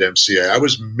contract at MCA, I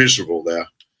was miserable there.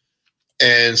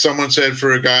 And someone said,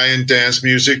 for a guy in dance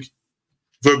music,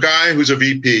 for a guy who's a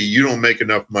VP, you don't make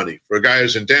enough money. For a guy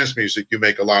who's in dance music, you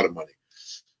make a lot of money.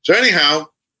 So anyhow,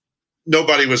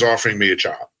 nobody was offering me a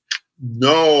job.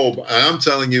 No, I'm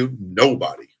telling you,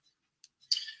 nobody.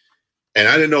 And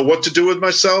I didn't know what to do with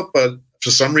myself, but for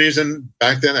some reason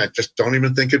back then, I just don't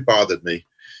even think it bothered me.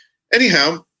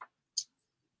 Anyhow,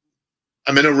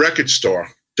 I'm in a record store,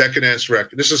 Decadence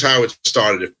Record. This is how it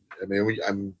started.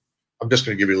 I'm just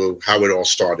going to give you a little how it all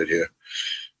started here.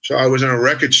 So I was in a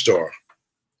record store,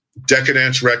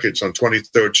 Decadence Records on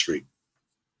 23rd Street.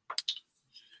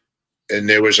 And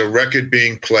there was a record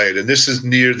being played. And this is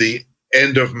near the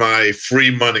end of my free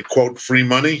money, quote, free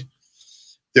money.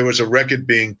 There was a record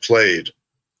being played.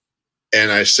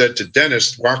 And I said to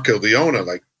Dennis Watkil, the owner,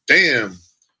 like, damn,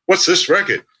 what's this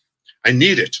record? I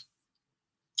need it.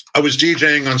 I was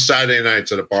DJing on Saturday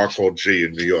nights at a bar called G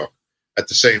in New York at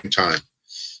the same time.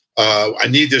 I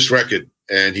need this record.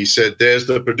 And he said, there's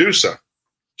the producer,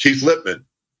 Keith Lippman.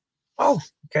 Oh,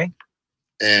 okay.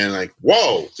 And like,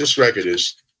 whoa, this record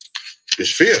is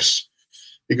fierce.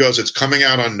 He goes, it's coming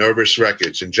out on Nervous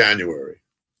Records in January.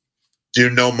 Do you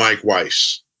know Mike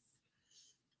Weiss?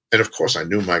 And of course I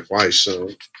knew Mike Weiss. So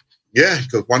yeah, he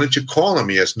goes, why don't you call him?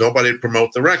 He has nobody to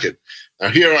promote the record. Now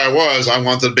here I was, I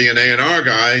wanted to be an A&R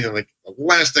guy. And like, the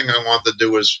last thing I wanted to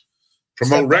do was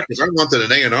promote records. I wanted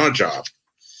an A&R job.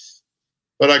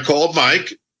 But I called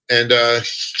Mike, and I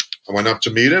went up to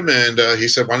meet him, and he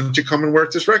said, why don't you come and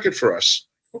work this record for us?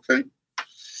 Okay.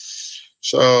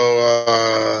 So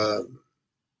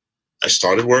I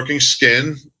started working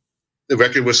Skin. The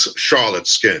record was Charlotte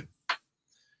Skin.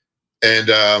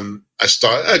 And I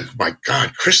started, oh my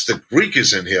God, Chris the Greek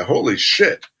is in here. Holy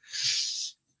shit.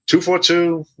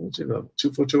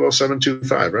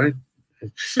 242-0725, right?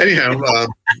 Anyhow,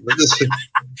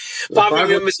 Bobby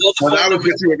remembers all the that was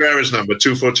Richie Rivera's number,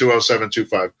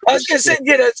 2420725. I was gonna say,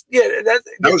 that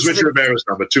was Richie Rivera's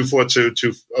number,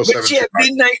 242-20725. Richie at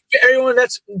midnight. Everyone,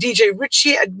 that's DJ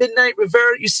Richie at midnight.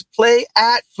 Rivera used to play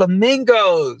at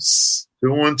Flamingos.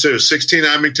 212, 16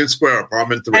 Abington Square,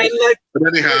 apartment 3. But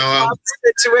anyhow,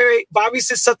 Bobby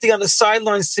said something on the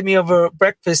sidelines to me over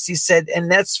breakfast. He said,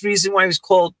 and that's the reason why he was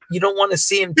called. You don't want to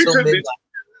see him till midnight.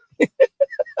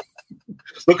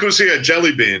 Look who's here,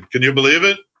 Jelly Bean. Can you believe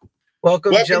it?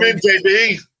 Welcome in,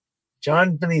 JB.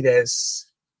 John Benitez.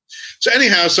 So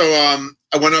anyhow,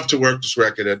 I went up to work this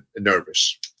record at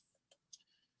Nervous.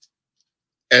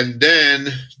 And then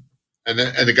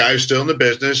the guy who's still in the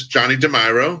business, Johnny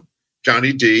DeMiro,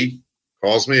 Johnny D,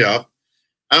 calls me up.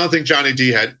 I don't think Johnny D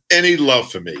had any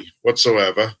love for me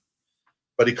whatsoever.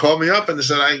 But he called me up and he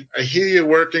said, I hear you're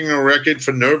working a record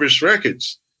for Nervous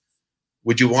Records.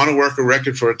 Would you want to work a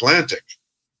record for Atlantic?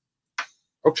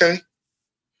 Okay.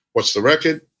 What's the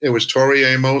record? It was Tori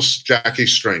Amos, Jackie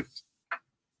Strength.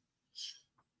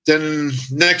 Then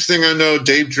next thing I know,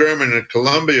 Dave German at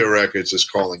Columbia Records is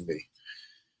calling me.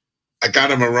 I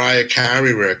got a Mariah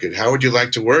Carey record. How would you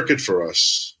like to work it for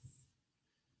us?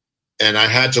 And I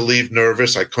had to leave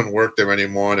Nervous. I couldn't work there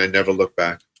anymore, and I never looked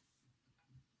back.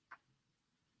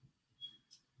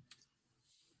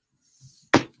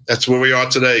 That's where we are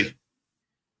today.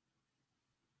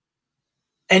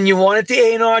 And you wanted the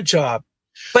A&R job.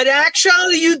 But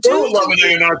actually, you do love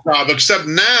an A&R job, except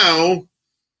now,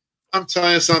 I'm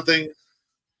telling you something.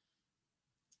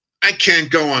 I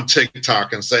can't go on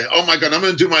TikTok and say, oh, my God, I'm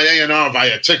going to do my A&R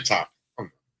via TikTok.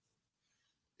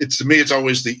 To me, it's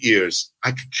always the ears.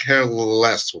 I could care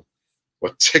less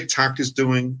what TikTok is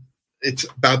doing. It's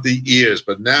about the ears.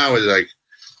 But now it's like,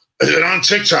 on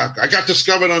TikTok. I got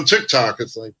discovered on TikTok.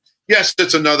 It's like, yes,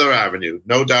 it's another avenue.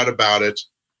 No doubt about it.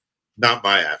 Not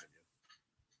my avenue.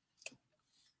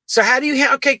 So how do you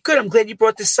okay, good. I'm glad you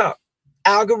brought this up.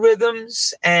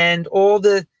 Algorithms and all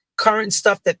the current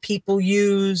stuff that people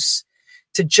use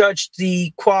to judge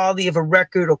the quality of a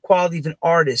record or quality of an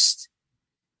artist.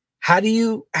 How do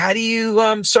you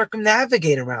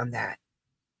circumnavigate around that,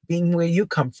 being where you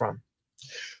come from?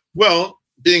 Well,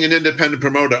 being an independent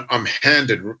promoter, I'm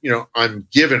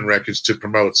given records to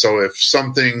promote. So if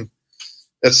something,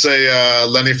 let's say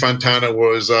Lenny Fontana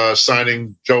was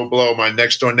signing Joe Blow, my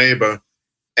next door neighbor,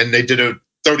 and they did a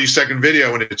 30-second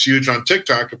video and it's huge on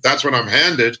TikTok. If that's what I'm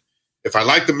handed, if I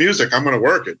like the music, I'm going to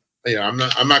work it. I'm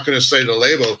not going to say to the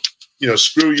label,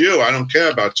 screw you. I don't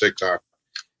care about TikTok.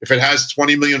 If it has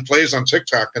 20 million plays on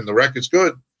TikTok and the record's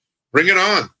good, bring it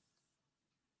on.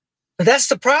 But that's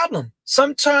the problem.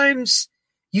 Sometimes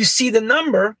you see the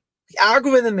number, the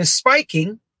algorithm is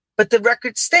spiking, but the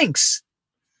record stinks.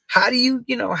 How do you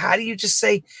just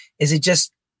say, is it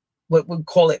just what we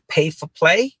call it pay for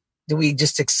play? Do we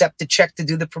just accept the check to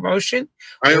do the promotion?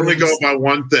 I only go by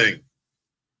one thing.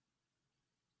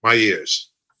 My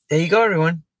ears. There you go,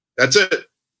 everyone. That's it.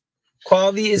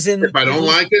 Quality is in. If I don't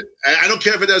like it, I don't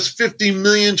care if it has 50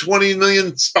 million, 20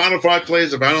 million Spotify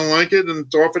plays. If I don't like it and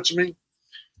it's offered to me,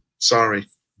 sorry,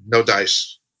 no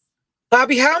dice.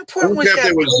 Bobby, how important was that? If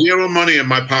there was zero money in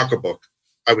my pocketbook,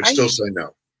 I would still say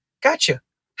no. Gotcha.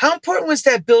 How important was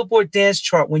that Billboard dance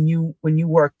chart when you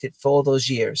worked it for all those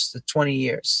years, the 20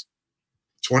 years?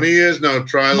 20 years? No,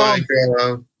 try like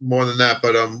more than that,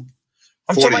 but I'm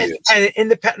talking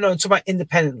about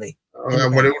independently.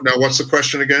 Now, what's the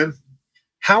question again?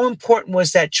 How important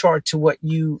was that chart to what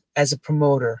you, as a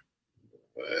promoter?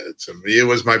 To me, it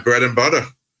was my bread and butter.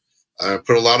 I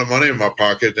put a lot of money in my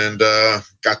pocket and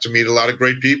got to meet a lot of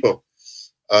great people.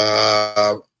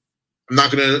 I'm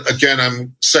not going to,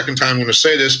 again, second time I'm going to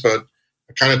say this, but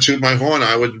I kind of toot my horn.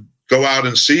 I would go out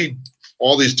and see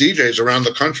all these DJs around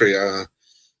the country.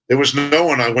 There was no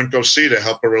one I wouldn't go see to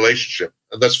help a relationship.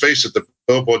 And let's face it, the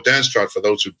Billboard Dance Chart, for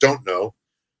those who don't know,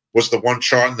 was the one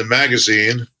chart in the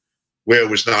magazine where it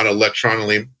was not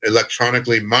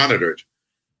electronically monitored.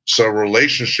 So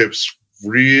relationships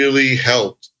really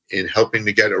helped in helping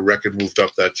to get a record moved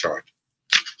up that chart.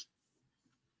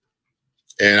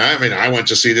 And I went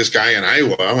to see this guy in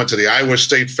Iowa. I went to the Iowa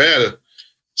State Fair to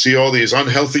see all these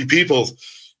unhealthy people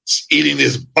eating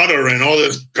this butter and all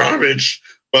this garbage.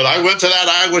 But I went to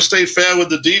that Iowa State Fair with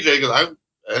the DJ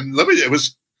it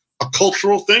was a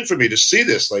cultural thing for me to see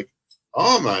this. Like,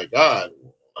 oh my God,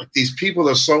 like these people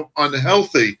are so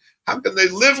unhealthy. How can they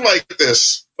live like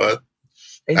this? But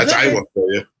that's Iowa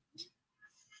for you.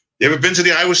 You ever been to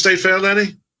the Iowa State Fair,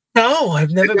 Lenny? No,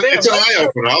 I've never been. It's an eye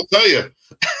opener, I'll tell you.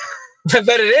 I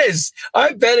bet it is.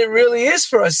 I bet it really is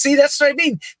for us. See, that's what I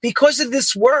mean. Because of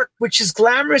this work, which is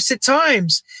glamorous at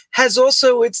times, has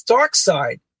also its dark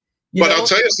side. But I'll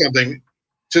tell you something.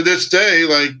 To this day,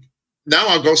 like now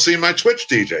I'll go see my Twitch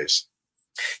DJs.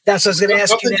 That's what I was going to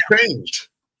ask you now. Nothing's changed.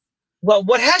 Well,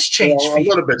 what has changed for you? A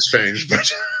little bit's changed,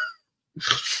 but...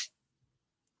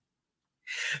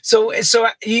 So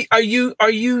are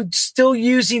you still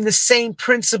using the same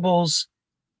principles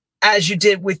as you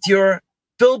did with your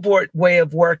Billboard way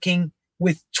of working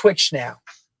with Twitch now?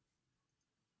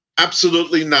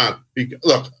 Absolutely not.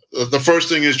 Look, the first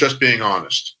thing is just being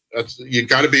honest. You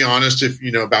got to be honest if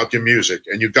you know about your music,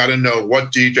 and you got to know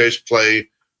what DJs play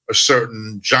a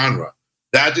certain genre.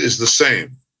 That is the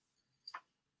same.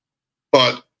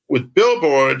 But with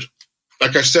Billboard,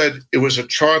 like I said, it was a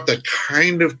chart that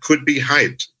kind of could be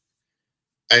hyped.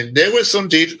 And there was some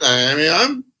DJs, I mean,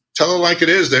 I'm telling it like it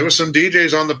is. There were some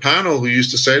DJs on the panel who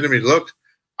used to say to me, look,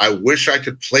 I wish I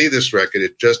could play this record.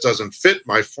 It just doesn't fit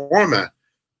my format,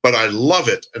 but I love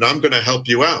it, and I'm going to help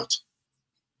you out.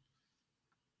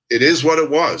 It is what it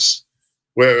was.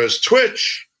 Whereas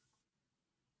Twitch,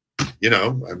 you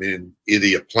know, I mean, either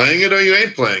you're playing it or you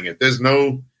ain't playing it. There's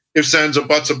no ifs, ands, or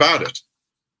buts about it.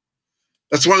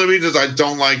 That's one of the reasons I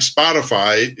don't like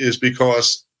Spotify, is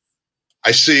because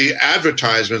I see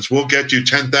advertisements will get you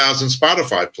 10,000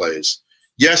 Spotify plays.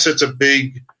 Yes, it's a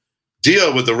big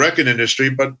deal with the record industry,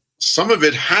 but some of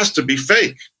it has to be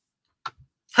fake.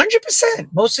 100%.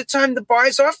 Most of the time, the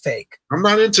buys are fake. I'm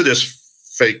not into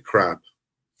this fake crap.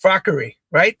 Frockery,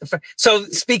 right? So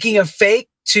speaking of fake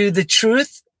to the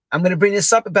truth, I'm going to bring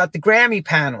this up about the Grammy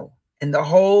panel and the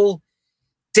whole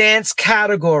dance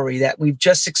category that we've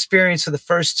just experienced for the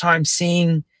first time,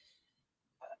 seeing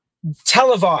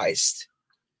televised,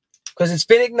 because it's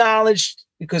been acknowledged,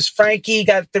 because Frankie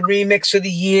got the remix of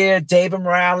the year, David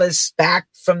Morales back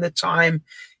from the time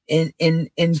in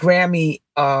Grammy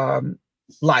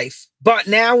life. But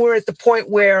now we're at the point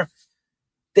where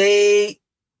they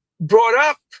brought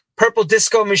up Purple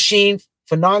Disco Machine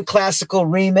for non-classical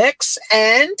remix,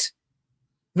 and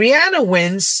Rihanna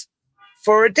wins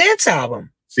for a dance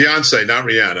album. Beyonce, not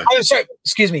Rihanna. I'm sorry.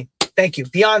 Excuse me. Thank you.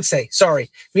 Beyonce. Sorry.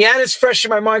 Rihanna's fresh in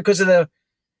my mind because of the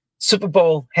Super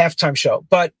Bowl halftime show.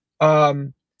 But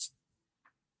I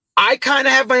kind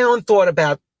of have my own thought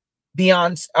about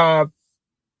Beyonce's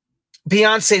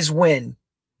win.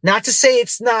 Not to say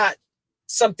it's not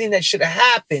something that should have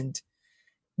happened.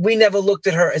 We never looked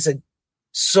at her as a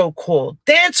so-called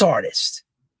dance artist.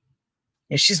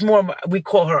 And she's more, we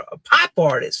call her a pop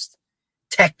artist,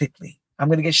 technically. I'm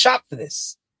going to get shot for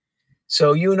this.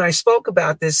 So you and I spoke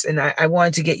about this, and I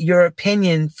wanted to get your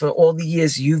opinion for all the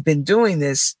years you've been doing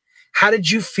this. How did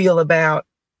you feel about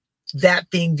that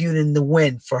being viewed in the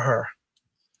win for her?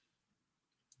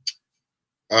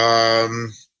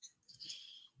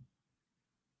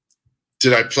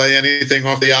 Did I play anything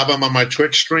off the album on my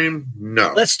Twitch stream?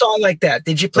 No. Let's start like that.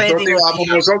 Did you play anything? The album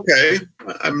was okay.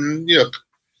 You know,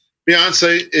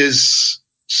 Beyonce is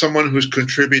someone who's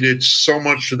contributed so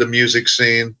much to the music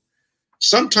scene.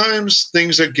 Sometimes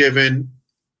things are given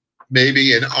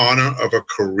maybe in honor of a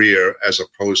career as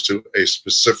opposed to a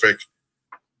specific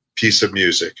piece of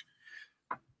music.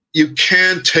 You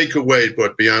can't take away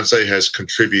what Beyonce has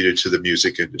contributed to the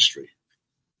music industry.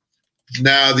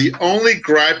 Now, the only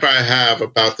gripe I have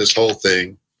about this whole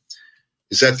thing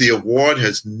is that the award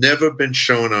has never been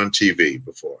shown on TV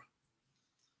before.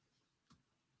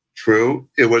 True,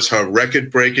 it was her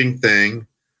record-breaking thing.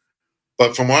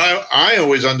 But from what I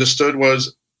always understood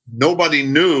was nobody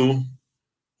knew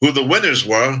who the winners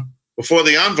were before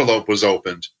the envelope was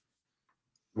opened.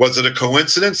 Was it a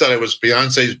coincidence that it was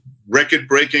Beyonce's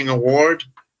record-breaking award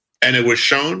and it was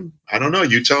shown? I don't know.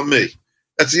 You tell me.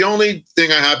 That's the only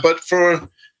thing I have. But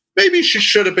maybe she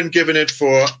should have been given it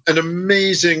for an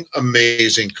amazing,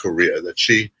 amazing career that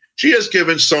she has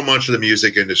given so much to the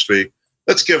music industry.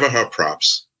 Let's give her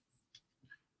props.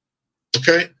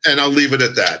 Okay? And I'll leave it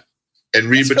at that. And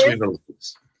read that's between fair. The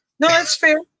lines. No, that's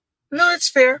fair. No, it's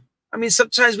fair. I mean,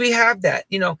 sometimes we have that,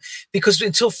 you know, because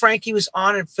until Frankie was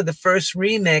honored for the first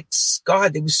remix,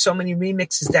 God, there was so many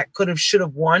remixes that should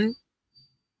have won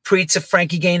pre to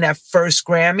Frankie getting that first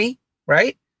Grammy,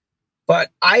 right?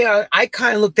 But I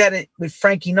kind of looked at it with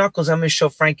Frankie Knuckles. I'm going to show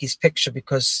Frankie's picture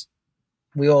because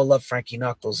we all love Frankie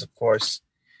Knuckles, of course.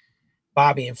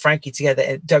 Bobby and Frankie together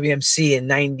at WMC in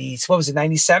 90s. What was it,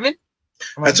 97?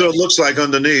 That's what it looks like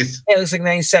underneath. Yeah, it looks like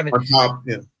 97. On top,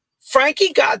 yeah.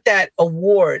 Frankie got that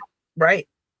award, right?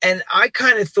 And I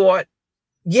kind of thought,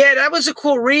 yeah, that was a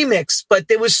cool remix, but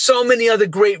there was so many other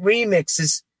great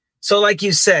remixes. So like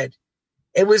you said,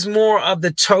 it was more of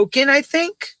the token, I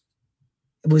think.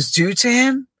 It was due to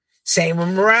him. Same with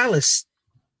Morales.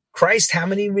 Christ, how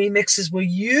many remixes were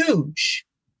huge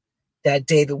that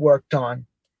David worked on?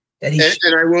 And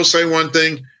I will say one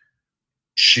thing.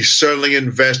 She certainly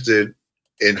invested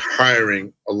in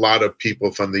hiring a lot of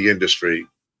people from the industry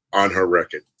on her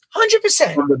record.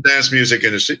 100%. From the dance music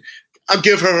industry. I'll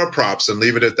give her her props and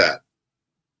leave it at that.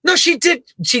 No, she did.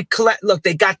 Look,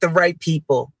 they got the right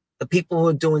people. The people who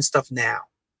are doing stuff now.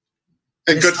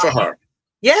 And good for her.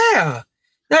 Yeah.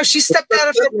 No, she stepped out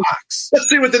of her box. Let's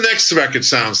see what the next record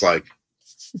sounds like.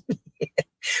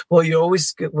 Well, you're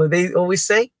always good. Well, they always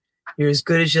say you're as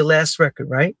good as your last record,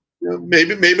 right? Yeah,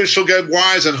 maybe she'll get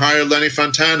wise and hire Lenny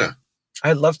Fontana.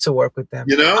 I'd love to work with them.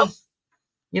 You know?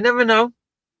 You never know.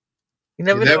 You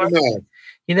never know.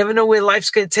 You never know where life's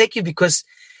going to take you because,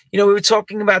 we were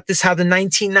talking about this, how the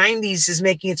 1990s is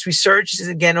making its resurgence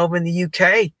again over in the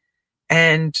UK.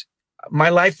 And my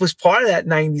life was part of that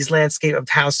 90s landscape of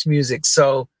house music.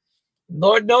 So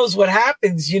Lord knows what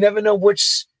happens. You never know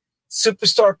which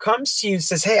superstar comes to you and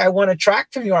says, hey, I want a track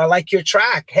from you. Or I like your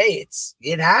track. Hey,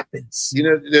 it happens.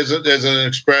 There's an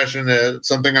expression,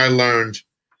 something I learned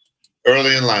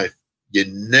early in life. You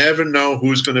never know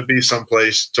who's going to be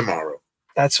someplace tomorrow.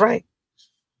 That's right.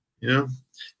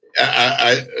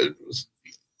 I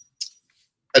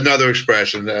another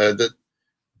expression that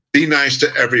be nice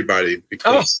to everybody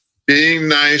because being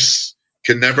nice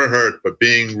can never hurt, but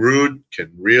being rude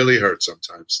can really hurt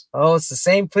sometimes. Oh, it's the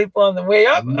same people on the way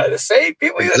up, the same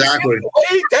people exactly on the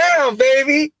way down,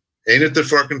 baby. Ain't it the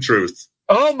fucking truth?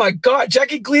 Oh my God,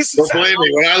 Jackie Gleason. Don't blame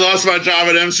me. When I lost my job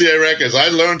at MCA Records, I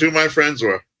learned who my friends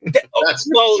were.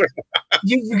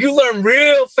 You learn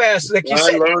real fast. Like you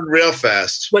said, learned real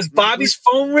fast. Was Bobby's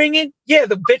phone ringing? Yeah,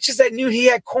 the bitches that knew he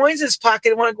had coins in his pocket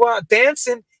and want to go out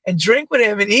dancing and drink with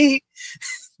him and eat.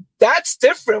 That's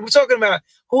different. We're talking about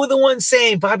who are the ones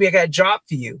saying, Bobby, I got a job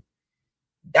for you.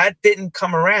 That didn't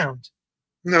come around.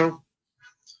 No,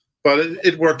 but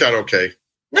it worked out okay.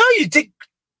 No, you did.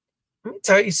 Let me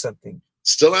tell you something.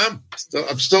 Still am.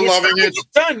 I'm still loving it. You're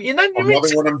done. I'm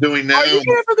loving what I'm doing now. Are you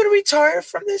ever going to retire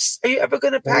from this? Are you ever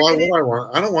going to pack it?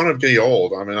 I don't want to be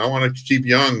old. I mean, I want to keep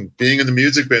young. Being in the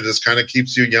music business kind of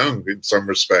keeps you young in some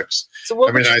respects. So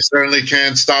I certainly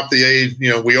can't stop the age.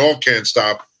 We all can't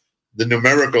stop the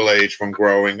numerical age from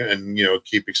growing and,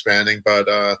 keep expanding. But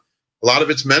a lot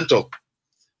of it's mental.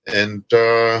 And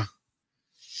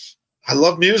I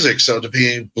love music. So to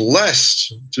be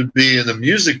blessed to be in the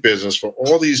music business for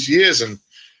all these years, and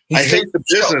I hate the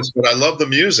business, but I love the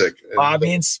music.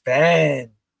 Bobby and Spen,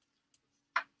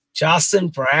 Jocelyn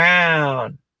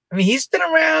Brown. I mean, he's been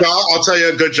around. I'll tell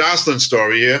you a good Jocelyn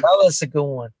story here. Tell us a good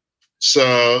one.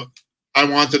 So I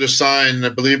wanted to sign, I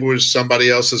believe it was somebody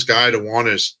else's guy to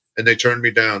Warner's, and they turned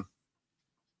me down.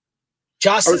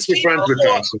 Jocelyn's I was friends with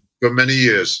Jocelyn for many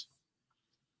years.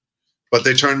 But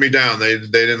they turned me down. They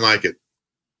didn't like it.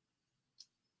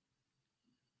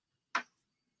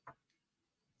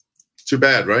 Too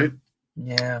bad, right?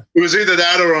 Yeah. It was either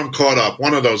that or I'm Caught Up.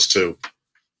 One of those two.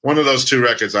 One of those two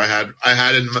records I had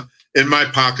in my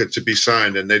pocket to be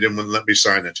signed, and they didn't let me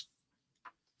sign it.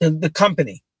 The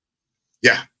company.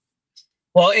 Yeah.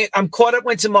 Well, I'm Caught Up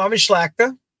went to Marvin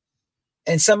Schlachter,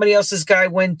 and somebody else's guy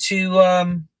went to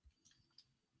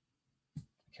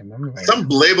right some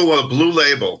now. Label, a blue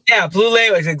label. Yeah, blue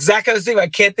label. It's exactly what I was thinking. I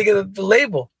can't think of the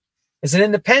label. It's an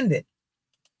independent.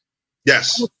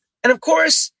 Yes. And of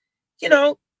course,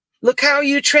 look how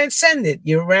you transcended.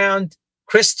 You're around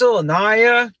Crystal,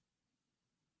 Anaya,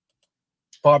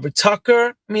 Barbara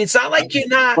Tucker. I mean, it's not like you're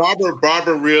not.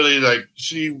 Barbara really,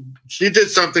 she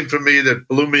did something for me that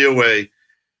blew me away.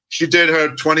 She did her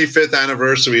 25th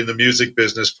anniversary in the music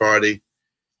business party.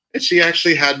 And she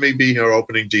actually had me be her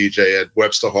opening DJ at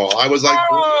Webster Hall. I was like,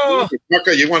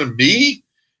 Tucker, you wanted me?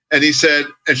 And she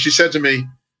said to me,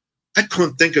 I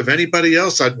couldn't think of anybody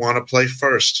else I'd want to play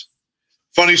first.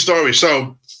 Funny story.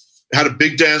 So had a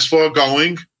big dance floor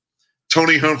going.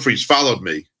 Tony Humphries followed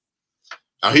me.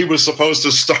 Now he was supposed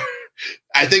to start.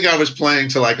 I think I was playing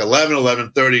till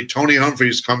 11:30. Tony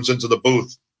Humphries comes into the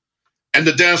booth and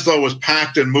the dance floor was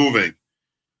packed and moving.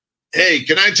 Hey,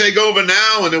 can I take over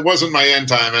now? And it wasn't my end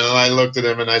time. And I looked at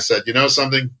him and I said, you know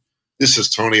something? This is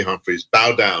Tony Humphries.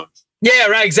 Bow down. Yeah,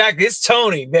 right. Exactly. It's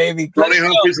Tony, baby. Tony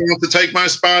Humphries wants to take my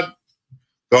spot.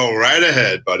 Go right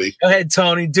ahead, buddy. Go ahead,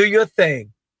 Tony. Do your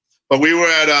thing. But we were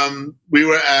at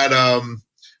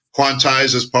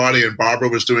Quantize's party, and Barbara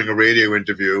was doing a radio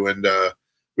interview, and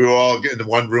we were all getting in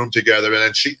one room together. And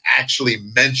then she actually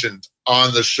mentioned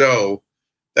on the show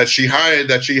that she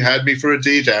had me for a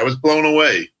DJ. I was blown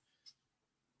away.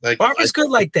 Barbara's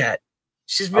good like that.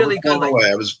 She's really good.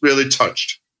 I was really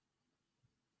touched.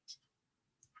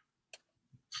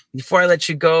 before I let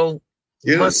you go,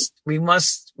 Yeah. we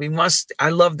must. I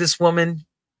love this woman,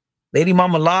 Lady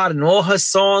Marmalade, and all her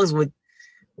songs with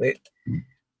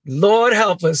Lord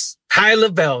help us, Patti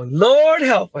LaBelle. Lord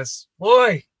help us,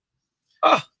 boy.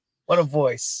 Oh, what a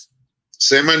voice.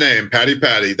 Say my name, Patty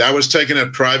Patty. That was taken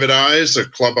at Private Eyes, a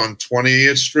club on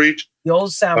 20th Street. The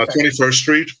old Sound Factory. 21st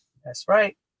Street. That's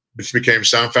right. Which became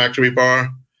Sound Factory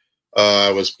Bar.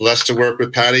 I was blessed to work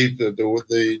with Patty.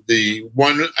 The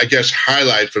one, I guess,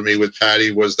 highlight for me with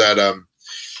Patty was that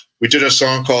we did a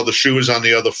song called "The Shoe Is on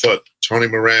the Other Foot." Tony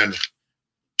Moran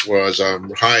was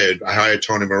hired. I hired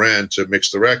Tony Moran to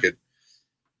mix the record,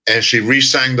 and she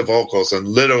re-sang the vocals. And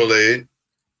literally,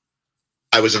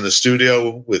 I was in the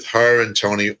studio with her and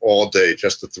Tony all day,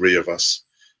 just the three of us,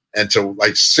 and to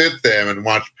like sit there and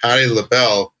watch Patti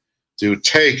LaBelle do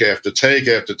take after take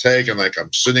after take, and like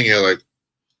I'm sitting here like,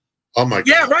 oh my god!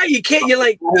 Yeah, right. You can't. You're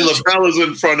like, Patti LaBelle is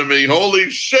in front of me. Holy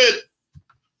shit!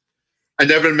 I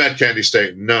never met Candy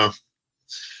Staten, no.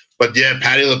 But yeah,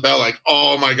 Patti LaBelle, like,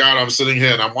 oh my god, I'm sitting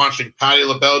here and I'm watching Patti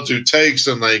LaBelle do takes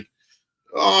and like,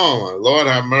 oh my Lord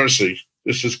have mercy.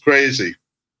 This is crazy.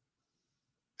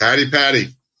 Patty.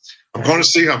 I'm going to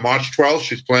see her March 12th.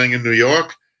 She's playing in New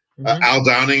York. Mm-hmm. Al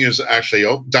Downing is actually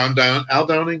Al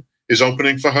Downing is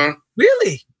opening for her.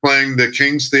 Really? Playing the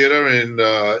King's Theater in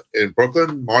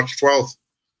Brooklyn, March 12th.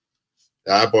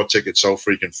 I bought tickets so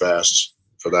freaking fast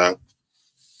for that.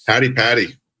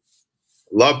 Patty.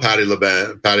 Love Patti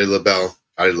LaBelle. Patti LaBelle,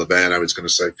 I was going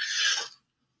to say.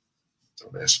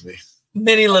 Don't ask me.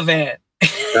 Minnie LeVan.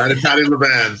 Patty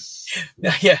LaBelle.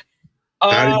 Yeah.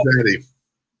 Patty.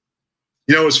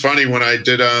 You know, it was funny when I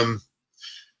did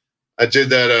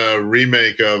that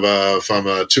remake of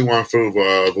from Tu Wong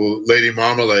Fu, Lady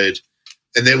Marmalade,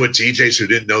 and there were DJs who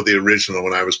didn't know the original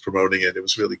when I was promoting it. It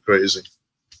was really crazy.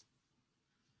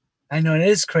 I know it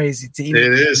is crazy. It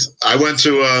is. I went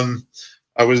to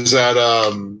I was at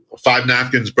Five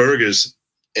Napkins Burgers,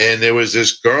 and there was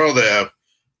this girl there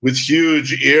with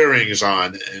huge earrings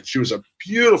on, and she was a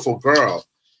beautiful girl.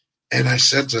 And I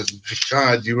said to her,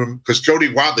 God, because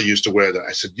Jody Watley used to wear that.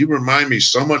 I said, you remind me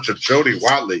so much of Jody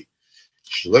Watley.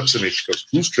 She looks at me, she goes,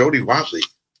 who's Jody Watley?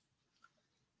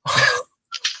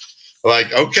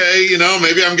 Like, okay, you know,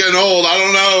 maybe I'm getting old. I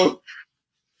don't know.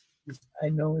 I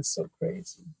know, it's so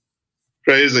crazy.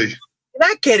 Crazy. You're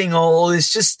not getting old.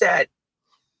 It's just that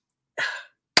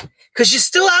because you're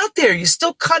still out there. You're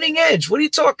still cutting edge. What are you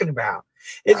talking about?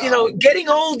 If you know, getting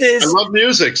old is. I love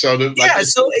music, so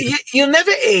so you'll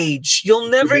never age. You'll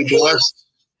never age.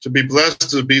 To be blessed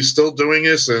to be still doing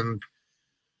this, and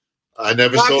I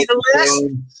never Bobby,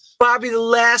 Bobby, the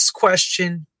last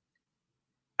question,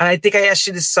 and I think I asked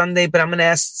you this Sunday, but I'm going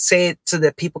to say it so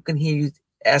that people can hear you.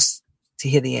 Ask to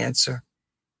hear the answer.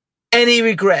 Any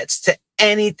regrets to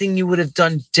anything you would have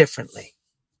done differently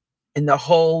in the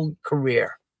whole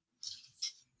career?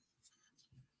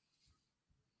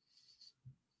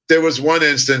 There was one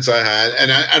instance I had,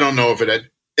 and I don't know if it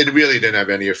really didn't have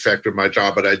any effect on my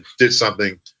job, but I did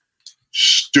something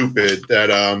stupid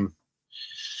that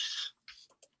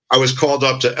I was called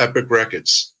up to Epic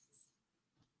Records.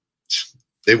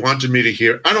 They wanted me to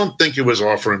hear. I don't think it was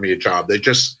offering me a job.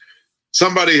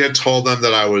 Somebody had told them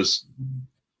that I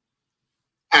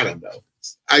don't know.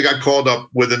 I got called up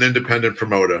with an independent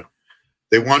promoter.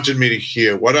 They wanted me to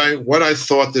hear what I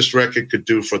thought this record could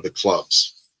do for the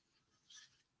clubs.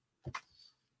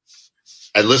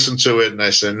 I listened to it and I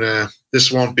said, nah,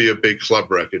 this won't be a big club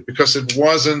record because it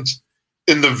wasn't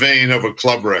in the vein of a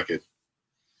club record.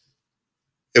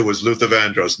 It was Luther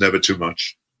Vandross, Never Too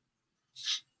Much.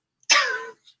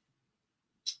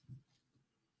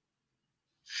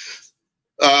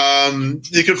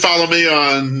 You can follow me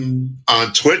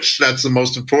on Twitch. That's the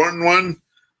most important one.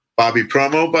 Bobby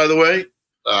Promo, by the way.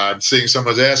 I'm seeing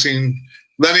someone's asking.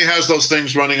 Lenny has those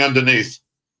things running underneath.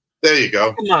 There you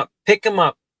go. Pick him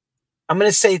up. I'm going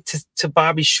to say to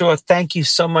Bobby Shore, thank you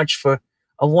so much for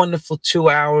a wonderful 2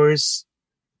 hours.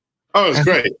 Oh, it was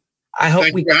great. I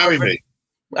hope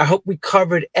we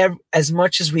covered as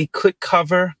much as we could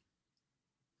cover.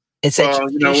 It's we're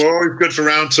always good for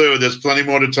round two. There's plenty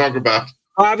more to talk about.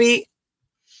 Bobby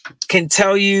can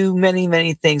tell you many,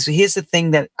 many things. So here's the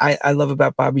thing that I love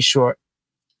about Bobby Shore.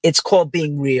 It's called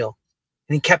being real.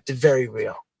 And he kept it very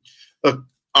real. Look,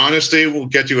 honesty will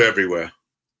get you everywhere.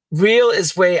 Real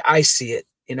is the way I see it.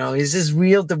 You know, is this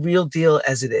real, the real deal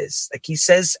as it is? Like he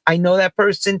says, I know that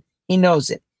person. He knows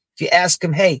it. If you ask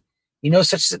him, hey, you know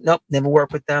such, nope, never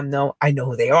work with them. No, I know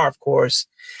who they are, of course.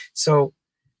 So,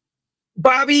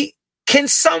 Bobby, can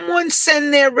someone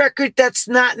send their record that's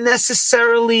not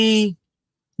necessarily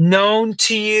known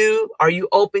to you? Are you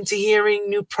open to hearing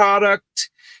new product?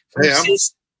 Hey,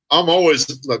 I'm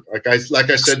always look like I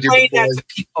said to you before. To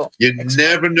people. You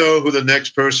never know who the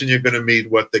next person you're going to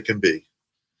meet, what they can be.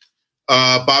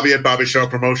 Bobby at Bobby Show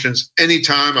Promotions.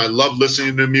 Anytime. I love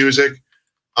listening to music.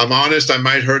 I'm honest. I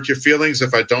might hurt your feelings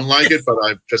if I don't like it, but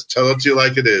I just tell it to you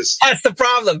like it is. That's the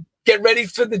problem. Get ready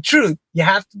for the truth. You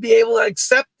have to be able to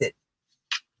accept it.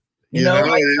 You know,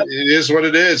 it is what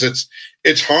it is.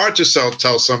 It's hard to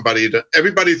tell somebody that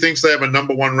everybody thinks they have a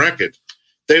number one record.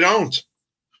 They don't.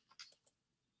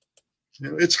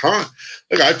 It's hard.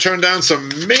 Look, I've turned down some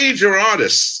major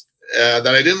artists that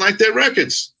I didn't like their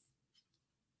records.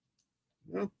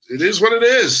 It is what it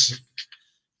is.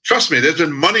 Trust me, there's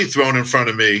been money thrown in front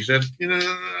of me that,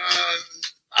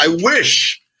 I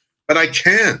wish, but I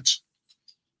can't.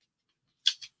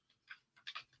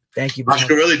 Thank you.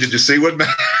 Oscar, really, did you see what Matt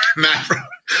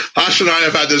Hosh and I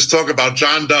have had this talk about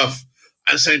John Duff?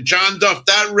 I'm saying, John Duff,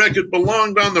 that record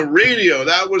belonged on the radio.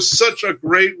 That was such a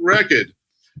great record.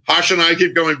 Hosh and I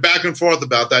keep going back and forth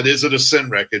about that. Is it a sin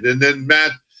record? And then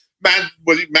Matt,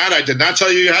 I did not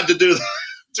tell you had to do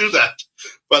that.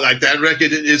 But like that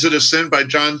record, Is It a Sin by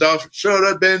John Duff, should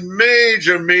have been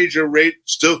major rate.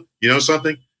 Still, you know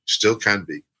something? Still can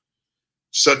be.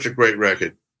 Such a great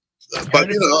record. But,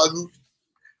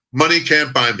 money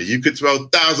can't buy me. You could throw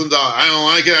 $1,000. I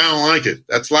don't like it.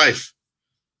 That's life.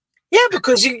 Yeah,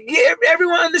 because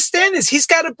everyone understands this. He's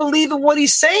got to believe in what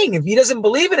he's saying. If he doesn't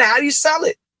believe in it, how do you sell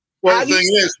it? Well,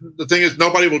 the thing is,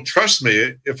 nobody will trust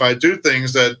me if I do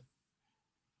things that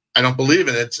I don't believe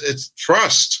in. It's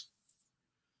trust.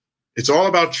 It's all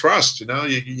about trust.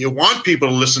 You want people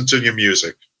to listen to your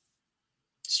music.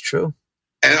 It's true.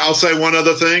 And I'll say one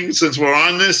other thing since we're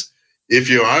on this. If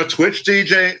you are a Twitch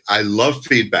DJ, I love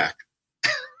feedback.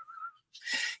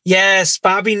 Yes,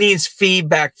 Bobby needs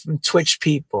feedback from Twitch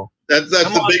people. That's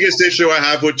the biggest issue I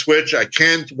have with Twitch. I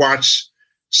can't watch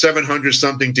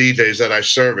 700-something DJs that I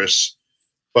service,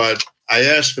 but I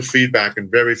ask for feedback,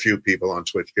 and very few people on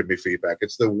Twitch give me feedback.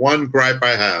 It's the one gripe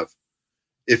I have.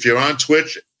 If you're on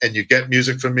Twitch and you get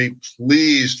music from me,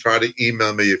 please try to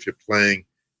email me if you're playing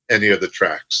any of the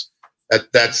tracks.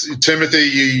 That's Timothy.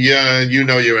 You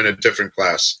know you're in a different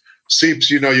class. Seeps,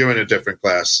 you're in a different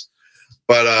class.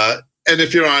 But and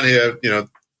if you're on here,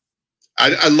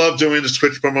 I love doing this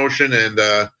Twitch promotion,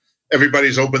 and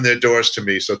everybody's opened their doors to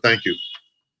me. So thank you.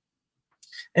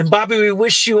 And Bobby, we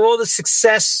wish you all the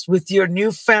success with your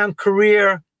newfound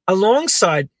career,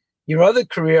 alongside your other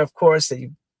career, of course,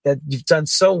 that you've done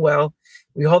so well.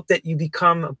 We hope that you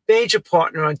become a major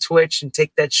partner on Twitch and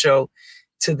take that show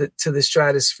to the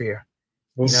stratosphere.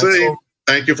 We'll see.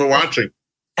 Thank you for watching.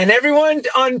 And everyone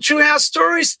on True House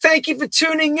Stories, thank you for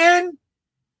tuning in.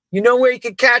 You know where you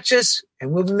can catch us,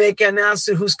 and we'll be making an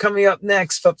announcement who's coming up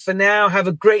next. But for now, have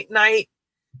a great night.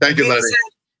 Thank you, Lenny.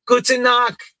 Good to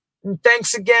knock. And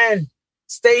thanks again.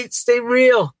 Stay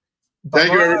real.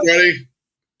 Thank you, everybody.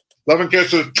 Love and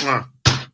kisses.